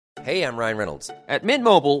Hey, I'm Ryan Reynolds. At Mint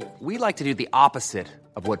Mobile, we like to do the opposite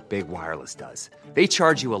of what Big Wireless does. They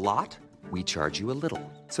charge you a lot, we charge you a little.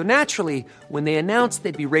 So naturally, when they announced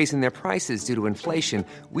they'd be raising their prices due to inflation,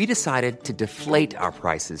 we decided to deflate our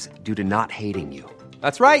prices due to not hating you.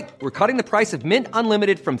 That's right. We're cutting the price of Mint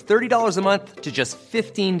Unlimited from $30 a month to just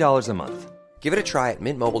 $15 a month. Give it a try at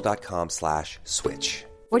mintmobile.com/switch.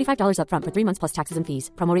 $45 up front for 3 months plus taxes and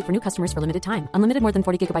fees. Promo rate for new customers for limited time. Unlimited more than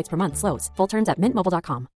 40 gigabytes per month. Slows full terms at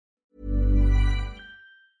mintmobile.com.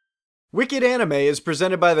 Wicked Anime is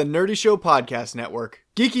presented by the Nerdy Show Podcast Network.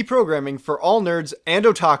 Geeky programming for all nerds and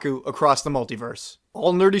otaku across the multiverse.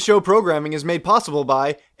 All Nerdy Show programming is made possible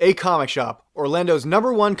by A Comic Shop, Orlando's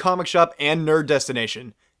 #1 comic shop and nerd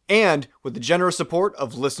destination, and with the generous support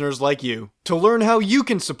of listeners like you. To learn how you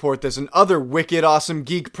can support this and other wicked awesome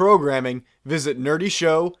geek programming, visit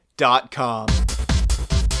nerdyshow.com.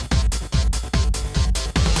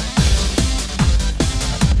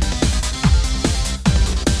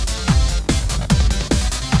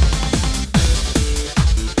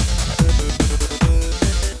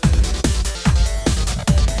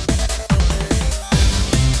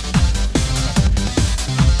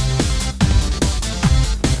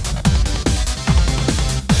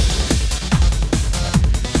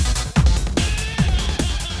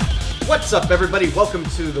 What's up, everybody? Welcome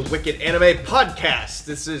to the Wicked Anime Podcast.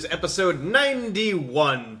 This is episode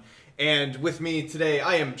 91. And with me today,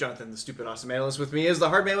 I am Jonathan, the stupid awesome analyst. With me is the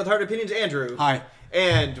hard man with hard opinions, Andrew. Hi.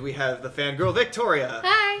 And we have the fangirl, Victoria.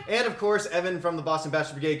 Hi. And of course, Evan from the Boston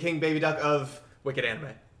Bastard Brigade, King Baby Duck of Wicked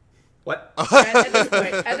Anime. What? At this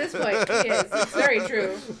point, yes, it's very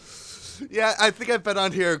true. Yeah, I think I've been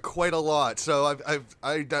on here quite a lot, so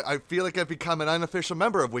I feel like I've become an unofficial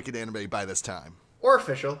member of Wicked Anime by this time. Or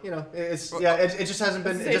official, you know. It just hasn't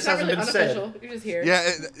been. It just hasn't really been unofficial. said. You're just here.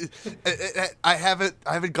 Yeah, I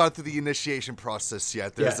haven't gone through the initiation process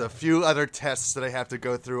yet. There's a few other tests that I have to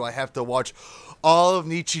go through. I have to watch all of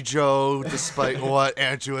Nichijou, despite what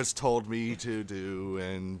Andrew has told me to do,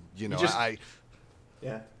 and you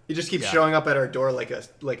He just keeps showing up at our door like a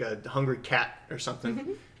hungry cat or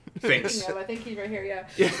something. Thanks. I think he's right here.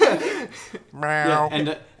 Yeah. Meow.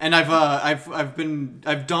 And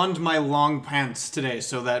I've donned my long pants today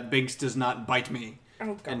so that Binks does not bite me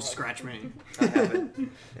and scratch me. I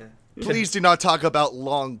haven't. Yeah. Please do not talk about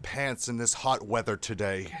long pants in this hot weather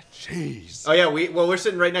today. Jeez. Oh yeah, we're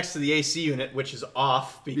sitting right next to the AC unit, which is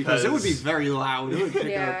off because it would be very loud. It would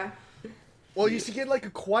pick up. Well, you should get like a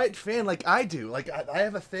quiet fan like I do. Like I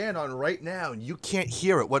have a fan on right now, and you can't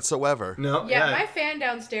hear it whatsoever. No. Yeah, my fan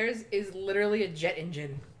downstairs is literally a jet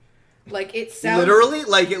engine. Like it sounds literally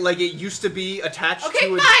like it used to be attached to. Okay,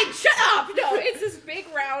 fine, shut up. No, it's this big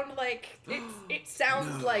round like it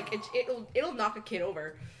sounds like it'll knock a kid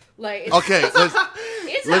over. Like it's, okay,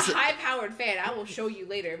 it's listen. a high-powered fan. I will show you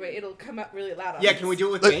later, but it'll come up really loud. Yeah, can we do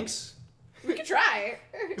it with Binks? We can try.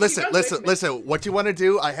 Listen. What you want to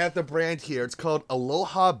do? I have the brand here. It's called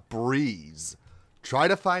Aloha Breeze. Try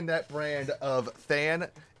to find that brand of fan.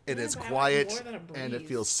 It is quiet and it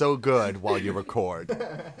feels so good while you record.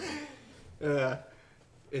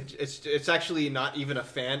 It's actually not even a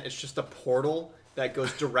fan. It's just a portal that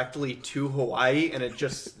goes directly to Hawaii, and it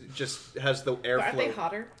just has the airflow. Aren't they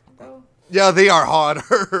hotter though? Yeah, they are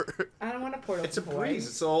hotter. I don't want a portal. It's a breeze.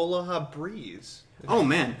 It's an Aloha Breeze. Oh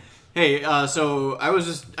man. Hey, so I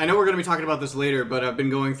know we're going to be talking about this later, but I've been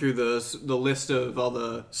going through the list of all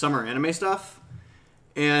the summer anime stuff,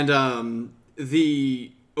 and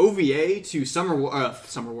the OVA to Summer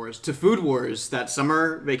Wars to Food Wars, that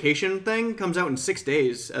summer vacation thing, comes out in 6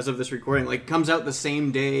 days as of this recording. Like, comes out the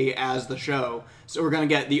same day as the show, so we're going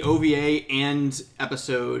to get the OVA and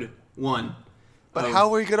episode 1. But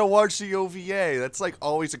how are you going to watch the OVA? That's like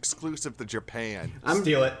always exclusive to Japan.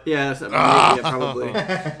 Steal it. Yeah, probably.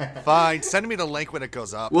 Fine, send me the link when it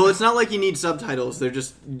goes up. Well, it's not like you need subtitles. They're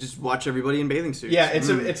just watch everybody in bathing suits. Yeah, it's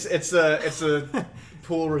a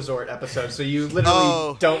pool resort episode, so you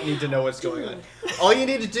literally don't need to know what's going on. All you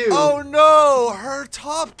need to do. Oh no, her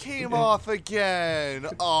top came off again.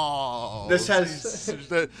 Oh, this has.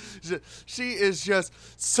 She is just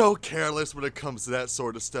so careless when it comes to that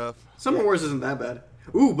sort of stuff. Summer Wars isn't that bad.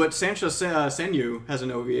 Ooh, but Sancho Senyu has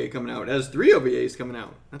an OVA coming out. It has 3 OVAs coming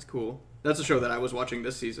out. That's cool. That's a show that I was watching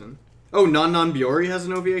this season. Oh, Non Non Biyori has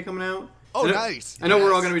an OVA coming out. Oh, nice. I know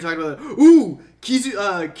we're all going to be talking about that. Ooh,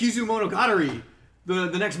 Kizu Monogatari.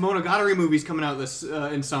 The next Monogatari movie's coming out this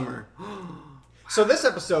in summer. So this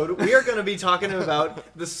episode, we are going to be talking about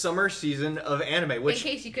the summer season of anime. Which,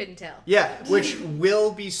 in case you couldn't tell. Yeah, which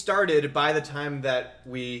will be started by the time that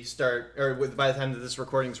we start, or by the time that this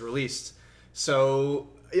recording's released. So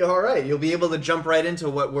All right, you'll be able to jump right into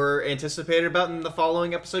what we're anticipated about in the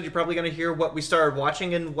following episode. You're probably going to hear what we started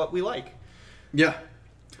watching and what we like. Yeah.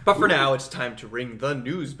 But for now, it's time to ring the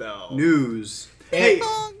news bell. News. Hey,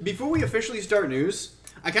 before we officially start news,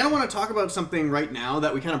 I kind of want to talk about something right now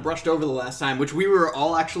that we kind of brushed over the last time, which we were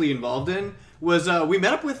all actually involved in, was we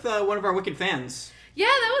met up with one of our Wicked fans. Yeah,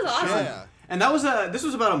 that was awesome. Yeah. And that was this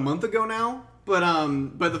was about a month ago now, but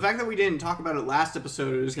the fact that we didn't talk about it last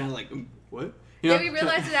episode, it was kind of like, what? You know? Yeah, we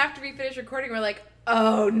realized it after we finished recording. We're like,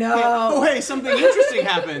 oh no. Oh, hey, something interesting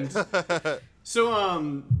happened.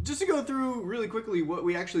 So, just to go through really quickly what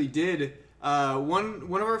we actually did, one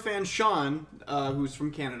of our fans, Sean, who's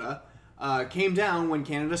from Canada, came down when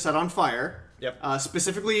Canada set on fire. Yep.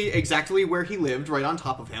 Specifically, exactly where he lived, right on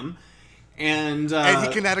top of him. And And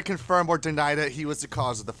he can neither confirm or deny that he was the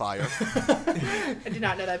cause of the fire. I did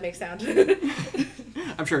not know that makes sound.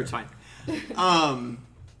 I'm sure it's fine.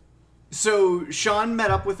 So Sean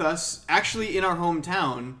met up with us actually in our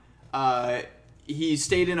hometown. He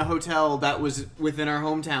stayed in a hotel that was within our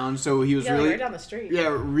hometown, so he was Yeah, really right down the street. Yeah,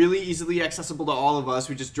 really easily accessible to all of us.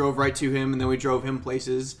 We just drove right to him, and then we drove him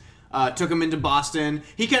places. Took him into Boston.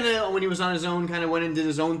 He kind of, when he was on his own, kind of went and did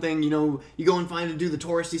his own thing. You know, you go and do the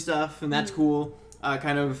touristy stuff, and that's cool.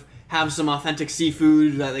 Kind of have some authentic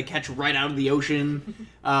seafood that they catch right out of the ocean,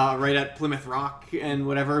 right at Plymouth Rock and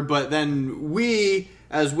whatever. But then we,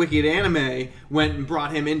 as Wicked Anime, went and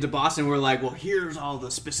brought him into Boston. We're like, well, here's all the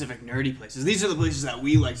specific nerdy places. These are the places that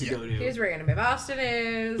we like to go to. Here's where Anime Boston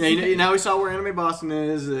is. Yeah, now we saw where Anime Boston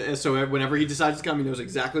is, so whenever he decides to come, he knows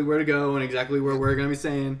exactly where to go and exactly where we're going to be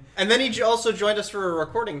staying. And then he also joined us for a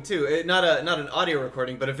recording too. Not an audio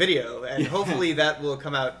recording, but a video. And hopefully that will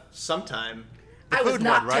come out sometime. I was food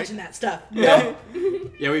not one, right? touching that stuff. Yeah,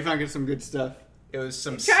 yeah, we found some good stuff. It was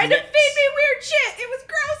some Trying to snacks. feed me weird shit. It was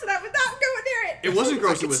gross, and I was not going near it. It wasn't I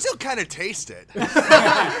gross. It can was still kind of taste it.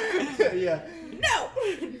 Yeah. No.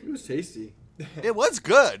 it was tasty. It was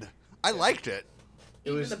good. I liked it.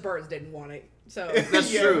 Even the birds didn't want it. So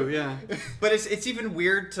That's Yeah. true. Yeah. But it's even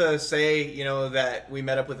weird to say, that we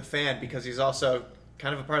met up with a fan because he's also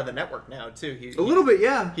kind of a part of the network now too. A little bit.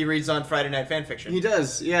 Yeah. He reads on Friday Night Fanfiction. He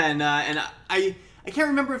does. Yeah, and I can't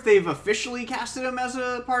remember if they've officially casted him as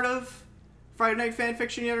a part of Friday Night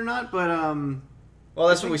Fanfiction yet or not, but Well,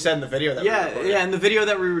 that's what we said in the video. That we recorded. yeah. In the video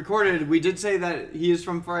that we recorded, we did say that he is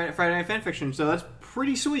from Friday Night Fanfiction, so that's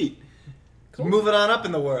pretty sweet. Moving on up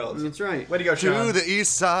in the world. That's right. Way to go, Sean. To the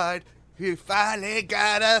east side, he finally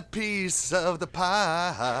got a piece of the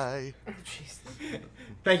pie.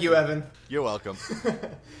 Thank you, Evan. You're welcome.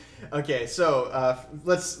 Okay, so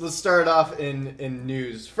let's start off in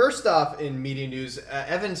news. First off, in media news,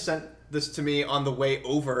 Evan sent this to me on the way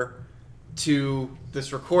over to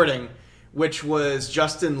this recording, which was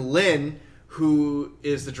Justin Lin, who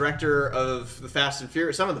is the director of the Fast and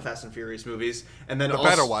Furious, some of the Fast and Furious movies, and then The also,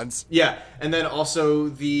 better ones. Yeah, and then also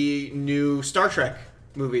the new Star Trek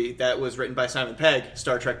movie that was written by Simon Pegg,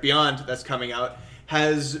 Star Trek Beyond, that's coming out,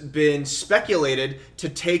 has been speculated to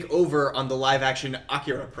take over on the live-action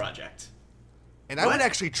Akira project. And I would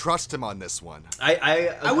actually trust him on this one.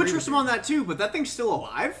 I would agree trust him on that too, but that thing's still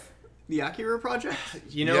alive? The Akira project?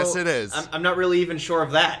 Yes, it is. I'm not really even sure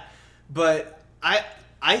of that, but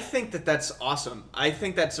I think that's awesome. I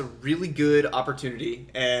think that's a really good opportunity,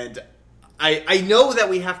 and I know that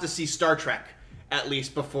we have to see Star Trek at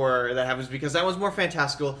least before that happens because that one's more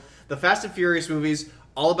fantastical. The Fast and Furious movies,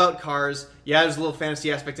 all about cars. Yeah, there's a little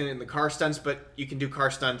fantasy aspect in it in the car stunts, but you can do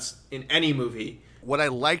car stunts in any movie. What I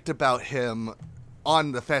liked about him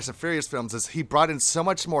on the Fast and Furious films is he brought in so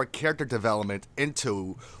much more character development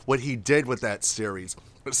into what he did with that series,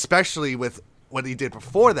 especially with what he did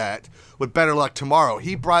before that with Better Luck Tomorrow.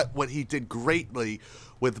 He brought what he did greatly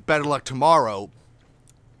with Better Luck Tomorrow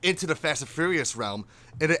into the Fast and Furious realm,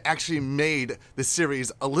 and it actually made the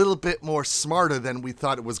series a little bit more smarter than we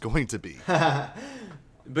thought it was going to be.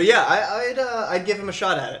 But yeah, I'd give him a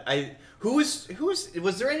shot at it. Was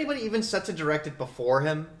there anybody even set to direct it before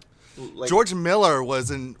him? Like, George Miller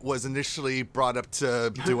was initially brought up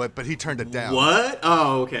to do it, but he turned it down. What?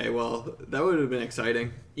 Oh, okay. Well, that would have been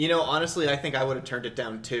exciting. honestly, I think I would have turned it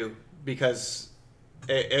down too because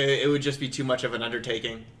it would just be too much of an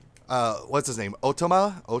undertaking. What's his name?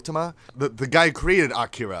 Otama? The guy who created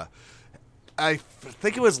Akira. I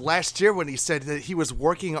think it was last year when he said that he was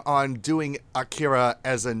working on doing Akira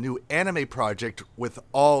as a new anime project with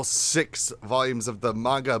all 6 volumes of the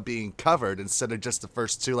manga being covered instead of just the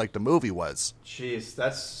first 2 like the movie was. Jeez,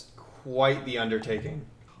 that's quite the undertaking.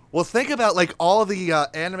 Well, think about like all the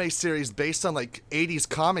anime series based on like 80s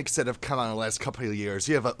comics that have come out in the last couple of years.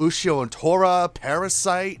 You have Ushio and Tora,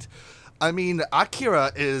 Parasite, I mean,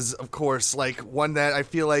 Akira is, of course, like one that I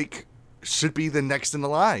feel like should be the next in the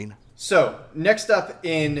line. So, next up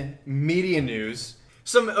in media news,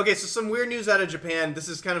 some weird news out of Japan. This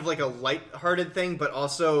is kind of like a light-hearted thing, but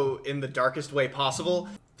also in the darkest way possible.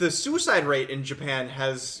 The suicide rate in Japan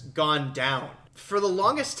has gone down. For the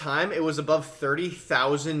longest time, it was above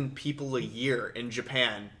 30,000 people a year in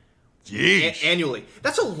Japan annually.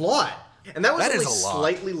 That's a lot. And that was only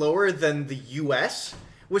slightly lower than the U.S.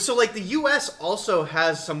 So, like, the U.S. also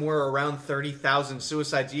has somewhere around 30,000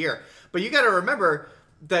 suicides a year. But you got to remember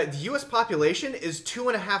that the U.S. population is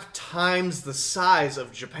 2.5 times the size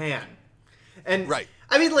of Japan. And, right.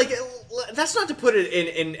 I mean, like, that's not to put it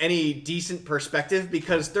in any decent perspective,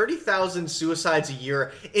 because 30,000 suicides a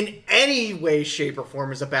year in any way, shape, or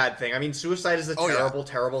form is a bad thing. I mean, suicide is a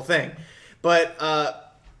terrible thing. But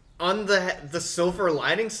on the silver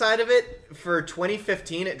lining side of it, for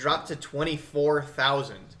 2015, it dropped to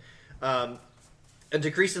 24,000. A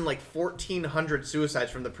decrease in like 1,400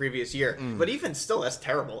 suicides from the previous year. But even still, that's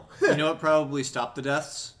terrible. You know what probably stopped the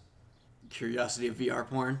deaths? Curiosity of VR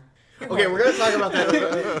porn. Okay, we're going to talk about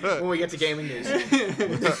that when we get to gaming news.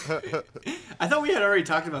 I thought we had already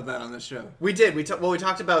talked about that on this show. We did. We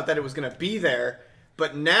talked about that it was going to be there,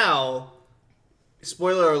 but now,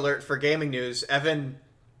 spoiler alert for gaming news, Evan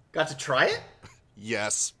got to try it?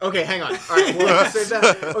 Yes. Okay, hang on. All right, we'll save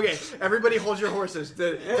that. Okay, everybody hold your horses.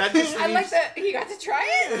 That just I like that he got to try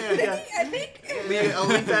it. Yeah. I think. I'll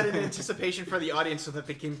leave that in anticipation for the audience so that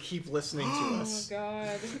they can keep listening to us. Oh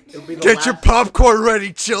God. It'll be the Get your popcorn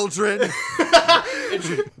ready, children.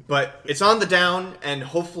 But it's on the down, and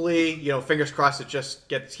hopefully, fingers crossed, it just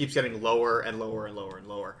keeps getting lower and lower and lower and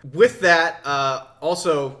lower. With that,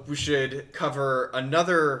 also, we should cover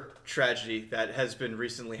another tragedy that has been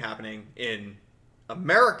recently happening in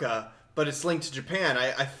America, but it's linked to Japan.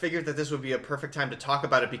 I figured that this would be a perfect time to talk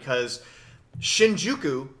about it because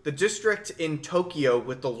Shinjuku, the district in Tokyo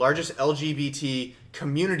with the largest LGBT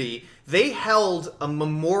community, they held a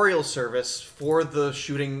memorial service for the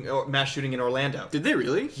mass shooting in Orlando. Did they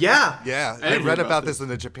really? Yeah. Yeah, I I didn't read hear about about this in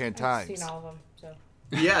the Japan Times. I've seen all of them. So.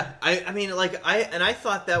 Yeah. I mean, like, I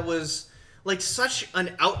thought that was like such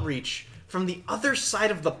an outreach from the other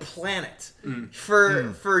side of the planet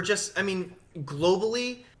for just, I mean,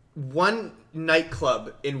 globally, one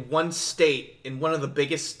nightclub in one state, in one of the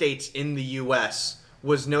biggest states in the U.S.,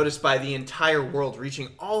 was noticed by the entire world, reaching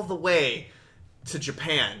all the way to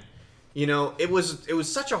Japan. It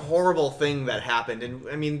was such a horrible thing that happened. And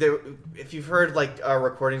I mean, if you've heard like our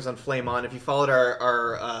recordings on Flame On, if you followed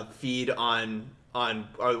our feed on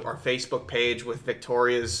our Facebook page with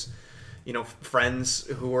Victoria's friends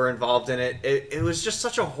who were involved in it. It was just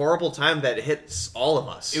such a horrible time that hits all of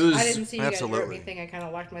us. I didn't see you guys absolutely. do anything. I kind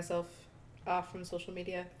of locked myself off from social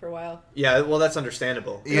media for a while. Yeah, well, that's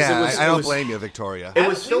understandable. Yeah, I don't blame you, Victoria. It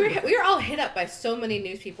was we were all hit up by so many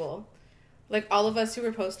news people, like all of us who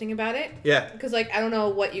were posting about it. Yeah. Because I don't know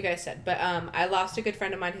what you guys said, but I lost a good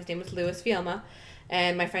friend of mine. His name was Louis Fielma,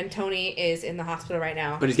 and my friend Tony is in the hospital right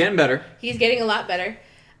now. But he's getting better. He's getting a lot better.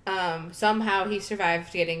 Somehow he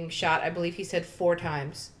survived getting shot. I believe he said 4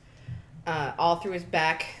 times, all through his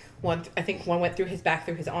back. I think one went through his back,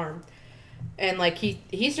 through his arm, and like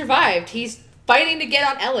he survived. He's fighting to get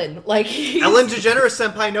on Ellen. Like Ellen DeGeneres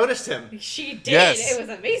senpai noticed him. She did. Yes. It was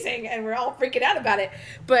amazing, and we're all freaking out about it.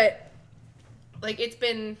 But like it's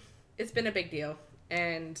been a big deal,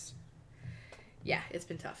 and yeah, it's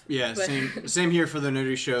been tough. Yeah, But same here for the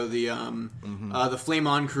Nerdy Show. The Flame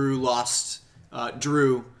On crew lost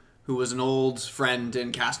Drew, who was an old friend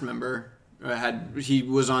and cast member. He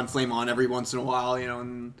was on Flame On every once in a while,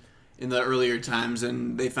 in the earlier times,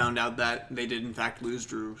 and they found out that they did in fact lose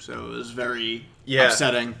Drew. So it was very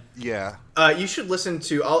upsetting. Yeah. You should listen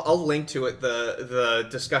to. I'll link to it the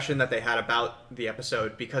discussion that they had about the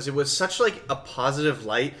episode, because it was such like a positive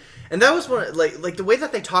light, and that was one like the way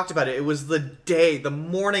that they talked about it. It was the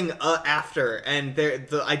morning after, and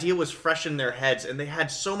the idea was fresh in their heads, and they had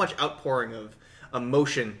so much outpouring of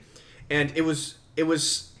emotion, and it was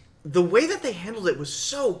the way that they handled it was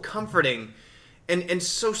so comforting, and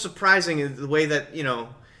so surprising in the way that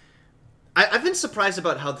I've been surprised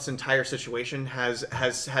about how this entire situation has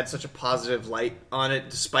had such a positive light on it,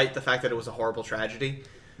 despite the fact that it was a horrible tragedy.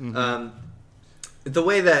 Mm-hmm. The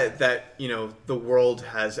way that the world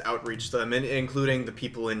has outreached them, including the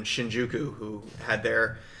people in Shinjuku who had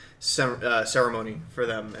their ceremony for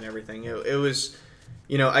them and everything. It was,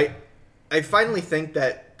 I finally think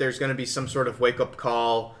that there's going to be some sort of wake-up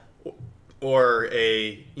call or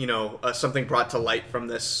a something brought to light from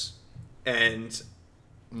this, and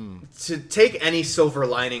to take any silver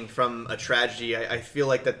lining from a tragedy, I feel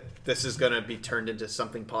like that this is going to be turned into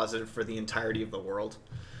something positive for the entirety of the world.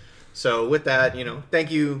 So with that,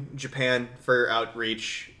 thank you, Japan, for your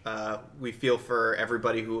outreach. We feel for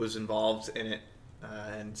everybody who was involved in it,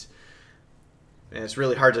 and it's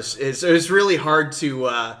really hard to it's really hard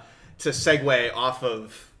to segue off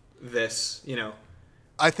of this.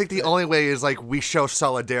 I think the only way is we show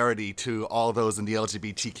solidarity to all those in the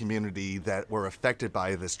LGBT community that were affected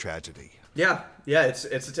by this tragedy. Yeah.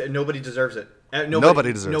 It's nobody deserves it.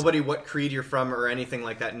 Nobody deserves it. Nobody, what creed you're from or anything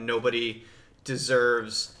like that. Nobody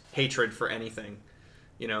deserves hatred for anything.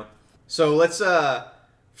 So let's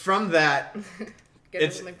from that. Get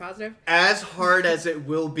into something positive. As hard as it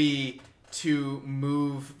will be to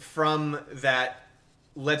move from that,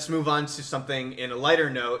 let's move on to something in a lighter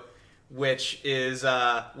note, which is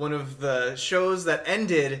one of the shows that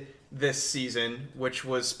ended this season, which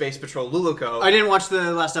was Space Patrol Luluco. I didn't watch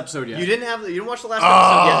the last episode yet. You didn't watch the last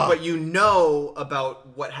episode yet, but you know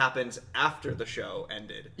about what happens after the show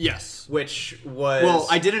ended. Yes. Which was... Well,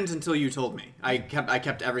 I didn't until you told me. I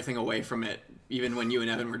kept everything away from it, even when you and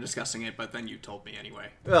Evan were discussing it, but then you told me anyway.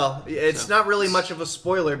 Well, it's not really much of a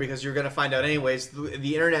spoiler because you're going to find out anyways.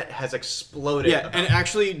 The internet has exploded. Yeah, and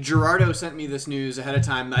actually, Gerardo sent me this news ahead of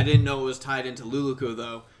time. I didn't know it was tied into Luluco,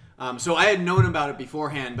 though. So I had known about it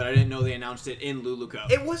beforehand, but I didn't know they announced it in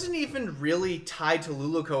Luluco. It wasn't even really tied to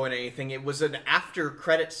Luluco and anything. It was an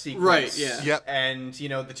after-credit sequence. Right, yeah. Yep. And,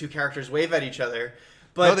 the two characters wave at each other.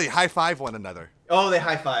 But No, they high-five one another. Oh, they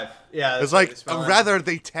high-five. Yeah. It's rather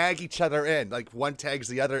they tag each other in. One tags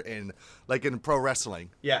the other in, like in pro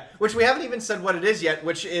wrestling. Yeah, which we haven't even said what it is yet,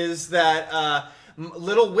 which is that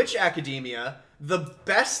Little Witch Academia, the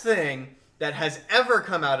best thing that has ever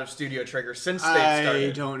come out of Studio Trigger since they've started.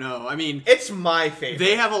 I don't know. I mean, it's my favorite.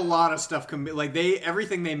 They have a lot of stuff.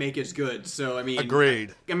 Everything they make is good. So I mean,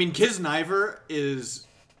 agreed. I mean, Kisniver is.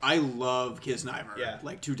 I love Kisniver. Yeah.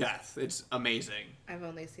 To death. It's amazing. I've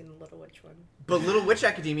only seen the Little Witch one. But Little Witch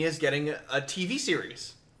Academia is getting a TV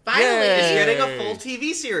series. Finally, It's getting a full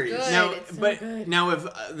TV series. Good. Now, It's so but good. now, if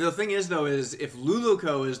the thing is though, is if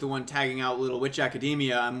Luluco is the one tagging out Little Witch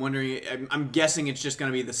Academia, I'm wondering. I'm guessing it's just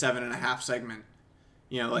going to be the 7.5 segment.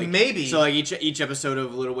 Maybe. So each episode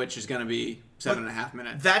of Little Witch is going to be 7.5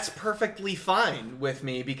 minutes. That's perfectly fine with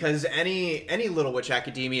me because any Little Witch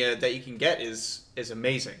Academia that you can get is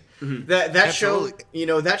amazing. Mm-hmm. That show,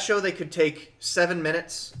 that show they could take 7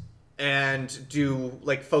 minutes and do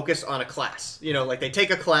focus on a class. They take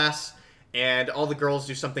a class and all the girls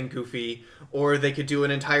do something goofy, or they could do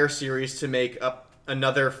an entire series to make up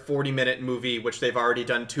another 40-minute movie, which they've already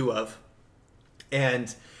done 2 of.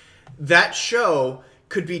 And that show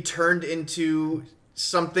could be turned into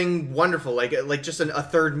something wonderful, like just a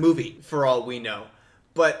third movie for all we know.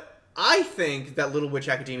 But I think that Little Witch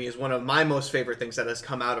Academia is one of my most favorite things that has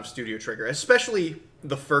come out of Studio Trigger, especially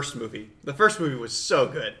the first movie. The first movie was so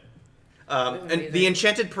good. And The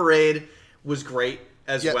Enchanted Parade was great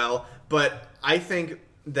as well. But I think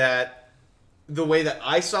that the way that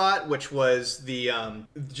I saw it, which was the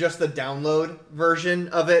just the download version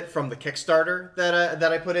of it from the Kickstarter that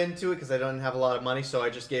I put into it because I don't have a lot of money, so I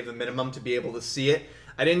just gave the minimum to be able to see it.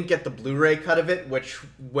 I didn't get the Blu-ray cut of it, which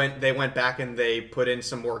they went back and they put in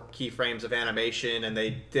some more keyframes of animation and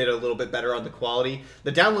they did a little bit better on the quality.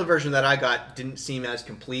 The download version that I got didn't seem as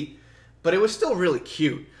complete, but it was still really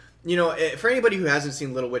cute. For anybody who hasn't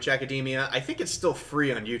seen Little Witch Academia, I think it's still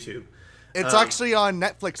free on YouTube. It's actually on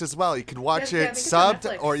Netflix as well. You can watch it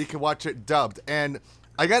subbed or you can watch it dubbed. And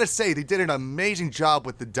I gotta say, they did an amazing job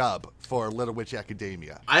with the dub for Little Witch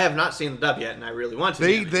Academia. I have not seen the dub yet, and I really want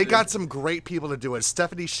to. They got some great people to do it.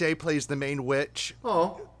 Stephanie Shea plays the main witch.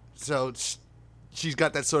 Oh. So she's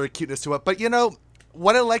got that sort of cuteness to it. But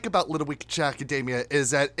what I like about Little Witch Academia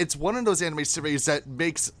is that it's one of those anime series that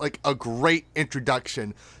makes a great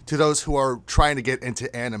introduction to those who are trying to get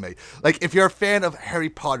into anime. If you're a fan of Harry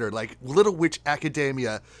Potter, Little Witch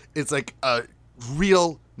Academia is a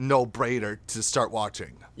real no-brainer to start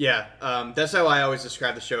watching. Yeah, that's how I always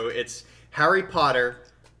describe the show. It's Harry Potter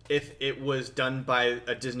if it was done by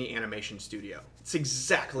a Disney animation studio. It's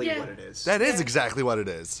exactly what it is. That is exactly what it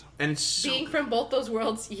is. And it's being from both those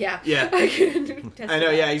worlds, Yeah. I can I know,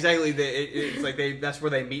 yeah, exactly. It's that's where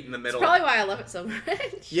they meet in the middle. That's probably why I love it so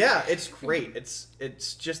much. Yeah, it's great.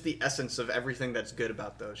 It's just the essence of everything that's good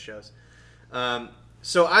about those shows.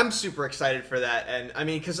 So I'm super excited for that, and I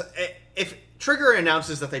mean, because if Trigger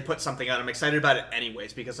announces that they put something out, I'm excited about it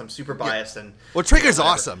anyways because I'm super biased and. Well, Trigger's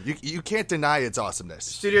awesome. You can't deny its awesomeness.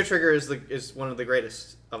 Studio Trigger is one of the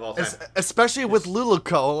greatest of all time, especially with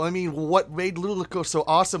Luluco. I mean, what made Luluco so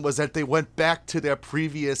awesome was that they went back to their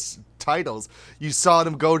previous titles. You saw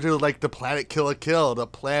them go to like the Planet Kill la Kill, the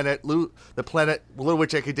Planet Little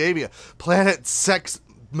Witch Academia, Planet Sex,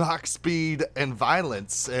 Mach Speed, and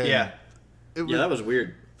Violence. And that was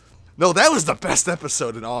weird. No, that was the best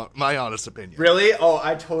episode in my honest opinion. Really? Oh,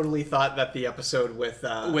 I totally thought that the episode with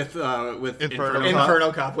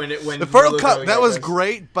Inferno Cop when Inferno Cop, that was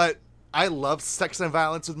great, but I love Sex and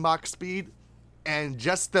Violence with Mach Speed, and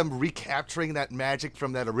just them recapturing that magic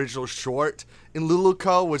from that original short in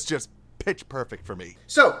Luluco was just pitch perfect for me.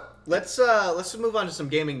 So let's move on to some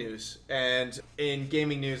gaming news. And in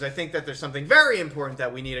gaming news, I think that there's something very important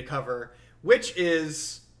that we need to cover, which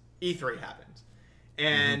is E3 happened.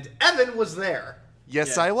 And Evan was there.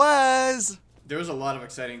 Yes, I was. There was a lot of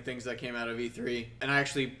exciting things that came out of E3, and I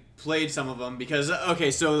actually played some of them because, okay,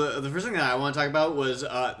 so the first thing that I want to talk about was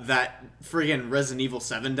that friggin' Resident Evil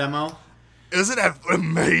 7 demo. Isn't that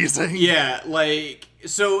amazing? Yeah, like,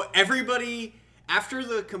 so everybody, after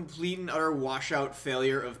the complete and utter washout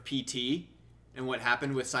failure of PT and what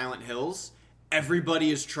happened with Silent Hills, everybody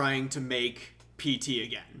is trying to make PT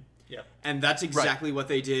again. Yep. And that's exactly what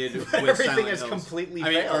they did with Everything Silent has Hills. completely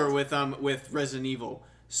failed. failed. Or with Resident Evil.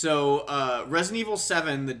 So Resident Evil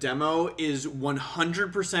 7, the demo is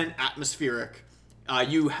 100% atmospheric.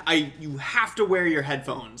 You have to wear your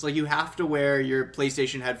headphones. Like, you have to wear your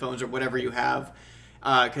PlayStation headphones or whatever you have,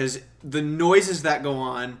 because the noises that go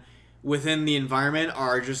on within the environment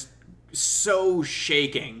are just so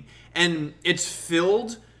shaking. And it's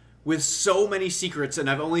filled with so many secrets, and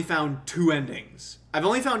I've only found 2 endings. I've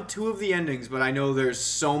only found 2 of the endings, but I know there's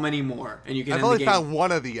so many more, and you can. I've only found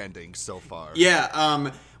 1 of the endings so far. Yeah.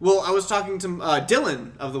 Well, I was talking to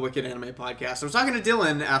Dylan of the Wicked Anime Podcast. I was talking to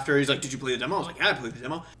Dylan after he's like, "Did you play the demo?" I was like, "Yeah, I played the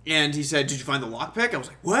demo." And he said, "Did you find the lockpick?" I was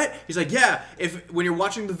like, "What?" He's like, "Yeah. When you're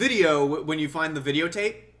watching the video, when you find the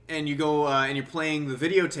videotape, and you go and you're playing the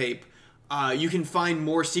videotape, you can find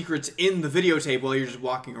more secrets in the videotape while you're just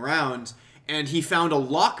walking around." And he found a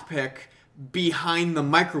lockpick behind the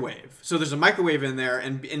microwave. So there's a microwave in there,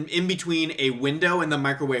 and in between a window and the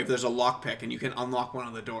microwave, there's a lockpick, and you can unlock one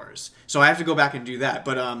of the doors. So I have to go back and do that.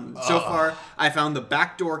 But so far, I found the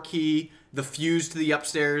back door key, the fuse to the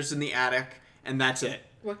upstairs in the attic, and that's it.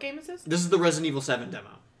 What game is this? This is the Resident Evil 7 demo.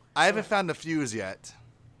 I haven't found the fuse yet.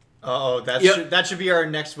 That should be our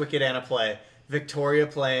next Wicked Anna play. Victoria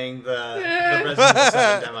playing the Resident Evil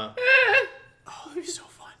 7 demo. Oh, it'd be so fun.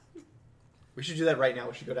 We should do that right now.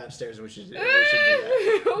 We should go downstairs and we should do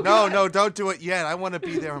that. Oh, No, don't do it yet. I want to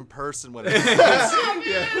be there in person when it the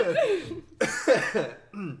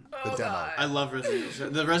demo. I love Resident Evil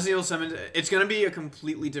 7. The Resident Evil 7, it's going to be a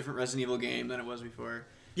completely different Resident Evil game than it was before.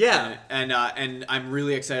 Yeah. And I'm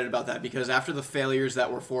really excited about that because after the failures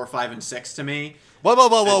that were 4, 5, and 6 to me...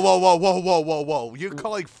 Whoa. You're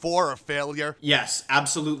calling 4 a failure? Yes,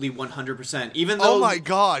 absolutely 100%. Even though... Oh my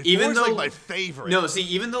god, 4 is like my favorite. No, see,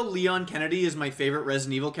 even though Leon Kennedy is my favorite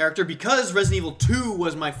Resident Evil character, because Resident Evil 2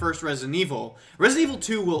 was my first Resident Evil Evil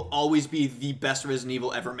 2 will always be the best Resident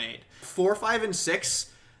Evil ever made. 4, 5, and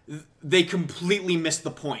 6... they completely missed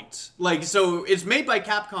the point. Like, so it's made by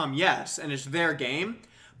Capcom, yes, and it's their game,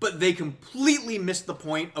 but they completely missed the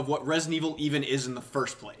point of what Resident Evil even is in the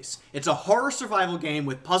first place. It's a horror survival game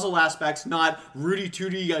with puzzle aspects, not Rudy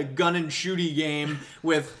Tooty gun and shooty game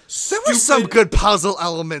with There were some good puzzle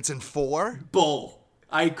elements in 4. bull.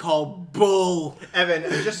 I call bull. Evan,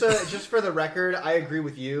 just for the record, I agree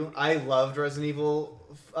with you. I loved Resident Evil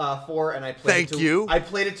 4, and I played I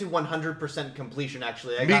played it to 100% completion.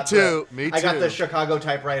 Actually, Me too. I got the Chicago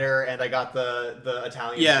typewriter, and I got the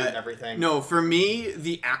Italian suit and everything. No, for me,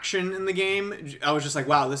 the action in the game, I was just like,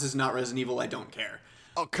 wow, this is not Resident Evil. I don't care.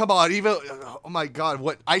 Oh, come on. Oh my god.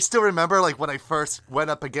 What I still remember, like, when I first went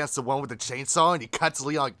up against the one with the chainsaw and he cuts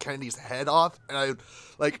Leon Kennedy's head off, and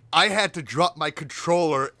I had to drop my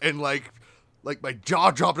controller and like my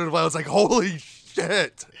jaw dropped and I was like, holy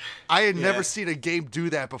shit. I had never seen a game do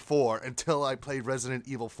that before until I played Resident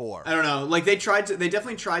Evil 4. I don't know. Like, they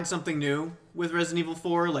definitely tried something new with Resident Evil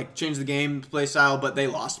 4, like change the game play style, but they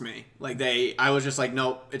lost me. Like, I was just like,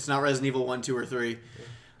 nope, it's not Resident Evil 1, 2, or 3.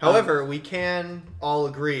 However, we can all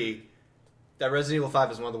agree that Resident Evil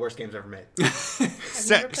 5 is one of the worst games ever made. I've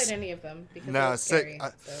never played any of them because it was scary.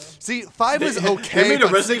 See, 5 was okay, they made a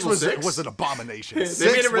but Resident 6 Evil 6? was an abomination. They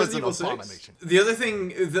 6 made a was Resident an Evil 6? abomination. The other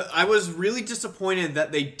thing, I was really disappointed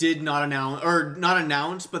that they did not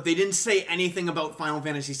announce, but they didn't say anything about Final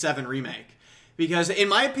Fantasy VII Remake. Because in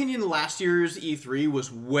my opinion, last year's E3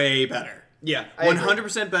 was way better. Yeah,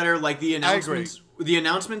 100% better. Like the announcements, agree. the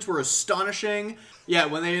announcements were astonishing. Yeah,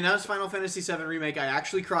 when they announced Final Fantasy VII Remake, I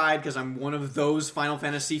actually cried because I'm one of those Final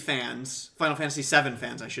Fantasy fans. Final Fantasy VII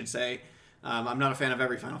fans, I should say. I'm not a fan of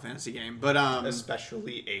every Final Fantasy game, but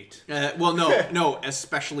especially 8. well, no,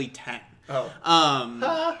 especially 10. Oh.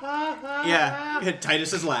 Yeah,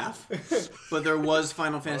 Titus's laugh. But there was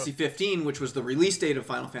Final Fantasy 15, which was the release date of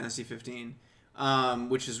Final Fantasy 15,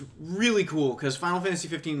 which is really cool because Final Fantasy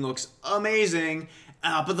 15 looks amazing.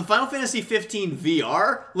 But the Final Fantasy 15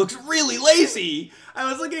 VR looks really lazy. I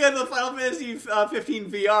was looking at the Final Fantasy 15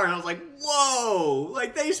 VR and I was like, whoa!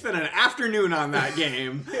 Like, they spent an afternoon on that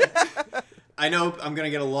game. I know I'm going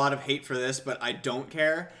to get a lot of hate for this, but I don't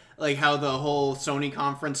care. Like, how the whole Sony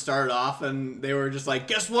conference started off and they were just like,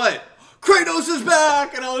 guess what? Kratos is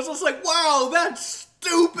back! And I was just like, wow, that's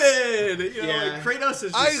stupid! You know, like, Kratos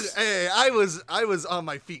is just... I was on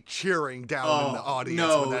my feet cheering down in the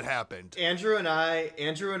audience when that happened. Andrew and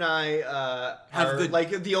I are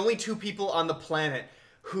like the only two people on the planet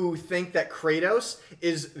who think that Kratos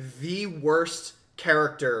is the worst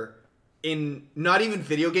character in not even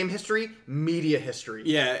video game history, media history.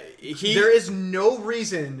 Yeah, there is no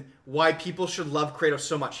reason why people should love Kratos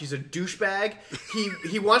so much. He's a douchebag.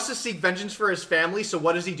 He wants to seek vengeance for his family. So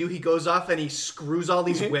what does he do? He goes off and he screws all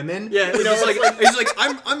these women. Yeah, you know, he's like,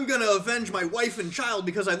 I'm gonna avenge my wife and child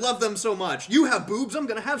because I love them so much. You have boobs, I'm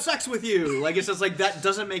gonna have sex with you. Like, it's just like, that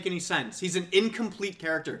doesn't make any sense. He's an incomplete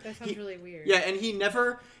character. That sounds really weird. Yeah, and he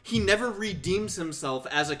never redeems himself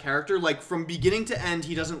as a character. Like, from beginning to end,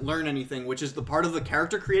 he doesn't learn anything, which is the part of the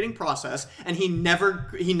character creating process. And he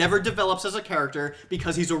never develops as a character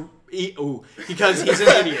because he's an idiot.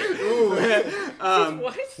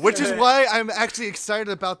 What? Which is why I'm actually excited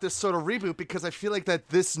about this sort of reboot, because I feel like that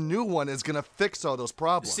this new one is going to fix all those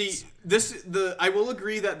problems. See, I will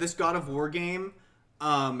agree that this God of War game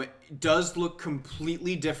does look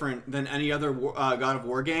completely different than any other God of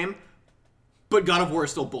War game, but God of War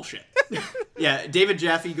is still bullshit. Yeah, David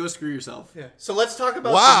Jaffe, go screw yourself. Yeah. So let's talk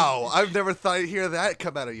about... Wow, I've never thought I'd hear that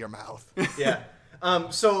come out of your mouth. Yeah.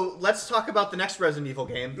 So let's talk about the next Resident Evil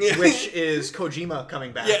game, which is Kojima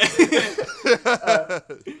coming back. Yeah.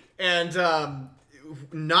 And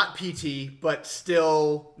not PT, but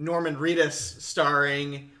still Norman Reedus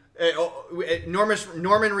starring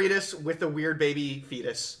Norman Reedus with a weird baby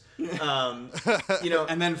fetus. You know,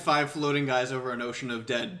 And then 5 floating guys over an ocean of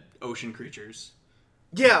dead ocean creatures.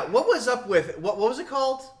 yeah. What was up with what was it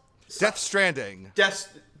called? Death Stranding.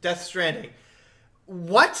 Death Stranding.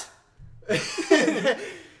 What?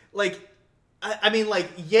 Like, I mean, like,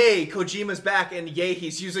 yay, Kojima's back, and yay,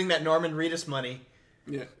 he's using that Norman Reedus money.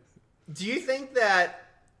 Yeah. Do you think that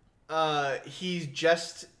he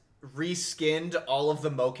just reskinned all of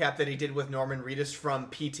the mocap that he did with Norman Reedus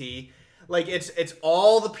from PT? Like, it's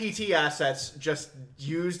all the PT assets just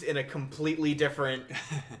used in a completely different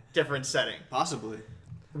setting. Possibly.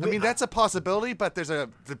 I mean, that's a possibility, but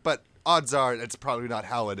but odds are it's probably not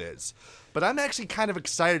how it is. But I'm actually kind of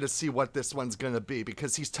excited to see what this one's going to be,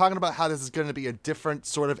 because he's talking about how this is going to be a different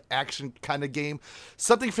sort of action kind of game.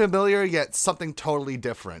 Something familiar, yet something totally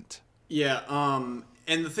different. Yeah,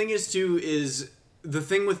 and the thing is, too, is the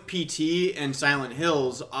thing with PT and Silent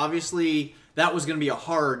Hills, obviously, that was going to be a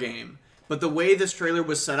horror game. But the way this trailer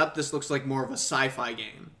was set up, this looks like more of a sci-fi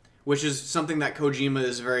game, which is something that Kojima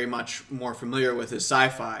is very much more familiar with, is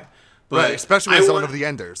sci-fi. But Right, especially as one of the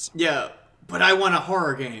Enders. Yeah, but I want a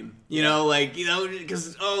horror game. You know, like, you know,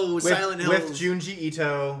 because, Silent Hills. With Junji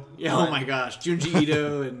Ito. Yeah, oh my gosh, Junji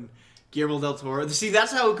Ito and Guillermo del Toro. See,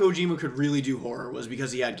 that's how Kojima could really do horror, was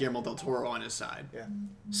because he had Guillermo del Toro on his side. Yeah.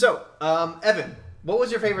 So, Evan, what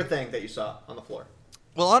was your favorite thing that you saw on the floor?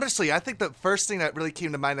 Well, honestly, I think the first thing that really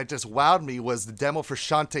came to mind that just wowed me was the demo for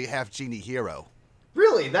Shantae Half Genie Hero.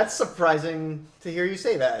 Really? That's surprising to hear you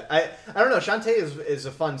say that. I don't know, Shantae is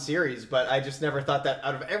a fun series, but I just never thought that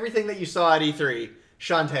out of everything that you saw at E3,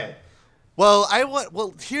 Shantae. Well,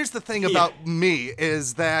 here's the thing about me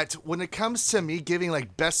is that when it comes to me giving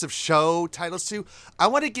like best of show titles to, I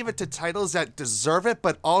want to give it to titles that deserve it,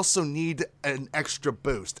 but also need an extra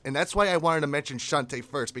boost. And that's why I wanted to mention Shantae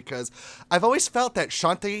first, because I've always felt that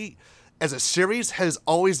Shantae as a series has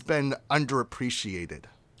always been underappreciated.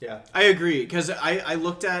 Yeah. I agree, because I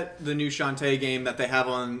looked at the new Shantae game that they have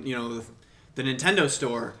on, you know, the Nintendo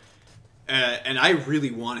store, and I really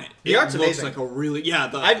want it. The art's looks amazing. like a really,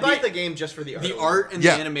 I'd buy the game just for the art. The art and the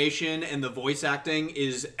animation and the voice acting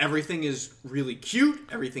everything is really cute.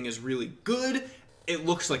 Everything is really good. It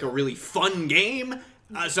looks like a really fun game.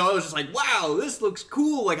 So I was just like, wow, this looks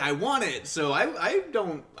cool. Like, I want it. So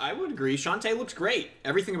I would agree. Shantae looks great.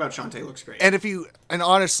 Everything about Shantae looks great. And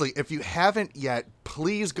honestly, if you haven't yet,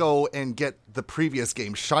 please go and get the previous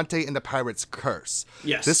game, Shantae and the Pirate's Curse.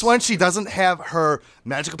 Yes. This one, she doesn't have her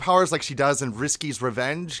magical powers like she does in Risky's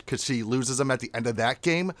Revenge, because she loses them at the end of that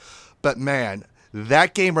game. But man,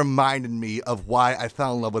 that game reminded me of why I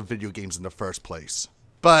fell in love with video games in the first place.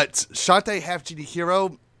 But Shantae Half Genie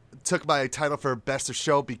Hero took my title for Best of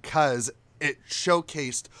Show because it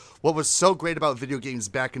showcased what was so great about video games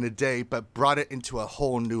back in the day, but brought it into a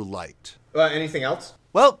whole new light. Anything else?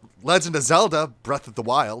 Well, Legend of Zelda, Breath of the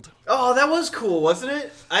Wild. Oh, that was cool, wasn't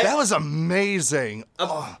it? That was amazing.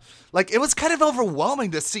 Like, it was kind of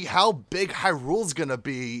overwhelming to see how big Hyrule's gonna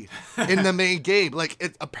be in the main game.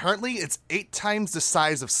 Like, apparently it's 8 times the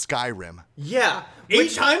size of Skyrim. Yeah.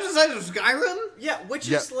 8 times the size of Skyrim? Yeah,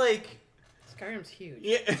 which is like... Skyrim's huge.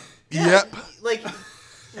 Yeah. Yep. Like,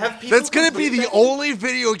 have people... That's gonna be the only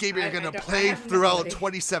video game you're I gonna don't- I play have no throughout idea.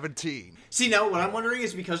 2017. See, now what I'm wondering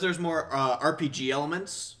is because there's more RPG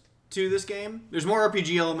elements to this game. There's more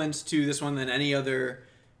RPG elements to this one than any other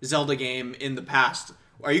Zelda game in the past.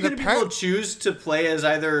 Are you going to be able to choose to play as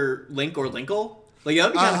either Link or Linkle? Like,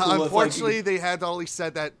 that'd be kind of cool. Unfortunately, they had only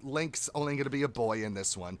said that Link's only going to be a boy in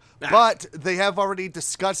this one. But they have already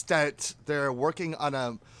discussed that they're working on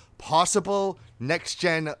a possible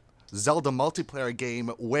next-gen Zelda multiplayer game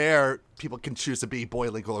where people can choose to be boy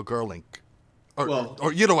Link or girl Link.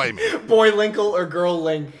 Or you know what I mean. Boy Linkle or girl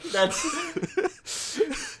Link. That's...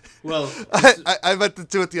 Well, I meant to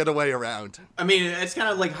do it the other way around. I mean, it's kind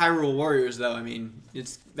of like Hyrule Warriors, though. I mean,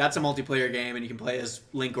 that's a multiplayer game, and you can play as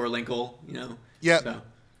Link or Linkle, you know? Yeah. So,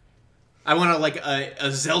 I want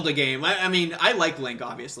a Zelda game. I mean, I like Link,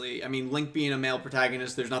 obviously. I mean, Link being a male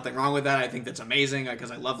protagonist, there's nothing wrong with that. I think that's amazing,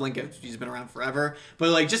 because I love Link. He's been around forever. But,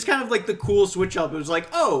 like, just kind of like the cool switch up. It was like,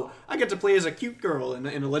 oh, I get to play as a cute girl in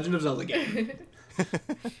a Legend of Zelda game.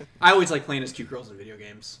 I always like playing as cute girls in video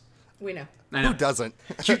games. We know. I know. Who doesn't?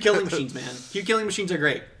 Cute killing machines, man. Cute killing machines are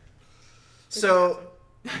great. So,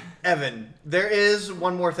 Evan, there is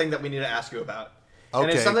one more thing that we need to ask you about. And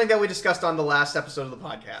it's Okay. something that we discussed on the last episode of the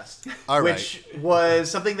podcast. All right. Which was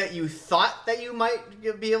something that you thought that you might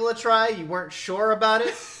be able to try. You weren't sure about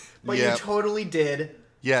it, but Yep. you totally did.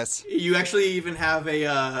 Yes. You actually even have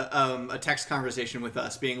a text conversation with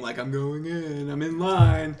us, being like, "I'm going in. I'm in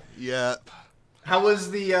line." Yep. How was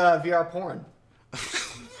the VR porn?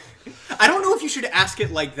 I don't know if you should ask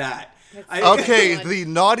it like that. Okay, the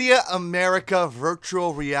Naughty America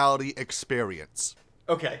virtual reality experience.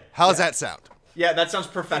 Okay. How's that sound? Yeah, that sounds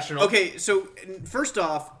professional. Okay, so first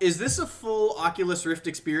off, is this a full Oculus Rift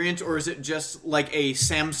experience, or is it just like a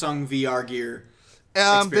Samsung VR gear?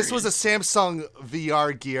 This was a Samsung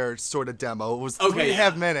VR gear sort of demo. It was Okay,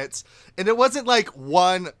 3.5 minutes, and it wasn't like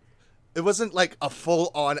a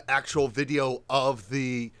full-on actual video of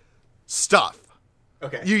the stuff.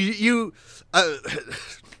 Okay.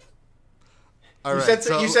 All right, you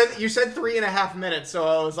so- said 3.5 minutes, so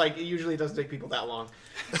I was like, it usually doesn't take people that long.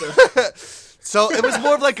 So it was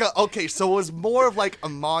more of like a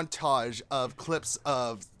montage of clips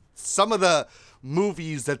of some of the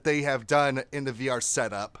movies that they have done in the VR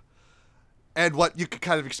setup and what you could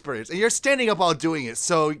kind of experience. And you're standing up while doing it,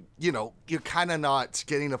 so you're kind of not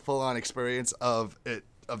getting a full-on experience of it,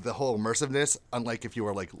 of the whole immersiveness, unlike if you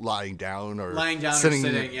were like lying down or sitting,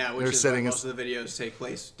 or which is sitting what most of the videos take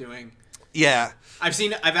place doing. Yeah.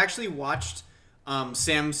 I've actually watched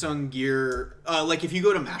Samsung gear, like if you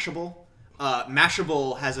go to Mashable,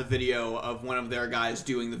 Mashable has a video of one of their guys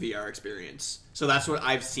doing the VR experience. So that's what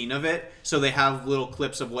I've seen of it. So they have little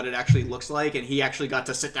clips of what it actually looks like, and he actually got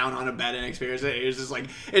to sit down on a bed and experience it. It's just like,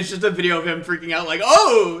 it's just a video of him freaking out, like,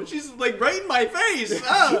 oh, she's like right in my face.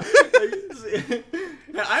 Ah.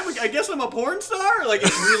 I guess I'm a porn star. Like,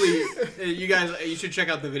 it's really, you should check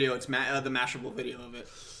out the video. It's the Mashable video of it.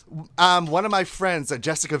 One of my friends,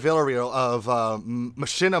 Jessica Villarreal of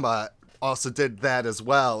Machinima, also did that as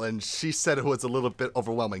well, and she said it was a little bit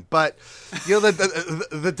overwhelming. But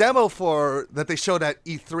the demo that they showed at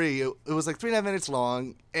E3, it was like 3.5 minutes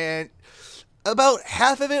long, and about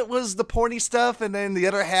half of it was the porny stuff, and then the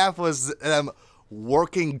other half was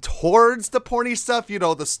working towards the porny stuff.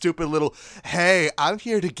 The stupid little, hey, I'm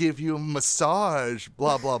here to give you a massage,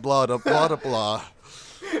 blah blah blah blah blah blah.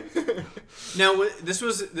 Now, this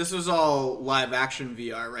was all live action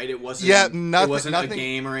VR, right? It wasn't. Yeah, It wasn't nothing, a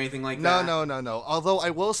game or anything like no, that. No. Although I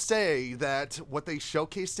will say that what they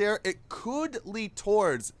showcased there, it could lead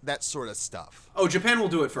towards that sort of stuff. Oh, Japan will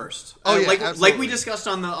do it first. Oh, yeah, like absolutely. we discussed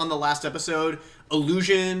on the last episode,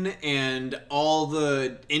 Illusion and all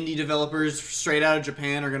the indie developers straight out of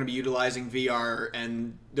Japan are going to be utilizing VR,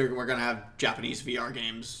 and we're going to have Japanese VR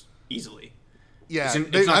games easily. Yeah, It's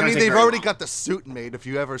not gonna take they've very already long. got the suit made. If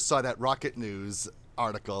you ever saw that Rocket News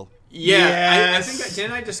article. Yeah, I Yes. think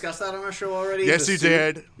didn't I discuss that on our show already? Yes, The you suit?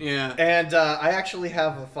 did. Yeah, And I actually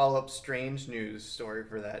have a follow-up strange news story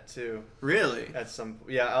for that too. really.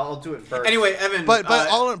 I'll do it first. Anyway, Evan. But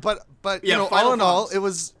yeah, you know, final all in all,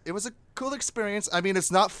 thoughts. it was a cool experience. I mean,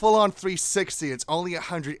 it's not full on 360. It's only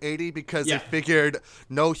 180 because Yeah. they figured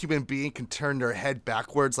no human being can turn their head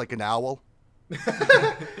backwards like an owl.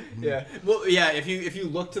 yeah. Well, yeah. If you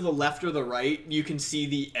look to the left or the right, you can see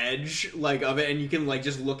the edge of it, and you can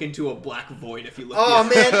just look into a black void if you look. Oh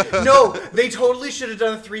man, no! They totally should have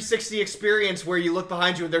done a 360 experience where you look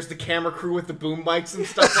behind you and there's the camera crew with the boom mics and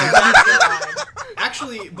stuff like that.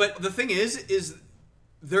 Actually, but the thing is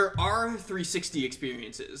there are 360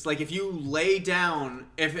 experiences. Like if you lay down,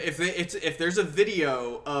 if there's a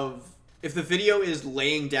video of. If the video is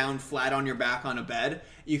laying down flat on your back on a bed,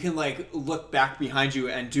 you can look back behind you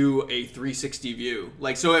and do a 360 view.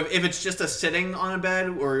 So if it's just a sitting on a bed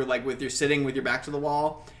or you're sitting with your back to the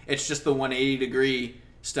wall, it's just the 180 degree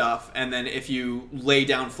stuff. And then if you lay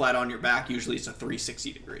down flat on your back, usually it's a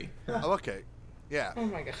 360 degree. Oh, okay. Yeah. Oh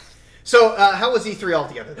my god. So, how was E3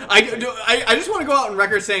 altogether? Then? I just want to go out on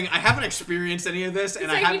record saying I haven't experienced any of this, and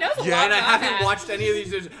It's like, he knows a lot and I about haven't that. watched any of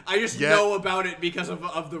these. I just Yeah. know about it because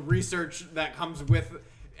of the research that comes with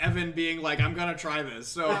Evan being like, I'm gonna try this.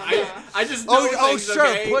 So I just know Oh, things, sure.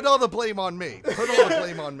 okay? Put all the blame on me. Put all the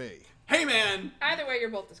blame on me. Hey man, Either way, you're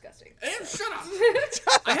both disgusting. shut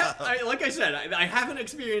up. Like I said, I haven't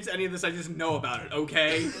experienced any of this. I just know about it.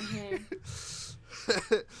 Okay.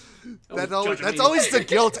 That's judge me. always the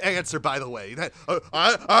guilt answer, by the way. That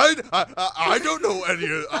I don't know any.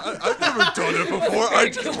 I've never done it before. I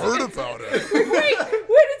just heard about it. Wait,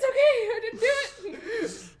 it's okay. I didn't do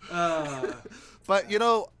it. But you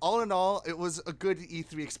know, all in all, it was a good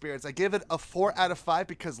E3 experience. I give it a 4 out of 5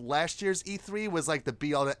 because last year's E3 was like the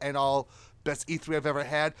be all and end all best E3 I've ever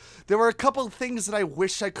had. There were a couple of things that I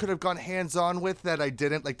wish I could have gone hands-on with that I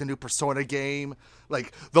didn't, like the new Persona game.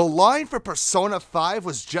 Like, the line for Persona 5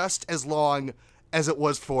 was just as long as it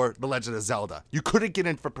was for The Legend of Zelda. You couldn't get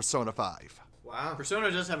in for Persona 5. Wow. Persona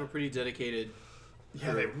does have a pretty dedicated.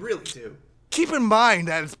 Yeah, they really do. Keep in mind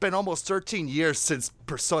that it's been almost 13 years since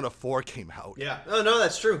Persona 4 came out. Yeah. Oh no,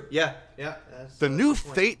 that's true. Yeah. The new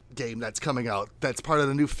Fate game that's coming out, that's part of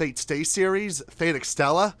the new Fate Stay series, Fate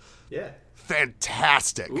Extella, Yeah.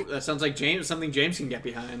 fantastic. Ooh, that sounds like something James can get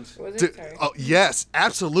behind. Was Dude, it? Sorry. oh yes,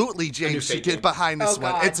 absolutely, James should Fate get game. behind this Oh,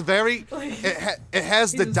 one. God. It's very, it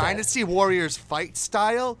has the He's Dynasty Warriors fight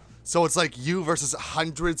style, so it's like you versus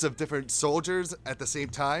hundreds of different soldiers at the same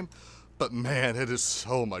time. But man, it is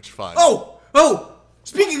so much fun. Oh!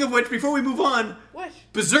 Speaking of which, before we move on, What?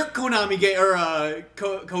 Berserk Konami game or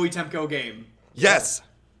Koei Temco game, yes,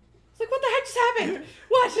 It's like, what the heck just happened?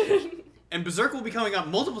 What? and Berserk will be coming up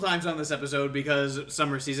multiple times on this episode because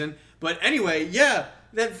summer season. But anyway, yeah,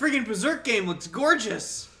 that friggin' Berserk game looks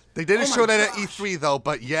gorgeous. they didn't Oh my show that at gosh. E3 though,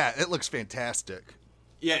 but yeah, it looks fantastic.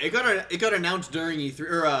 Yeah, it got announced during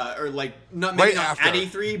E3 or like not Right maybe not after. at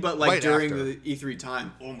E3, but Right during after. the E3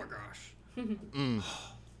 time. Oh my gosh,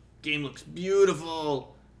 game looks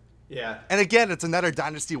beautiful. Yeah. And again, it's another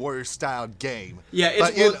Dynasty Warriors style game. Yeah, it's-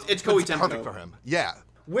 But, you well, know, it's Koei Temco. perfect for him. Yeah.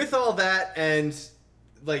 With all that and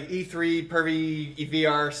like E3, pervy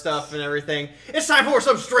VR stuff and everything, it's time for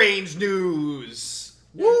some strange news.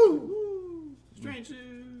 Woo! Strange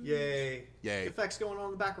news. Yay. Yay. Effects going on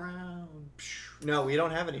in the background. No, we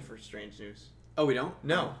don't have any for strange news. Oh, we don't?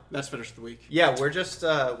 No. That's finished the week. Yeah, we're just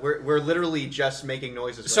we're literally just making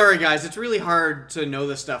noises. right Sorry, guys. It's really hard to know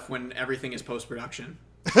this stuff when everything is post-production.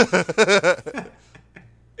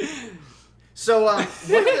 So one of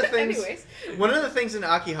the things, Anyways. one of the things in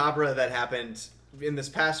Akihabara that happened in this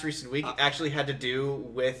past recent week actually had to do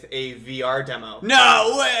with a VR demo.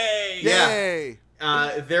 No way! Yeah. Yay.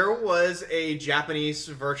 There was a Japanese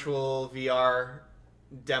virtual VR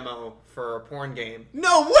demo for a porn game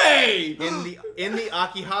No way! in the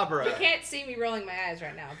Akihabara. You can't see me rolling my eyes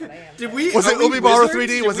right now, but I am. Did we? Was are it we Umibara wizards? 3D?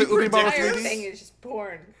 Did Was we it Umibara The predict- entire 3D? thing is just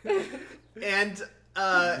porn. And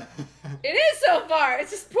It is so far.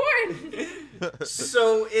 It's just porn.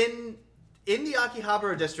 so in in the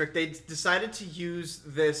Akihabara district, they decided to use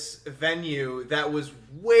this venue that was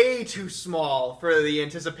way too small for the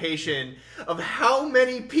anticipation of how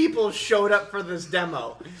many people showed up for this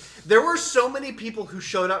demo. There were so many people who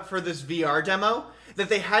showed up for this VR demo that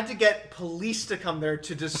they had to get police to come there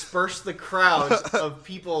to disperse the crowds of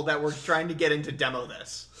people that were trying to get in to demo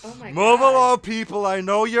this. Oh my Move God. along, people. I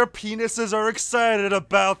know your penises are excited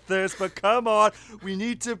about this, but come on. We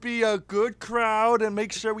need to be a good crowd and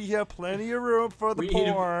make sure we have plenty of room for the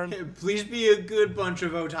porn. Please be a good bunch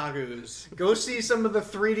of otakus. Go see some of the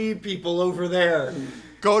 3D people over there.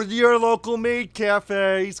 Go to your local maid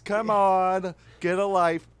cafes. Come on. Get a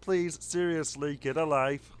life. Please, seriously, get a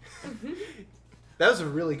life. That was a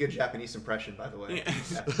really good Japanese impression, by the way.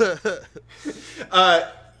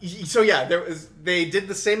 So yeah, they did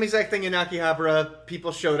the same exact thing in Akihabara.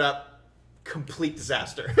 People showed up. Complete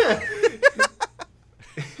disaster.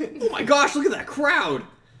 Oh my gosh, look at that crowd.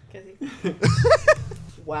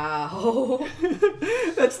 Wow.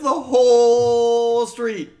 That's the whole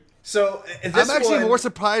street. So I'm actually more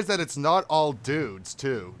surprised that it's not all dudes,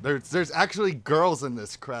 too. There's actually girls in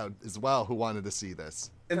this crowd as well who wanted to see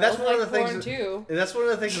this. And that's Girls one like of the things. porn, too. And that's one of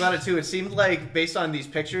the things about it too. It seemed like, based on these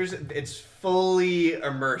pictures, it's fully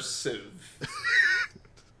immersive.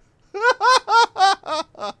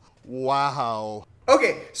 Wow.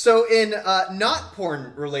 Okay, so in not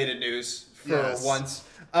porn-related news for Yes. once,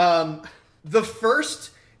 the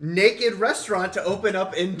first naked restaurant to open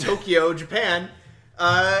up in Tokyo, Japan,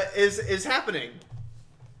 is happening.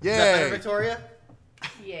 Yay. Is that better, Victoria?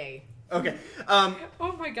 Yay. Okay.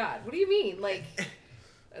 Oh my God. What do you mean? Like,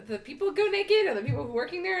 the people go naked, or the people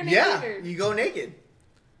working there are naked? Yeah, Or... you go naked.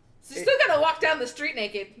 So you still gotta walk down the street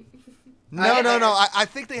naked. No. I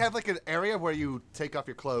think they have like an area where you take off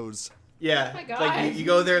your clothes. Yeah, Oh my God. like you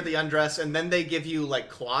go there, the undress, and then they give you like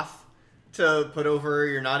cloth to put over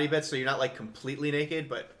your naughty bits, so you're not like completely naked.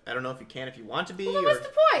 But I don't know if you can if you want to be. Well, then or... what's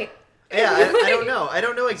the point? Yeah, I don't know. I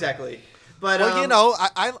don't know exactly. But Well, you know,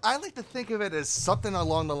 I like to think of it as something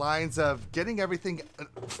along the lines of getting everything.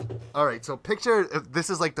 All right, so picture if this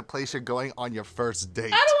is like the place you're going on your first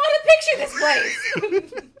date. I don't want to picture this place.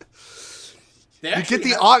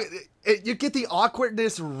 You get the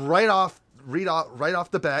awkwardness right off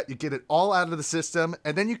the bat. You get it all out of the system,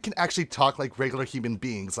 and then you can actually talk like regular human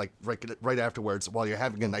beings, like right afterwards while you're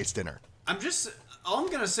having a nice dinner. All I'm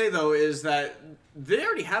gonna say though is that they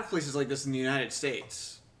already have places like this in the United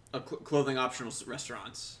States, clothing optional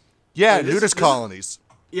restaurants. Yeah, Like, nudist colonies.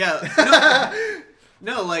 Yeah.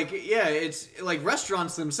 No, like, yeah, it's like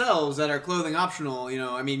restaurants themselves that are clothing optional, you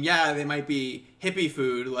know. I mean, yeah, they might be hippie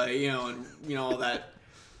food, like, you know, and, you know, all that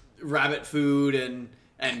rabbit food and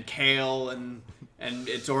kale and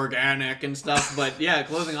it's organic and stuff. But, yeah,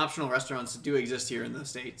 clothing optional restaurants do exist here in the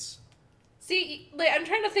States. See, like, I'm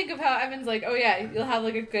trying to think of how Evan's like, oh yeah, you'll have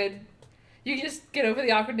like a good, you can just get over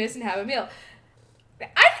the awkwardness and have a meal. I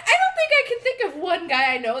don't think I can think of one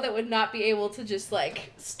guy I know that would not be able to just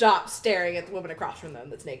like stop staring at the woman across from them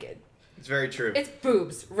that's naked. it's very true. It's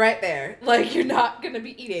boobs right there. Like, you're not gonna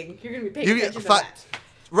be eating. You're gonna be paying attention to that.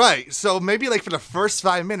 Right, so maybe like for the first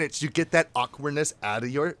 5 minutes, you get that awkwardness out of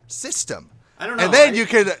your system. I don't know. And then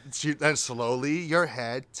then slowly your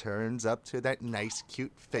head turns up to that nice,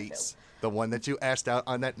 cute face. The one that you asked out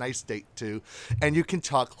on that nice date to, and you can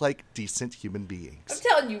talk like decent human I'm beings.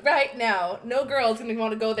 telling you right now, no girl's gonna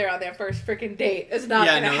want to go there on their first freaking date. It's not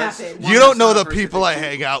gonna happen. You don't know That's the not people I first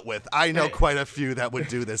hang out with. I know quite a few that would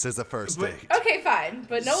do this as a first date. Okay, fine,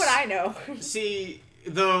 but know what I know. See,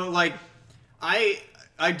 though, like, I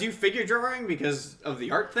do figure drawing because of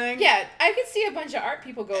the art thing. Yeah, I could see a bunch of art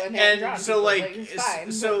people going there and drawing And so, people, like, it's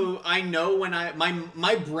fine. so I know when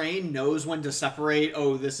my brain knows when to separate.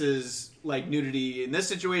 Oh, this is like nudity in this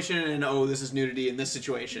situation, and oh, this is nudity in this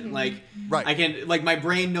situation. Mm-hmm. Like, Right. I can, like, my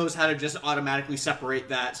brain knows how to just automatically separate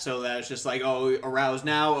that, so that it's just like, oh, aroused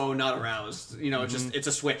now, oh, not aroused. You know, it's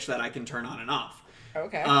a switch that I can turn on and off.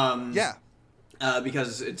 Okay. Yeah.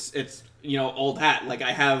 Because it's you know, old hat. Like,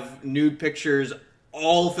 I have nude pictures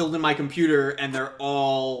all filled in my computer, and they're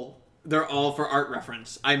all for art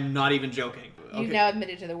reference. I'm not even joking. You've now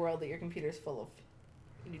admitted to the world that your computer's full of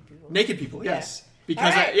nude people. Naked people, Yeah. yes.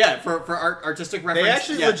 Because, Alright. for artistic reference. They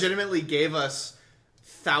actually yes. legitimately gave us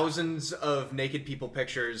thousands of naked people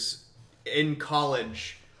pictures in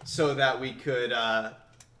college so that we could model.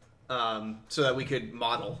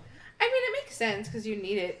 I mean, it makes sense because you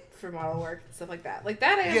need it for model work and stuff like that. Like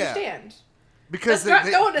that, I Yeah. understand. Because That's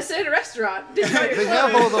not going to sit at a restaurant. They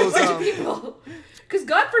have all those, people. Because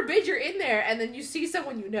God forbid you're in there and then you see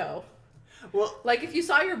someone you know. Well, Like if you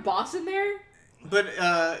saw your boss in there, But,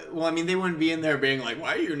 well, I mean, they wouldn't be in there being like,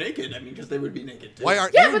 why are you naked? I mean, because they would be naked, too. Why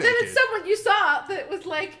aren't Yeah, you but then naked? it's someone you saw that was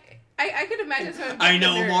like, I could imagine someone. I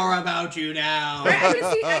know more about you now. Or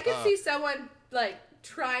I could see someone like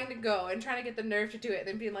trying to go and trying to get the nerve to do it, and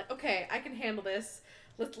then being like, okay, I can handle this.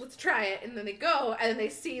 Let's try it. And then they go, and then they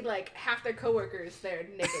see like half their coworkers there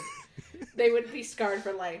naked. They would be scarred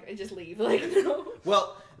for life and just leave. Like, no.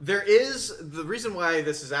 Well, there is the reason why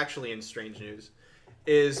this is actually in Strange News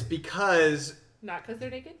is because Not because they're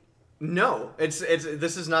naked. no, it's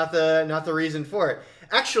this is not the reason for it.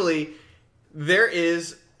 Actually, there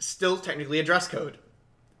is still technically a dress code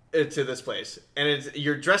to this place, and it's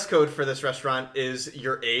your dress code for this restaurant is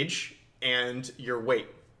your age and your weight.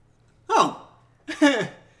 Oh.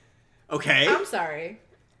 Okay. I'm sorry.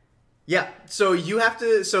 Yeah, so you have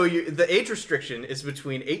to. So the age restriction is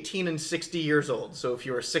between 18 and 60 years old. So if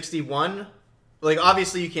you are 61, like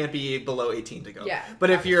obviously you can't be below 18 to go. Yeah, But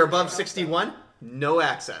if you're above obviously, 61, no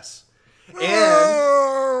access.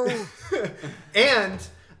 Oh! And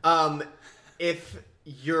if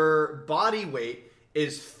your body weight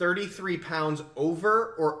is 33 pounds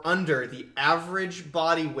over or under the average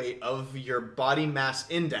body weight of your body mass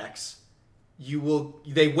index,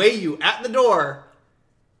 they weigh you at the door.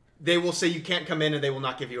 They will say you can't come in and they will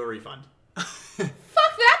not give you a refund. Fuck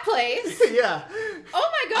that place. Yeah.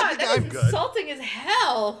 Oh my god, think that I'm is good. insulting as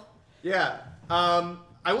hell. Yeah.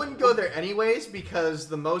 I wouldn't go there anyways because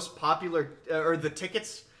the most popular, or the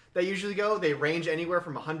tickets that usually go, they range anywhere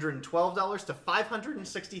from $112 to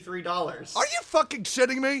 $563. Are you fucking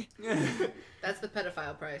shitting me? That's the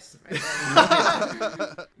pedophile price. Right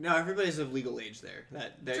there. No, everybody's of legal age there.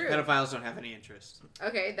 True. Pedophiles don't have any interest.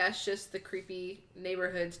 Okay, that's just the creepy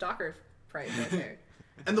neighborhood stalker price right there.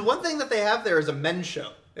 And the one thing that they have there is a men's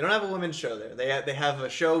show. They don't have a women's show there. They have a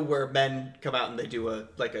show where men come out and they do a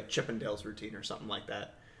Chippendales routine or something like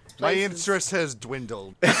that. My Places- interest has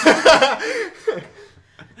dwindled.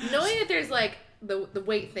 Knowing that there's like the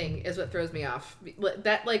weight thing is what throws me off.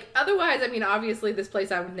 That like otherwise, I mean, obviously this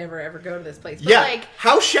place I would never ever go to this place. But Yeah. like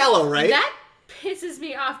How shallow, right? that pisses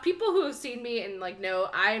me off. People who have seen me and like know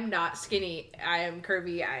I am not skinny. I am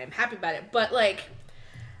curvy. I am happy about it. But like,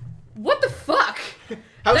 what the fuck?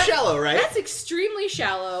 How shallow, right? That's extremely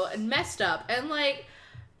shallow and messed up. And like,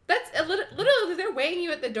 that's literally they're weighing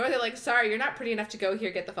you at the door. They're like, sorry, you're not pretty enough to go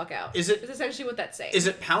here. Get the fuck out. Is it- It's essentially what that's saying. Is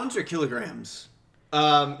it pounds or kilograms?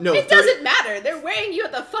 No. It doesn't matter. They're weighing you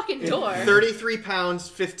at the fucking door. 33 pounds,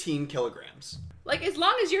 15 kilograms. Like, as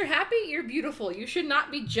long as you're happy, you're beautiful. You should not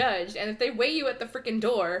be judged. And if they weigh you at the freaking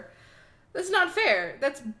door, that's not fair.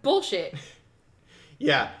 That's bullshit.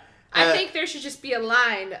 Yeah. I think there should just be a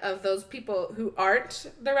line of those people who aren't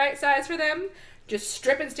the right size for them. Just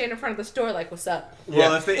strip and stand in front of the store like, what's up? Well,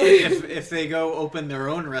 Yeah. if they go open their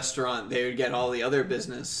own restaurant, they would get all the other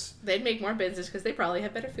business. They'd make more business because they probably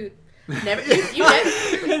have better food.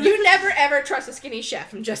 You never ever trust a skinny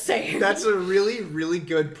chef. I'm just saying. That's a really, really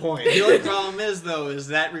good point. The only problem is, though, is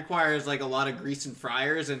that requires like a lot of grease and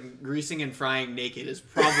fryers, and greasing and frying naked is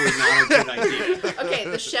probably not a good idea. Okay,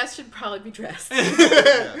 the chefs should probably be dressed.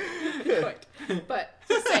 Good point. But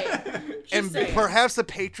just saying. Just And saying. perhaps the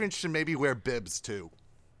patrons should maybe wear bibs too.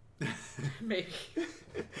 Maybe.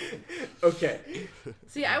 Okay.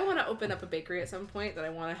 See, I want to open up a bakery at some point that I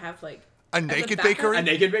want to have like A as naked backup. bakery? A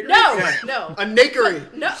naked bakery? No. A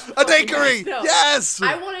nakery. No. A bakery! No. Yes!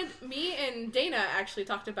 Me and Dana actually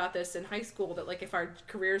talked about this in high school that like if our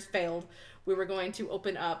careers failed, we were going to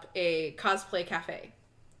open up a cosplay cafe.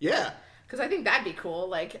 Yeah. Because I think that'd be cool.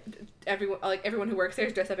 Like everyone who works there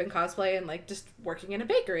is dressed up in cosplay and like just working in a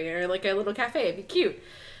bakery or like a little cafe. It'd be cute.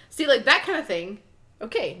 See, like that kind of thing.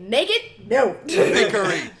 Okay, naked? No.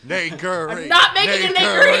 Nakery! Nakery! I'm not making a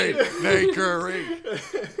nakery!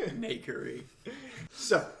 Nakery! Nakery.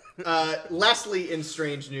 So, lastly, in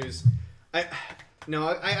strange news, I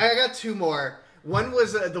got two more. One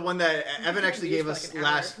was the one that Evan actually gave for us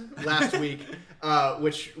like an last week,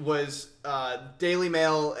 which was Daily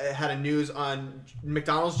Mail had a news on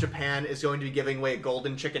McDonald's Japan is going to be giving away a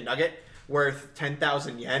golden chicken nugget worth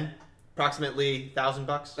 10,000 yen, approximately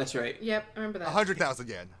 $1,000. That's right. Yep, I remember that. 100,000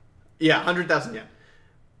 yen. Yeah, 100,000 yen.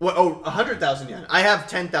 Well, 100,000 yen. I have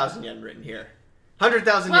 10,000 yen written here.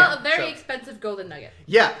 100,000 yen. Well, a very So- expensive golden nugget.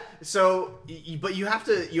 Yeah. So, but you have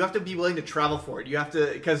to be willing to travel for it. You have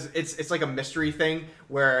to, because it's like a mystery thing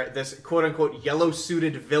where this quote unquote yellow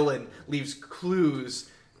suited villain leaves clues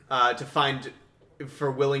to find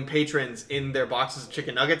for willing patrons in their boxes of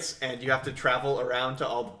chicken nuggets, and you have to travel around to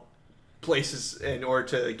all places in order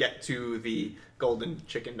to get to the golden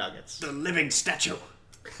chicken nuggets. The living statue.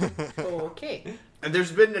 Okay. And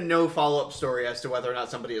there's been no follow up story as to whether or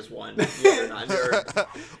not somebody has won. Whether or not they're-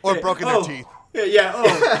 Or broken their teeth. Yeah.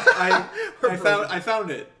 Oh, I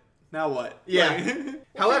found it. Now what? Yeah. Well,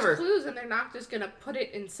 However, there's clues, and they're not just gonna put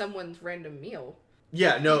it in someone's random meal.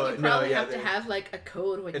 You no, probably yeah. have to have like a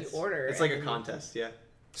code when you order. It's like a and- contest, yeah.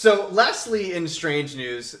 So, lastly, in strange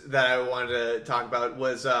news that I wanted to talk about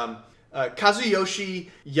was Kazuyoshi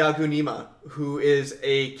Yagunima, who is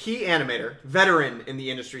a key animator, veteran in the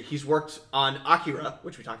industry. He's worked on Akira,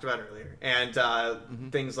 which we talked about earlier,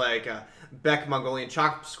 and things like Beck Mongolian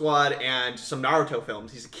Chop Squad and some Naruto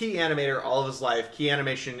films. He's a key animator all of his life. Key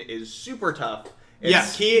animation is super tough.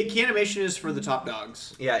 Key animation is for the top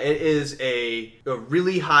dogs. Yeah, it is a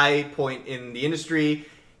really high point in the industry.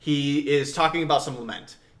 He is talking about some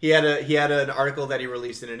lament. He had an article that he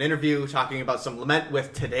released in an interview talking about some lament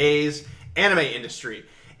with today's anime industry.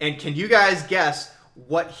 And can you guys guess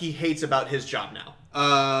what he hates about his job now?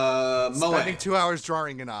 Spending 2 hours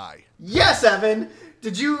drawing an eye. Yes, Evan.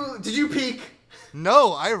 Did you peek?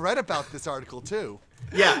 No, I read about this article too.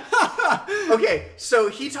 Yeah. Okay, so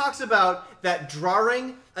he talks about that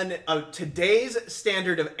drawing today's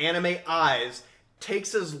standard of anime eyes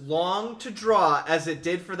takes as long to draw as it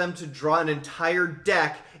did for them to draw an entire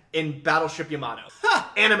deck in Battleship Yamato.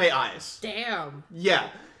 Anime eyes. Damn. Yeah.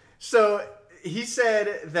 So he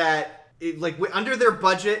said that under their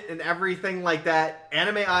budget and everything like that,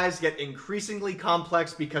 anime eyes get increasingly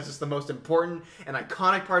complex because it's the most important and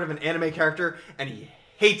iconic part of an anime character, and he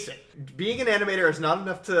hates it. Being an animator is not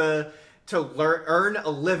enough to earn a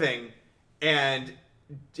living, and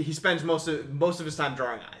he spends most of his time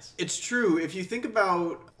drawing eyes. It's true. If you think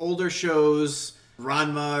about older shows,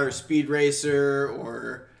 Ranma or Speed Racer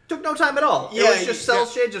or... Took no time at all. Yeah, it was just cell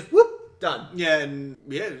shade, just whoop, done. Yeah,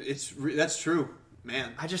 that's true,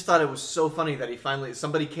 man. I just thought it was so funny that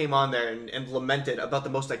somebody came on there and lamented about the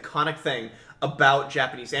most iconic thing about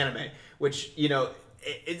Japanese anime, which,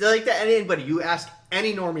 it's like that anybody, you ask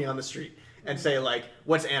any normie on the street and say, like,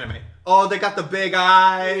 what's anime? Oh, they got the big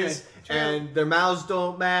eyes, and their mouths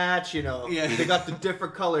don't match, They got the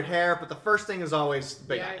different colored hair, but the first thing is always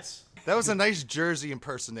big eyes. That was a nice Jersey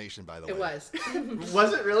impersonation, by the way. It was.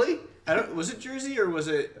 Was it really? Was it Jersey or was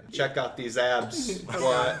it... Check out these abs.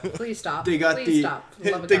 What? Please stop. They got Please stop.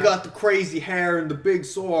 Love of they God. got the crazy hair and the big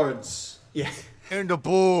swords. Yeah. And the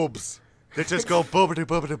boobs. They just go boobity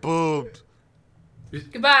boobity boobs.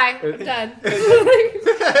 Goodbye. I'm done.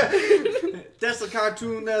 That's the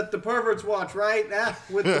cartoon that the perverts watch, right? Yeah,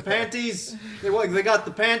 with the panties. They got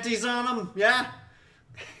the panties on them, yeah?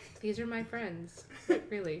 These are my friends.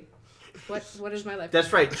 Really. What is my life?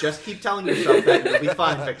 That's right. Just keep telling yourself that. You'll be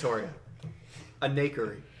fine, Victoria. A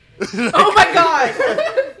nakery. Oh my god!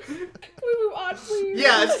 Can we move on, please?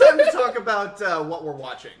 Yeah, it's time to talk about what we're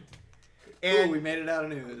watching. And Ooh, we made it out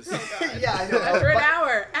of news. yeah, I know. After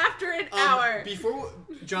an hour.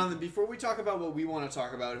 Jonathan, before we talk about what we want to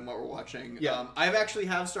talk about and what we're watching, Yeah. I actually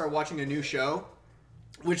have started watching a new show,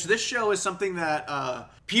 which this show is something that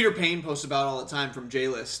Peter Payne posts about all the time from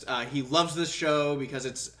J-List. He loves this show because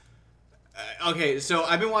it's... okay, so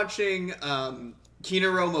I've been watching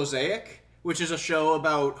Kinaro Mosaic, which is a show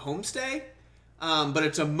about homestay, but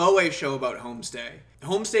it's a moe show about homestay.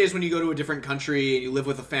 Homestay is when you go to a different country and you live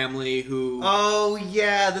with a family who... Oh,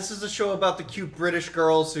 yeah, this is a show about the cute British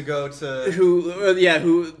girls who go to...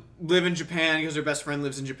 who live in Japan because their best friend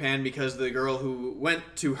lives in Japan because the girl who went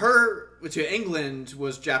to England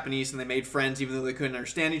was Japanese and they made friends even though they couldn't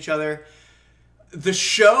understand each other. The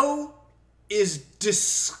show is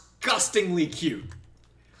disgustingly cute.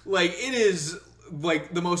 Like, it is,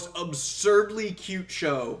 like, the most absurdly cute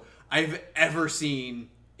show I've ever seen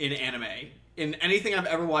in anime. In anything I've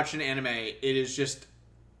ever watched in anime, it is just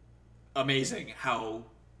amazing how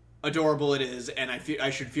adorable it is, and I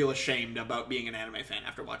should feel ashamed about being an anime fan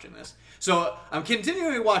after watching this. So I'm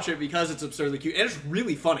continuing to watch it because it's absurdly cute, and it's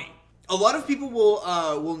really funny. A lot of people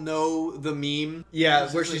will know the meme.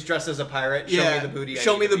 Yeah, where she's dressed as a pirate. Show me the booty.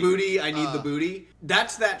 Show me the booty. I need the booty.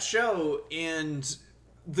 That's that show, and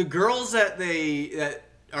the girls that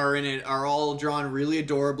are in it are all drawn really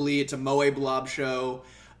adorably. It's a moe blob show.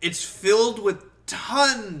 It's filled with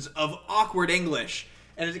tons of awkward English,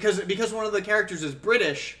 and because one of the characters is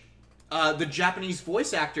British, the Japanese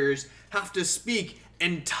voice actors have to speak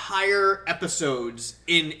entire episodes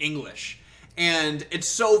in English. And it's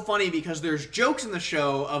so funny because there's jokes in the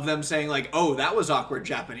show of them saying like, oh, that was awkward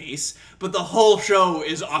Japanese, but the whole show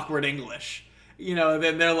is awkward English.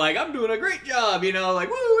 Then they're like, I'm doing a great job, like,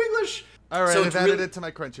 woo, English. All right, So I've it's added really- it to my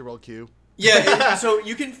Crunchyroll queue. Yeah, so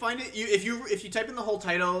you can find it if you type in the whole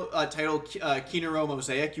title Kinaro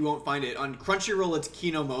Mosaic, you won't find it. On Crunchyroll, it's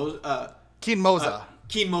Kinmoza.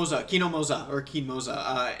 Keen Moza,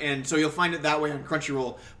 and so you'll find it that way on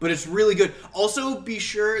Crunchyroll. But it's really good. Also, be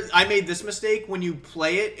sure, I made this mistake when you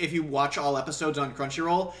play it. If you watch all episodes on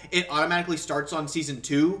Crunchyroll, it automatically starts on season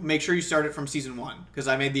 2. Make sure you start it from season 1, because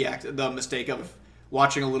I made the mistake of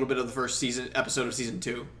watching a little bit of the first episode of season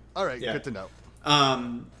 2. All right, good to know.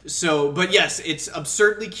 But yes, it's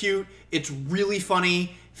absurdly cute. It's really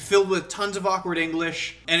funny, filled with tons of awkward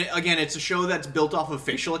English. And again, it's a show that's built off of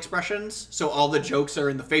facial expressions. So all the jokes are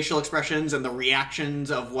in the facial expressions and the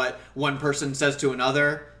reactions of what one person says to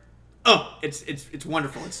another. Oh, it's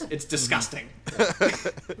wonderful. It's disgusting.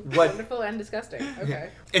 Wonderful and disgusting. Okay.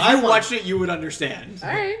 If you watched it, you would understand. All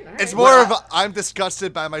right. It's more of I'm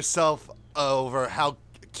disgusted by myself over how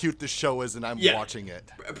cute the show is, and I'm watching it.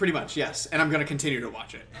 Pretty much, yes. And I'm going to continue to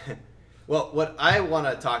watch it. Well, what I want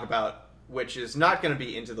to talk about, which is not going to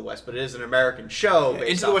be Into the West, but it is an American show.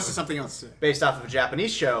 Into the West is something else. Based off of a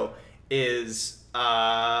Japanese show, is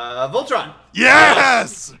Voltron.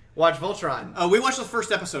 Yes! Watch Voltron. We watched the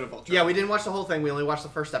first episode of Voltron. Yeah, we didn't watch the whole thing. We only watched the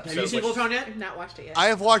first episode. Have you seen Voltron yet? I've not watched it yet. I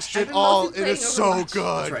have watched it been all. mostly It is playing so Overwatch.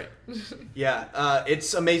 good. That's right. Yeah,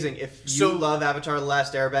 it's amazing. If you love Avatar: The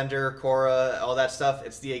Last Airbender, Korra, all that stuff,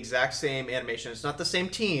 it's the exact same animation. It's not the same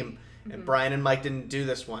team, and Brian and Mike didn't do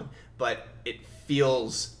this one, but it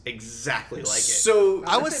feels exactly like it. So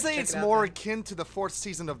I would Check say it it's out more then. akin to the 4th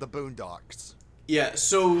season of the Boondocks. yeah,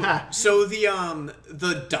 so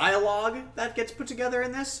the dialogue that gets put together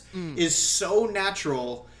in this is so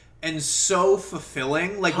natural and so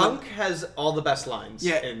fulfilling. Like Hunk has all the best lines.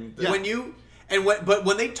 when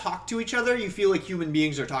they talk to each other, you feel like human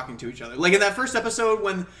beings are talking to each other. Like in that first episode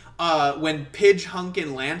when Pidge, Hunk,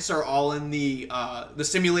 and Lance are all in the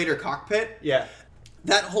simulator cockpit. Yeah.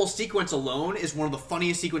 That whole sequence alone is one of the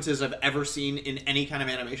funniest sequences I've ever seen in any kind of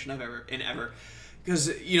animation I've ever. Because,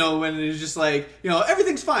 when it's just like,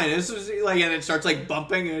 everything's fine. It's just like, and it starts like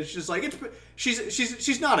bumping, and it's just like,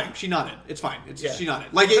 she's nodding. She nodded. It's fine. She nodded.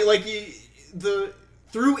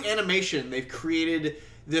 Through animation, they've created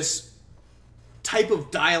this type of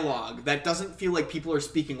dialogue that doesn't feel like people are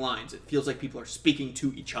speaking lines. It feels like people are speaking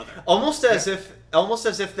to each other. Almost as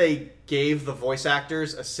if they gave the voice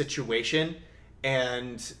actors a situation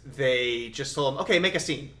and they just told them, okay, make a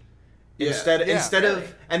scene. Instead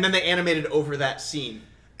of, and then they animated over that scene.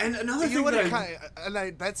 And another thing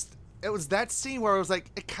it was that scene where it was like,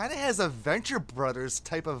 it kind of has a Venture Brothers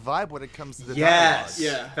type of vibe when it comes to the Yes.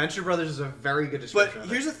 dialogue. Yeah. Venture Brothers is a very good description. But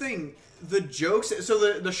here's the thing: the jokes.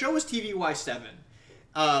 So the show is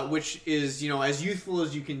TVY7, which is as youthful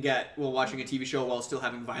as you can get while watching a TV show while still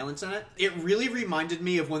having violence in it. It really reminded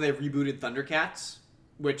me of when they rebooted Thundercats,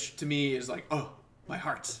 which to me is like, oh, my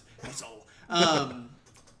heart, my soul.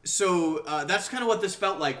 So that's kind of what this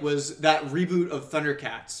felt like, was that reboot of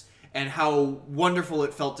Thundercats, and how wonderful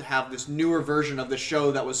it felt to have this newer version of the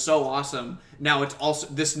show that was so awesome. Now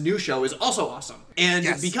this new show is also awesome. And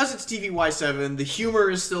because it's TVY7, the humor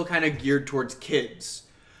is still kind of geared towards kids.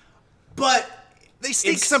 But They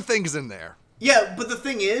sneak some things in there. yeah, but the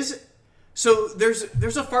thing is, so there's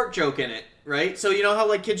a fart joke in it, right? So you know how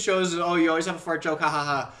like kids shows, oh, you always have a fart joke, ha ha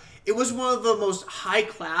ha. It was one of the most high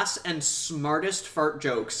class and smartest fart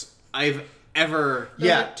jokes I've ever.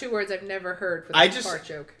 Those are 2 words I've never heard for the fart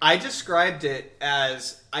joke. I described it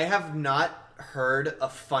as, I have not heard a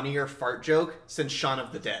funnier fart joke since Shaun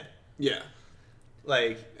of the Dead. Yeah.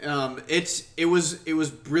 Like, it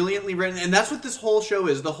was brilliantly written, and that's what this whole show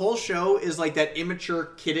is. The whole show is like that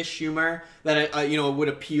immature, kiddish humor that would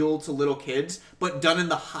appeal to little kids, but done in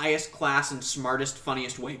the highest class and smartest,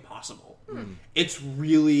 funniest way possible. It's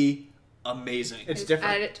really amazing. it's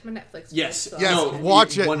different. Added it to my Netflix. Yes. So Yes, No,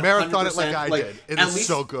 watch it. 100%, Marathon it like I like, did. It at is least-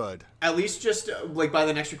 so good. At least just like by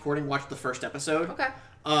the next recording, watch the first episode. Okay.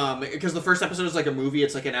 Because the first episode is like a movie.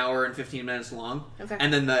 It's like an hour and 15 minutes long. Okay.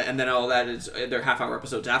 And then all that is they're half-hour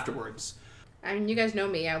episodes afterwards. I mean, you guys know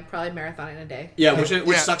me. I'll probably marathon in a day. Yeah,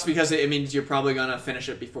 which sucks because it means you're probably gonna finish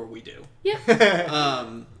it before we do. Yeah.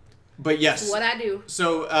 But yes. What I do.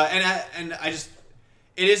 So and I just,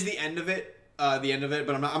 it is the end of it. But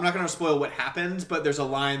I'm not going to spoil what happens. But there's a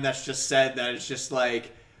line that's just said that it's just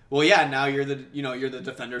like, well, yeah, now you're the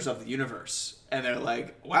defenders of the universe, and they're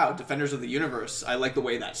like, wow, defenders of the universe. I like the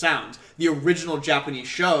way that sounds. The original Japanese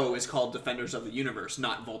show is called Defenders of the Universe,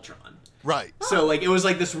 not Voltron. Right. So like it was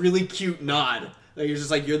like this really cute nod. Like it was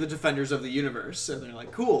just like, you're the defenders of the universe, and they're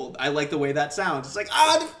like, cool. I like the way that sounds. It's like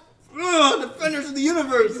Defenders of the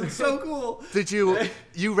Universe. It's so cool. Did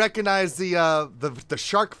you recognize the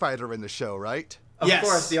shark fighter in the show, right? Of Yes.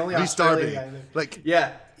 course, the only Reese Australian Darby. guy there. Like,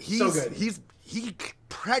 Yeah, he's so good. he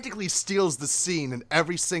practically steals the scene in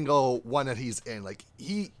every single one that he's in. Like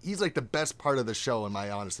he's like the best part of the show in my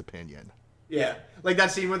honest opinion. Yeah. Like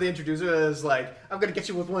that scene where they introduce her is like, I'm going to get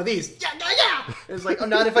you with one of these. Yeah. It's like, oh,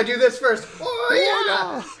 not if I do this first.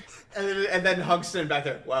 Oh, yeah. And then Hugston back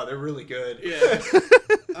there. Wow, they're really good.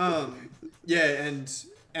 Yeah.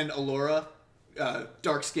 And Allura,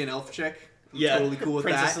 dark skin elf chick. I'm totally cool with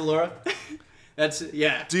Princess that. Allura. That's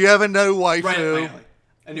Do you have a new waifu? right up my alley.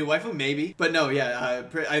 A new waifu, maybe, but no, yeah.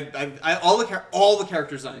 All the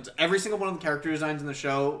character designs, every single one of the character designs in the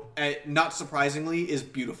show, not surprisingly, is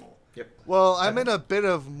beautiful. Yep. Well, I'm in a bit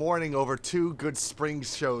of mourning over 2 good spring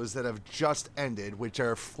shows that have just ended, which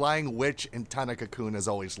are Flying Witch and Tanaka-kun is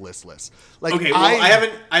always listless. Like, Okay, well, I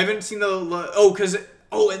haven't seen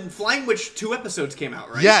and Flying Witch 2 episodes came out,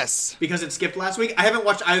 right? Yes. Because it skipped last week. I haven't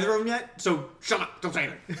watched either of them yet, so shut up, don't say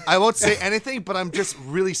anything. I won't say anything, but I'm just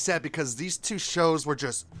really sad because these 2 shows were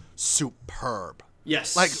just superb.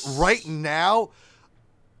 Yes. Like, right now,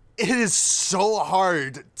 it is so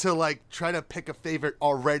hard to, like, try to pick a favorite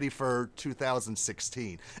already for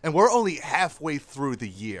 2016. And we're only halfway through the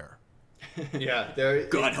year. Yeah.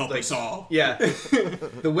 God help us all. Yeah.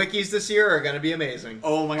 The wikis this year are going to be amazing.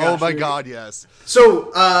 Oh my gosh. Oh my god, yes.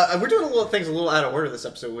 So, we're doing things a little out of order this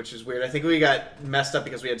episode, which is weird. I think we got messed up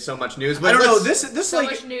because we had so much news. But I don't know. let's- This So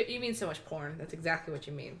like much you mean so much porn. That's exactly what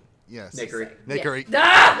you mean. Yes. Nickery. Nickery. Yeah.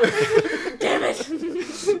 Ah! Damn it.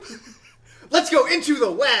 Let's go into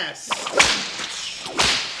the West!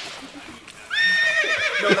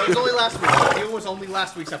 No, that was only last week. It was only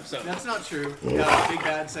last week's episode. that's not true. Big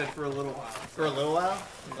Bad said for a little while. For a little while?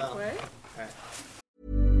 Well, What?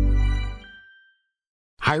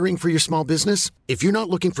 Hiring for your small business? If you're not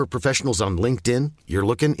looking for professionals on LinkedIn, you're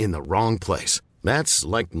looking in the wrong place. That's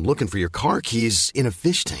like looking for your car keys in a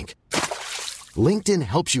fish tank. LinkedIn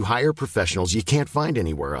helps you hire professionals you can't find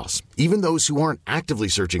anywhere else, even those who aren't actively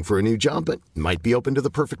searching for a new job but might be open to the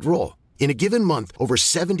perfect role. In a given month, over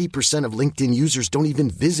 70% of LinkedIn users don't even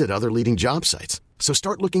visit other leading job sites. So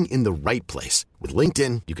start looking in the right place. With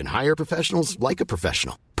LinkedIn, you can hire professionals like a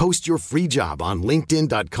professional. Post your free job on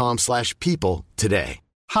linkedin.com/people today.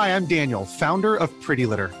 Hi, I'm Daniel, founder of Pretty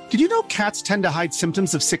Litter. Did you know cats tend to hide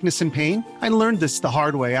symptoms of sickness and pain? I learned this the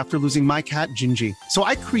hard way after losing my cat, Gingy. So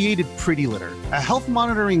I created Pretty Litter, a health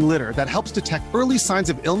monitoring litter that helps detect early signs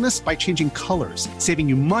of illness by changing colors, saving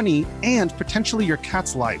you money and potentially your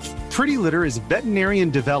cat's life. Pretty Litter is veterinarian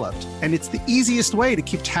developed, and it's the easiest way to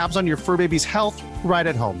keep tabs on your fur baby's health right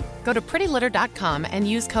at home. Go to prettylitter.com and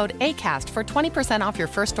use code ACAST for 20% off your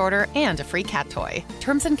first order and a free cat toy.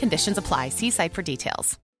 Terms and conditions apply. See site for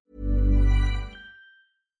details.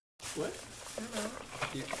 What?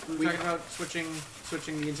 We were talking about switching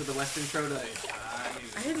into the West intro today.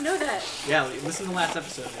 I didn't know that. Yeah, listen to the last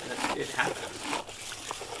episode. It happened.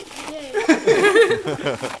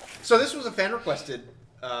 Yay. So this was a fan requested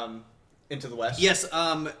Into the West. Yes,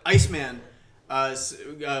 Iceman was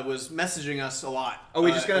messaging us a lot. Are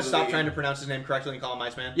we just going over to the stop weekend. trying to pronounce his name correctly and call him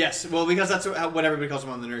Iceman? Yes, well, because that's what everybody calls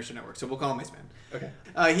him on the Nerdist Network, so we'll call him Iceman. Okay.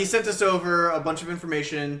 He sent us over a bunch of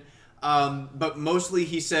information, but mostly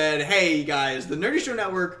he said, hey, guys, the Nerdy Show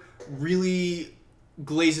Network really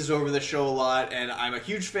glazes over the show a lot, and I'm a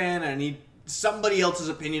huge fan, and I need somebody else's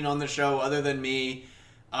opinion on the show other than me.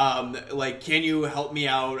 Can you help me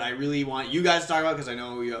out? I really want you guys to talk about it because I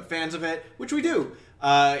know you have fans of it, which we do.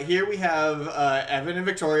 Here we have Evan and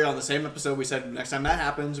Victoria on the same episode. We said next time that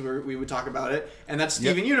happens, we would talk about it, and that's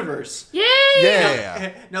Steven Universe. Yay!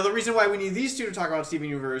 Yeah. Now, the reason why we need these two to talk about Steven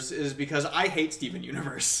Universe is because I hate Steven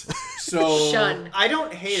Universe. So Shun. I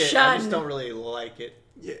don't hate it. I Shun. just don't really like it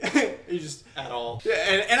Yeah, you just at all.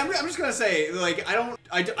 and I'm just gonna say, like,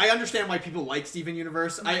 I understand why people like Steven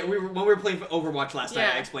Universe. When we were playing Overwatch last night,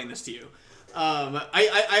 I Yeah. explained this to you.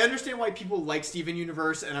 I understand why people like Steven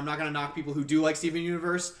Universe, and I'm not gonna knock people who do like Steven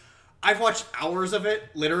Universe. I've watched hours of it,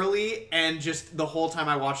 literally, and just the whole time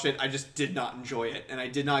I watched it, I just did not enjoy it, and I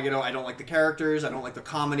did not get. I don't like the characters. I don't like the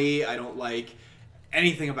comedy. I don't like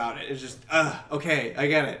anything about it. It's just, okay, I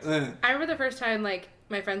get it. I remember the first time, like,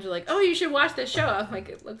 my friends were like, oh, you should watch this show. I'm like,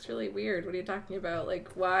 it looks really weird. What are you talking about? Like,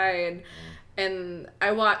 why? And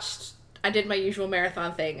I did my usual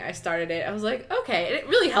marathon thing. I started it. I was like, okay. And it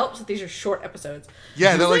really helps that these are short episodes.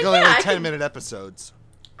 Yeah, they're like only yeah, like I can- 10-minute episodes.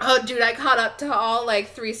 Oh, dude, I caught up to all,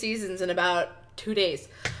 3 seasons in about 2 days.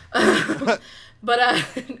 But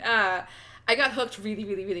I got hooked really,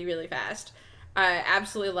 really, really, really fast. I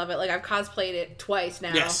absolutely love it. Like, I've cosplayed it twice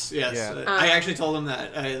now. Yes. Yeah. I actually told him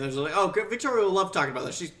that. There's like, oh, Victoria will love talking about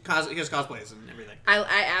this. He has cosplays and everything.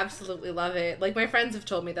 I absolutely love it. Like, my friends have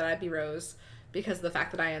told me that I'd be Rose because of the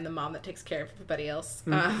fact that I am the mom that takes care of everybody else.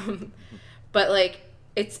 But,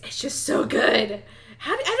 it's just so good. I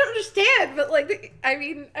don't understand, but like, I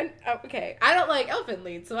mean, okay, I don't like Elfen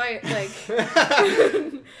Lied, so I like,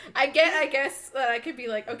 I guess that I could be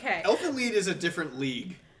like, okay, Elfen Lied is a different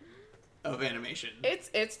league of animation. It's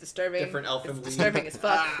disturbing. Different Elfen Lied. Disturbing as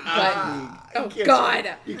fuck. But oh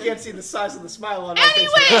god, you can't see the size of the smile on my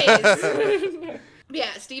face. anyways.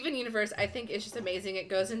 Yeah, Steven Universe, I think, is just amazing. It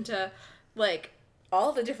goes into like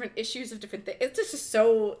all the different issues of different things. It's just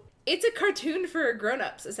so. It's a cartoon for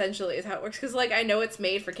grown-ups, essentially, is how it works. Because, like, I know it's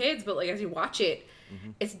made for kids, but, like, as you watch it,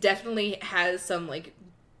 it's definitely has some, like,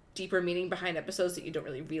 deeper meaning behind episodes that you don't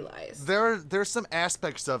really realize. There's some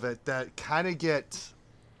aspects of it that kind of get...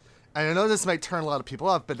 And I know this might turn a lot of people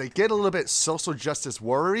off, but they get a little bit social justice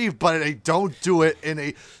warrior, but they don't do it in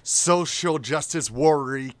a social justice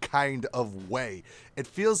warrior kind of way. It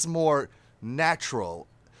feels more natural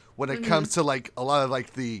when it comes to, like, a lot of,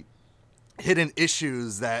 like, the hidden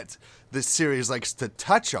issues that this series likes to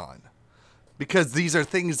touch on, because these are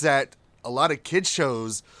things that a lot of kids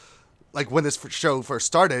shows, like when this show first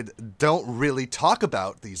started, don't really talk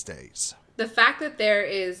about these days. The fact that there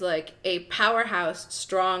is like a powerhouse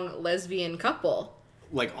strong lesbian couple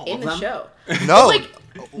Like all in of the them? show.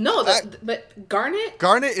 No, But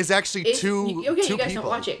Garnet is actually two you guys people. don't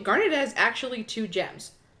watch it. Garnet has actually 2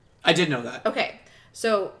 gems. I did know that. Okay,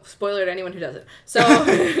 so spoiler to anyone who doesn't. So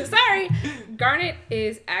sorry, Garnet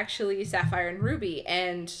is actually Sapphire and Ruby,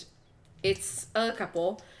 and it's a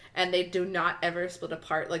couple, and they do not ever split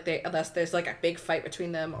apart. Like unless there's like a big fight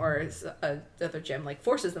between them or another gem like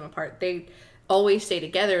forces them apart. They always stay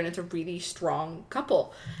together, and it's a really strong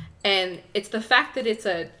couple. And it's the fact that it's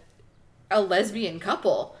a lesbian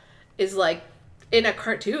couple is like in a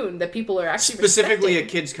cartoon that people are actually specifically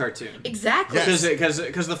respecting. a kids cartoon. Exactly.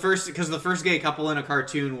 Because the first gay couple in a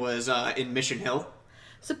cartoon was in Mission Hill.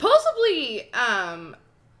 Supposedly,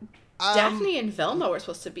 Daphne and Velma were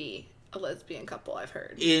supposed to be a lesbian couple. I've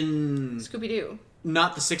heard In Scooby-Doo.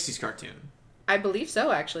 not the '60s cartoon. I believe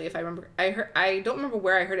so, actually. If I remember, I don't remember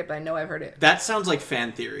where I heard it, but I know I've heard it. That sounds like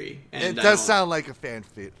fan theory. And It does sound like a fan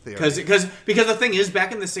theory. Because the thing is,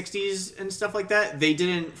 back in the '60s and stuff like that, they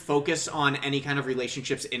didn't focus on any kind of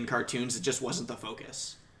relationships in cartoons. It just wasn't the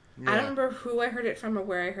focus. I don't remember who I heard it from or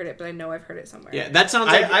where I heard it, but I know I've heard it somewhere. Yeah, that sounds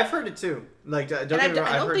like I've heard it too. Like, don't And get me wrong,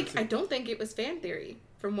 I've heard it too. I don't think it was fan theory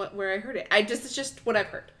from where I heard it. It's just what I've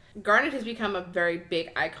heard. Garnet has become a very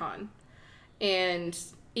big icon, and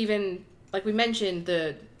even like we mentioned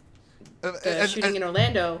the shooting in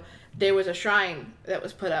Orlando, there was a shrine that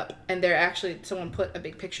was put up, and someone put a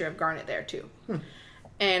big picture of Garnet there too.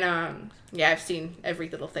 And I've seen every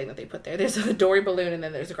little thing that they put there. There's a Dory balloon, and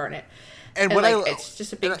then there's a Garnet, and it's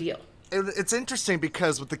just a big deal. It's interesting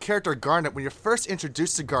because with the character Garnet, when you're first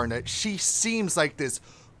introduced to Garnet, she seems like this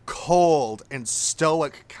cold and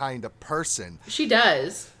stoic kind of person. She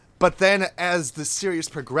does. But then as the series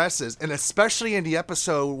progresses, and especially in the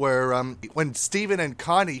episode where when Steven and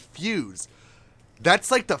Connie fuse,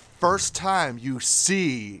 that's like the first time you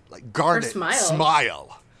see like Garnet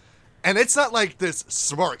smile. And it's not like this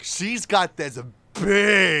smirk. She's got this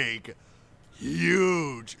big,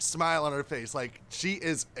 huge smile on her face. Like, she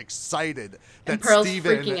is excited that and Pearl's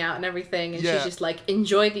Steven... freaking out and everything, and she's just like,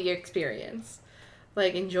 enjoy the experience.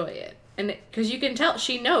 Like, enjoy it. And because you can tell,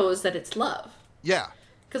 she knows that it's love. Yeah.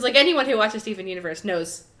 Because, like, anyone who watches Steven Universe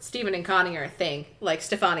knows Steven and Connie are a thing. Like,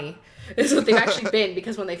 Stefani is what they've actually been,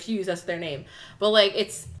 because when they fuse, that's their name. But, like,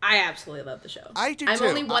 I absolutely love the show. I do, I'm too.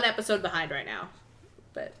 only one episode behind right now.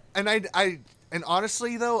 But... And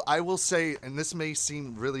honestly, though, I will say, and this may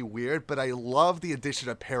seem really weird, but I love the addition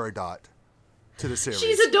of Peridot to the series.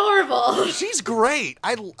 She's adorable. She's great.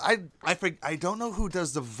 I don't know who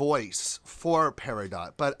does the voice for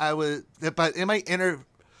Peridot, but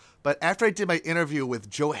after I did my interview with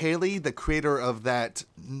Joe Haley, the creator of that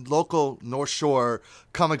local North Shore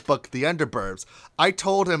comic book, The Underburbs, I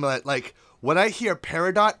told him that, like, when I hear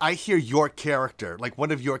Peridot, I hear your character, like one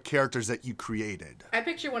of your characters that you created. I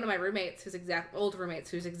picture one of my roommates, old roommates,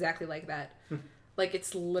 who's exactly like that. Like,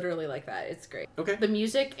 it's literally like that. It's great. Okay. The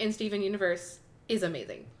music in Steven Universe is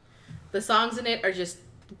amazing. The songs in it are just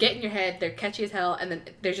get in your head. They're catchy as hell, and then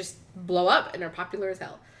they just blow up and are popular as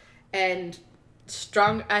hell. And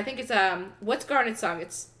strong. I think it's what's Garnet's song?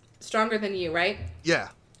 It's Stronger Than You, right? Yeah.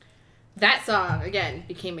 That song again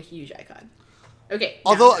became a huge icon. Okay.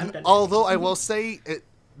 Although I will say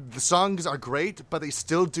the songs are great, but they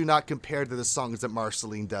still do not compare to the songs that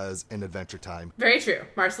Marceline does in Adventure Time. Very true.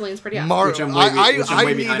 Marceline's pretty awesome.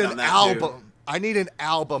 I need an album. I need an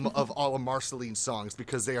album of all of Marceline's songs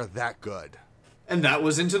because they are that good. And that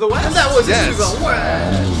was Into the West. And that was Into the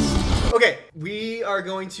West. Okay, we are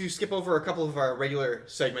going to skip over a couple of our regular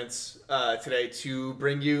segments today to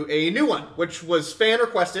bring you a new one, which was fan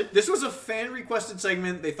requested. This was a fan requested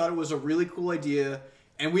segment. They thought it was a really cool idea,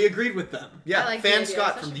 and we agreed with them. Yeah, like Fan the idea,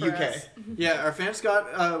 Scott from the especially UK. for us. Yeah, our fan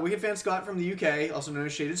Scott, we had fan Scott from the UK, also known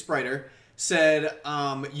as Shaded Spriter, said,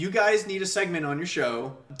 you guys need a segment on your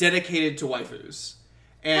show dedicated to waifus.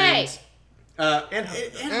 And, Hey. And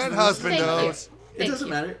husband Thank you. knows. It doesn't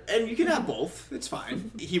matter. And you can have both. It's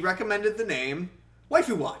fine. He recommended the name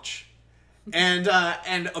Waifu Watch. And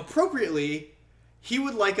appropriately, he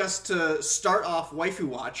would like us to start off Waifu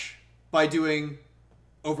Watch by doing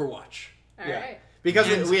Overwatch. All right.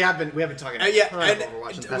 Because we have been talking a ton of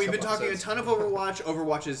Overwatch in the past we've been couple talking episodes. a ton of Overwatch.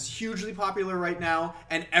 Overwatch is hugely popular right now,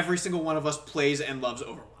 and every single one of us plays and loves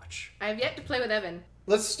Overwatch. I have yet to play with Evan.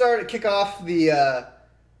 Let's kick off the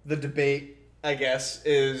debate, I guess,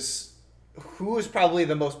 is who is probably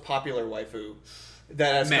the most popular waifu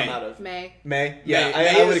that has Mei. come out of May. May? Yeah,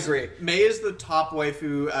 May I would is- agree. May is the top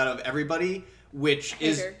waifu out of everybody, which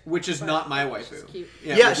is Hater. not But my she's waifu. cute.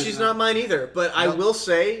 Yeah, which is she's not mine either. But I No. will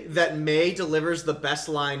say that May delivers the best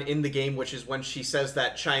line in the game, which is when she says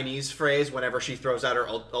that Chinese phrase whenever she throws out her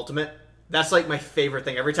ultimate. That's like my favorite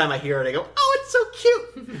thing. Every time I hear it, I go, "Oh, it's so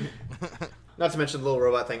cute." Not to mention the little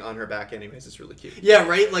robot thing on her back. Anyways, it's really cute. Yeah,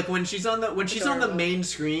 right. Like when she's on the Adorable. main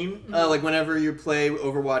screen, like whenever you play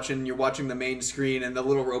Overwatch and you're watching the main screen, and the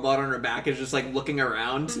little robot on her back is just like looking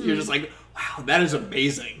around. You're just like, wow, that is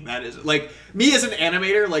amazing. That is like me as an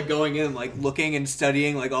animator, like going in, like looking and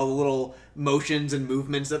studying like all the little motions and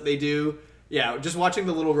movements that they do. Yeah, just watching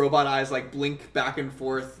the little robot eyes like blink back and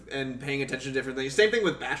forth and paying attention to different things. Same thing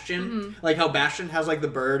with Bastion, like how Bastion has like the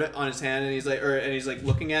bird on his hand and he's like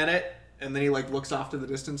looking at it. And then he like looks off to the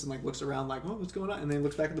distance and like looks around like, oh, what's going on? And then he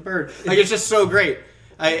looks back at the bird. Like it's just so great.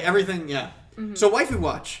 Everything, yeah. So Waifu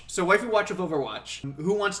Watch. So Waifu Watch of Overwatch.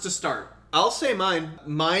 Who wants to start? I'll say mine.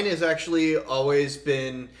 Mine has actually always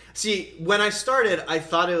been. See, when I started, I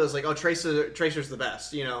thought it was like, oh, Tracer's the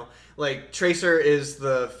best. You know, like Tracer is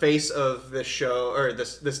the face of this show or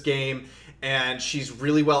this game, and she's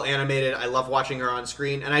really well animated. I love watching her on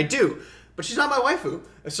screen, and I do. But she's not my waifu.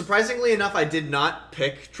 Surprisingly enough, I did not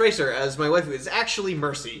pick Tracer as my waifu. It's actually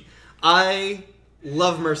Mercy. I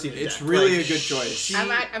love Mercy to It's death. really Like, a good choice. she-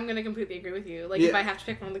 I'm gonna completely agree with you. Like Yeah. if I have to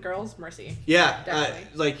pick one of the girls, Mercy. Yeah, Definitely.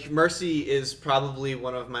 like Mercy is probably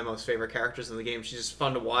one of my most favorite characters in the game. She's just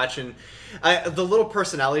fun to watch, and the little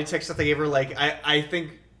personality text that they gave her, like I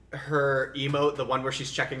think her emote, the one where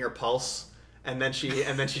she's checking her pulse, and then she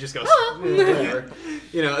just goes, whatever.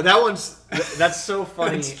 You know, that's so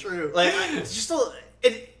funny. That's true. Like it's just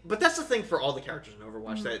but that's the thing for all the characters in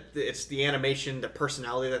Overwatch, that it's the animation, the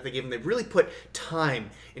personality that they give them. They really put time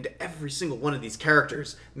into every single one of these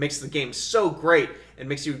characters. It makes the game so great and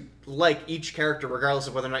makes you like each character regardless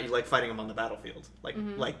of whether or not you like fighting them on the battlefield, like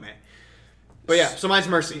May. But yeah, so mine's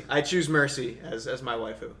Mercy. I choose Mercy as my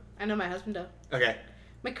waifu. I know my husband does. Okay.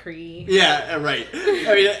 McCree. Yeah, right.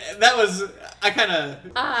 I mean, that was I kind of.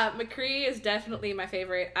 McCree is definitely my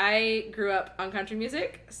favorite. I grew up on country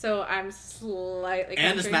music, so I'm slightly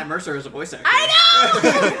country. And as Matt Mercer as a voice actor. I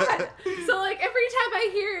know! So, like, every time I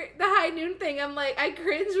hear the High Noon thing, I'm like, I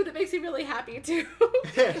cringe, but it makes me really happy, too.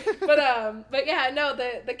 But yeah, no,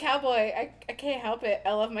 the cowboy, I can't help it.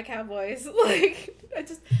 I love my cowboys. Like,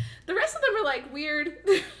 the rest of them are, like, weird.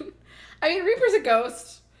 I mean, Reaper's a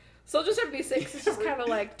ghost. Soldier 76 is just kind of,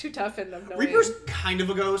 like, too tough and annoying. Reaper's kind of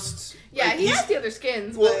a ghost. Yeah, Like, he he's- has the other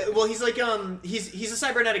skins, Well, he's like he's a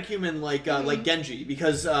cybernetic human like like Genji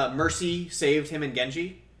because Mercy saved him and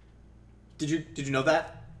Genji. Did you know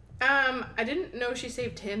that? I didn't know she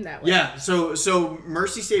saved him that way. Yeah. So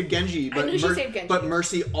Mercy saved Genji, but knew she saved Genji. But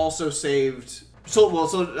Mercy also saved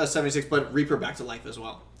 76, but Reaper back to life as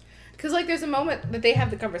well. Because, like, there's a moment that they have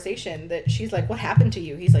the conversation that she's like, what happened to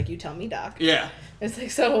you? He's like, you tell me, Doc. Yeah. It's like,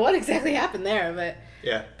 so what exactly happened there?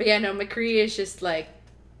 Yeah. But yeah, no, McCree is just like,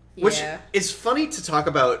 yeah. Which is funny to talk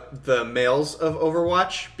about the males of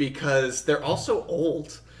Overwatch because they're also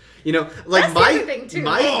old. You know, like That's the other thing, too.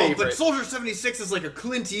 my Oh, favorite. but Soldier 76 is like a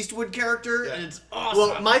Clint Eastwood character, and it's awesome.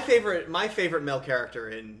 Well, my favorite male character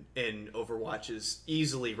in Overwatch is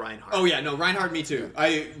easily Reinhardt. Oh yeah, no, Reinhardt, me too.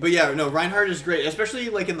 Reinhardt is great, especially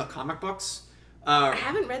like in the comic books. I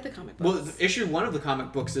haven't read the comic books. Well, issue 1 of the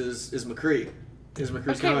comic books is McCree. Is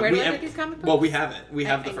McCree's Okay, comic. where do I have- get these comic books? Well, we have it. We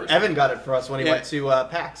have I the need first. it. Evan got it for us when he Yeah. went to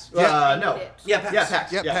PAX. Yeah. No. Need it. Yeah, PAX. Yeah,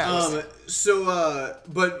 PAX. Yeah, Yeah. PAX.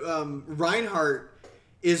 Reinhardt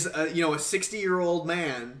is a 60-year-old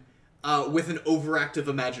man with an overactive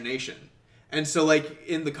imagination, And so, like,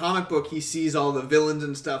 in the comic book, he sees all the villains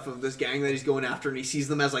and stuff of this gang that he's going after, and he sees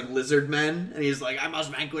them as, like, lizard men, and he's like, I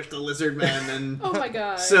must vanquish the lizard men, and... Oh my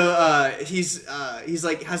god. So, he's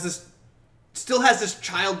like, still has this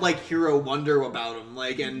childlike hero wonder about him,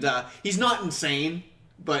 like, and, he's not insane,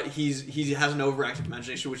 but he has an overactive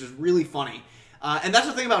imagination, which is really funny. And that's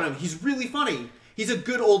the thing about him, he's really funny. He's a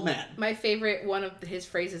good old man. My favorite one of his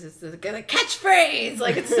phrases is the catchphrase.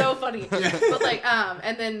 Like, it's so funny. But like,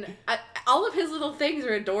 and then all of his little things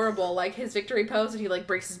are adorable. Like his victory pose, and he like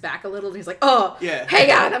breaks his back a little, and he's like, "Oh, yeah,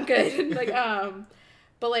 hang on, I'm good." And like,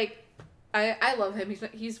 but like, I love him.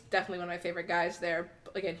 He's definitely one of my favorite guys there.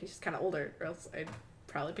 But again, he's just kind of older, or else I'd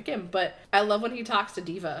probably pick him. But I love when he talks to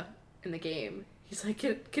Diva in the game. He's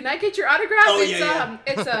like, "Can I get your autograph?"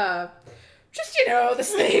 Oh, It's just,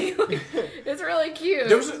 this thing. Like, it's really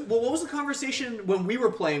cute. What was the conversation when we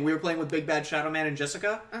were playing? We were playing with Big Bad Shadow Man and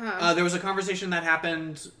Jessica. There was a conversation that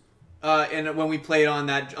happened when we played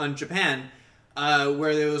on Japan,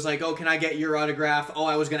 where there was like, oh, can I get your autograph? Oh,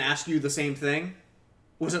 I was going to ask you the same thing.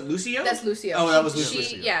 Was it Lucio? That's Lucio. Oh, that was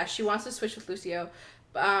Lucio. Yeah, she wants to switch with Lucio.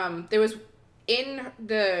 There was... In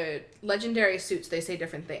the legendary suits, they say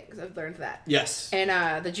different things. I've learned that. Yes.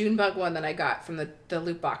 And the Junebug one that I got from the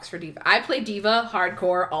loot box for Diva. I play Diva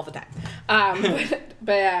hardcore all the time.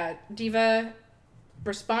 But Diva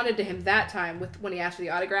responded to him that time when he asked for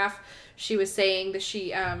the autograph. She was saying that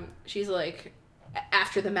she's like,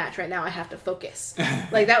 after the match right now, I have to focus.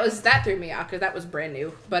 Like, that threw me off because that was brand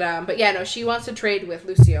new. But yeah, no, she wants to trade with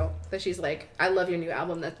Lucio. That she's like, I love your new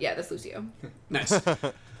album. That's Lucio. Nice.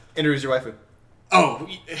 Introduce your waifu. Oh,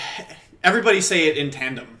 everybody say it in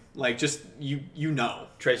tandem. Like, just, you know.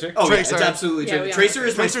 Tracer? Oh, Tracer. Yeah, it's absolutely Tracer. Yeah, Tracer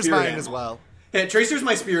is my Tracer's spirit mine animal. as well. Yeah, Tracer's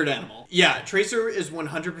my spirit animal. Yeah, Tracer is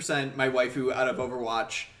 100% my waifu out of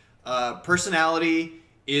Overwatch. Personality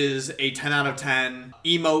is a 10 out of 10.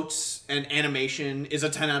 Emotes and animation is a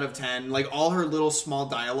 10 out of 10. Like, all her little small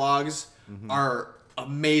dialogues are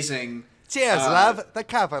amazing. Cheers, love. The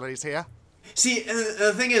cavalry's here. See,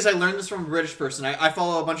 the thing is, I learned this from a British person. I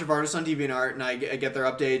follow a bunch of artists on DeviantArt, and I get their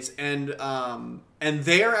updates, and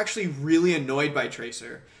they are actually really annoyed by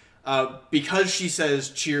Tracer because she says,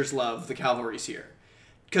 "Cheers, love, the cavalry's here."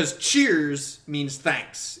 Because cheers means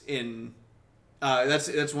thanks in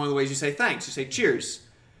that's one of the ways you say thanks. You say cheers,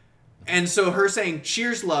 and so her saying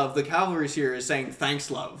 "Cheers, love, the cavalry's here" is saying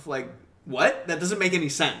thanks, love. Like, what? That doesn't make any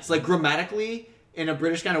sense. Like, grammatically. In a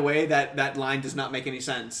British kind of way, that line does not make any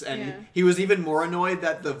sense. And he was even more annoyed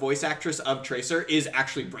that the voice actress of Tracer is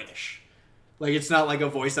actually British. Like, it's not like a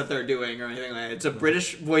voice that they're doing or anything like that. It's a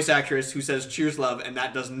British voice actress who says cheers, love, and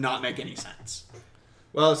that does not make any sense.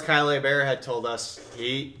 Well, as Kyle Bear had told us,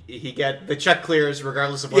 he get the check clears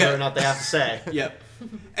regardless of whether or not they have to say. Yep.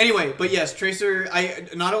 Anyway, but yes, Tracer,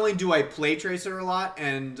 not only do I play Tracer a lot,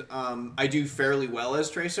 and I do fairly well as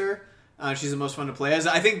Tracer. She's the most fun to play as.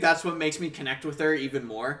 I think that's what makes me connect with her even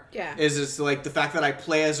more. Yeah. Is like the fact that I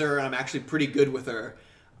play as her and I'm actually pretty good with her.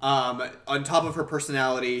 On top of her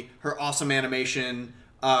personality, her awesome animation,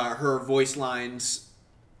 her voice lines.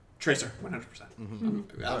 Tracer, 100%. I'm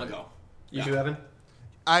gonna go. You too, Evan?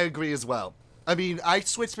 I agree as well. I mean,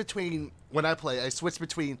 when I play, I switch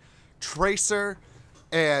between Tracer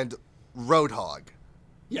and Roadhog.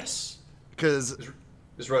 Yes. Because...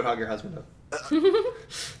 Is Roadhog your husband, though?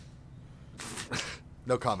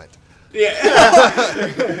 No comment.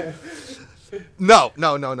 Yeah. No.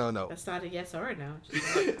 That's not a yes or a no.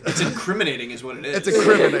 It's incriminating is what it is. It's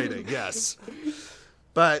incriminating, yes.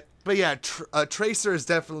 But yeah, Tracer is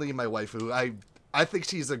definitely my waifu. I think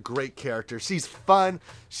she's a great character. She's fun.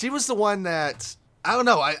 She was the one that, I don't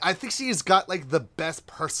know, I think she's got like the best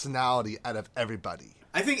personality out of everybody.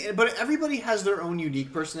 I think, but everybody has their own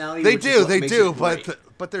unique personality. They do,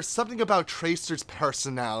 but there's something about Tracer's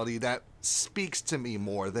personality that speaks to me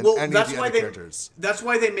more than any of the other characters. That's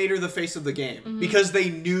why they made her the face of the game. Because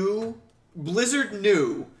Blizzard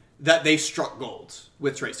knew that they struck gold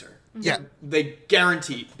with Tracer. Yeah. They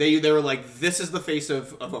guaranteed. They were like, this is the face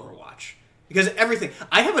of Overwatch. Because everything.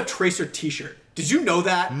 I have a Tracer t-shirt. Did you know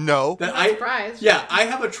that? No. I'm not surprised. Yeah, I